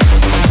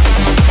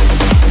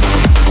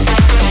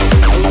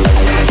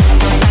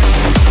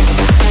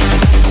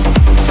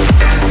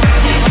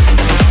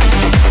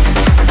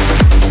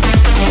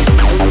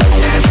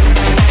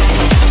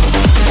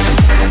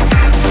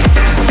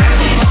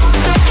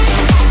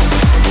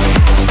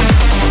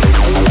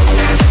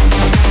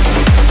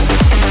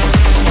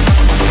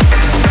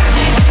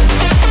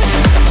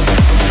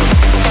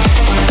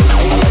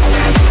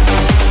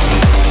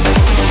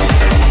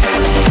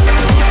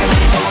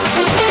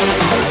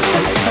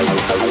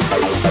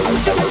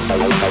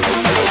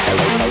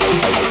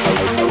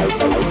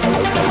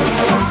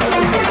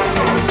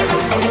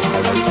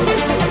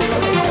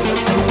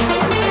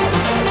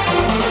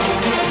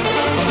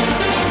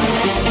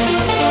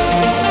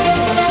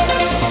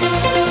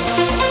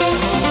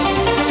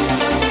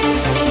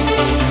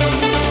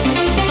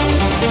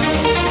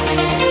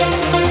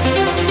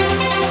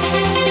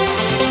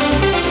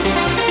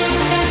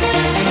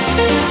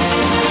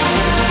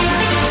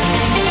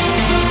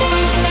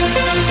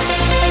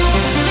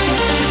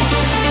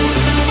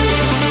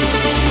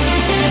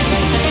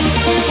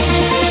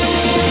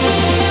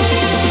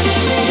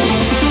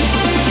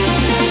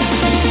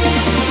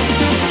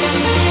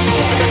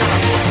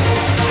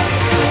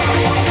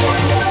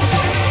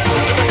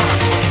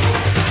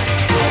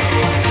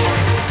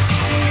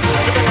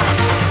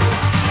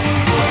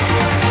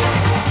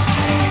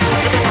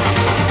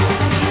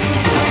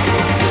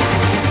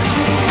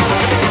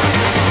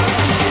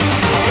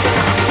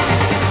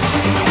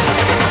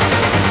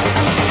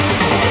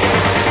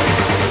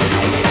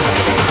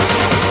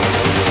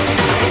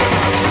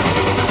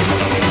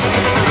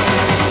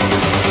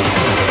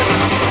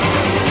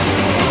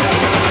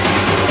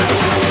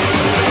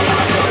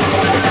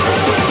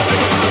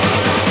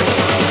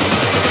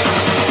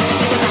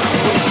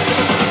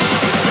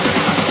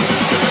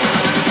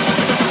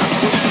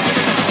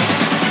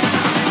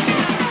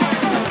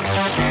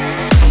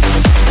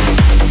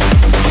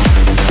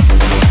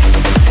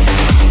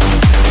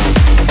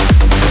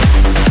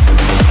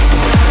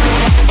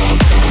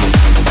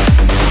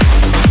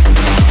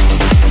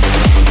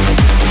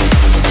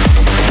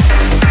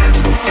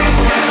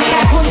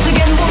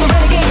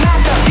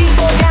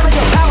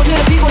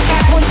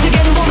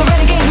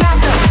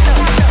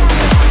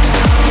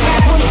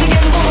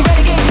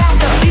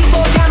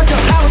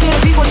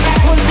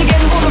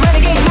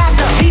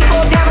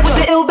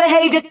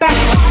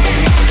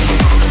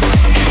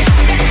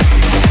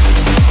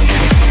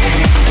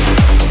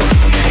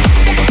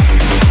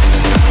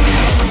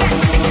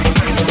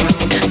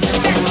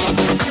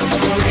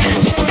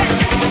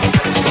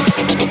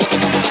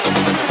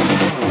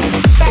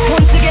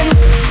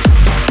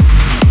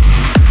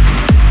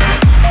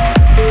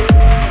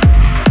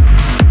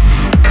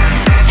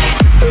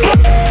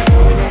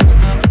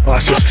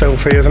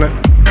 Filthy, isn't it?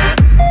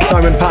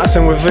 Simon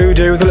Patterson with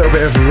Voodoo with a little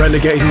bit of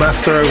Renegade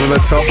Master over the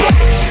top.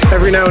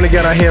 Every now and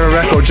again I hear a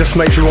record just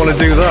makes me want to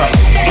do that.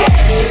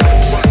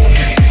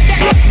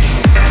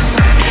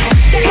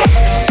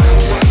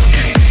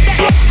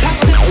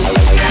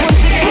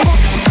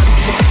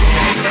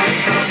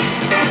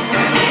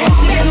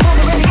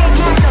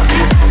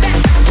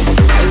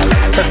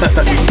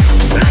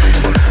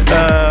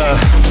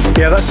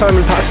 Yeah, that's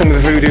Simon Patterson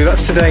with Voodoo.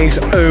 That's today's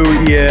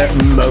Oh Yeah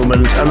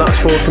moment, and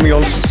that's forthcoming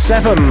on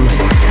 7.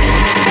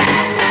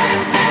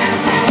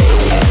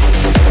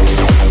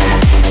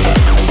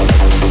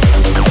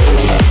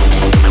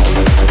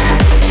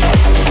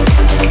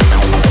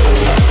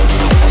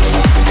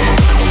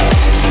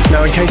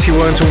 Now, in case you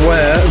weren't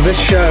aware, this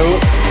show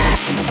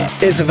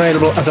is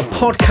available as a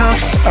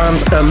podcast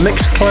and a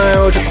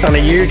Mixcloud and a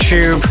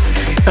YouTube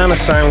and a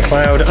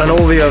SoundCloud and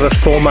all the other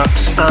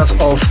formats as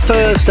of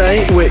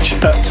Thursday, which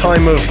at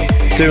time of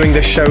doing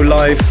this show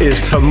live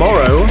is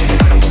tomorrow.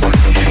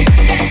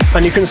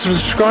 And you can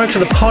subscribe to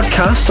the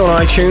podcast on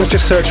iTunes.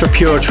 Just search for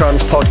Pure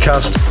Trance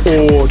Podcast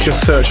or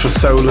just search for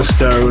Solar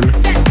Stone.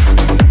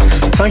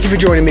 Thank you for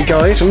joining me,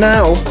 guys.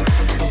 Now,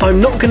 I'm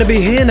not going to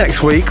be here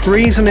next week.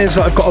 Reason is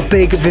that I've got a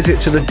big visit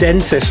to the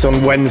dentist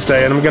on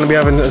Wednesday, and I'm going to be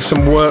having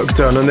some work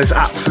done, and there's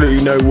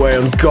absolutely no way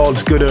on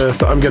God's good earth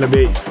that I'm going to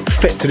be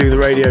fit to do the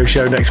radio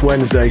show next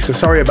Wednesday, so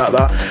sorry about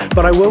that.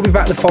 But I will be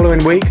back the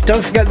following week.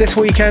 Don't forget, this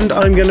weekend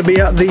I'm going to be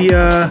at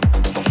the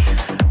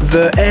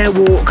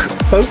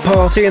Airwalk boat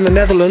party in the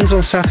Netherlands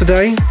on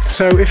Saturday,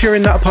 so if you're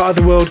in that part of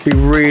the world, it'd be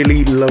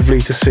really lovely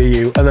to see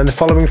you. And then the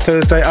following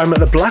Thursday I'm at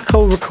the Black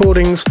Hole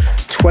Recordings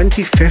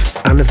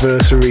 25th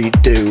anniversary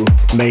do.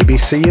 Maybe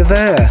see you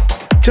there.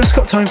 Just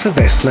got time for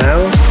this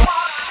now.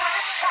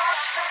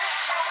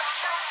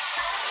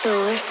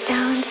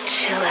 Solarstone's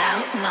chill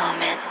out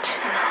moment.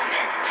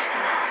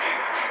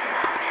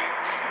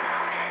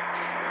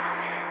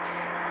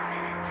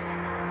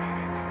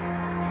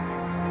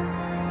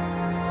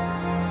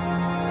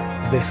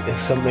 This is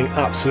something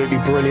absolutely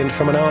brilliant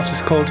from an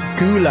artist called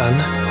Gulan,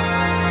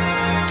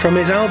 from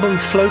his album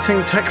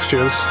Floating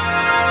Textures.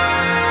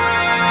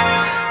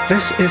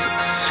 This is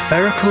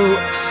Spherical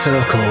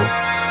Circle,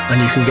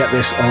 and you can get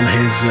this on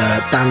his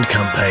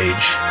Bandcamp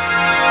page.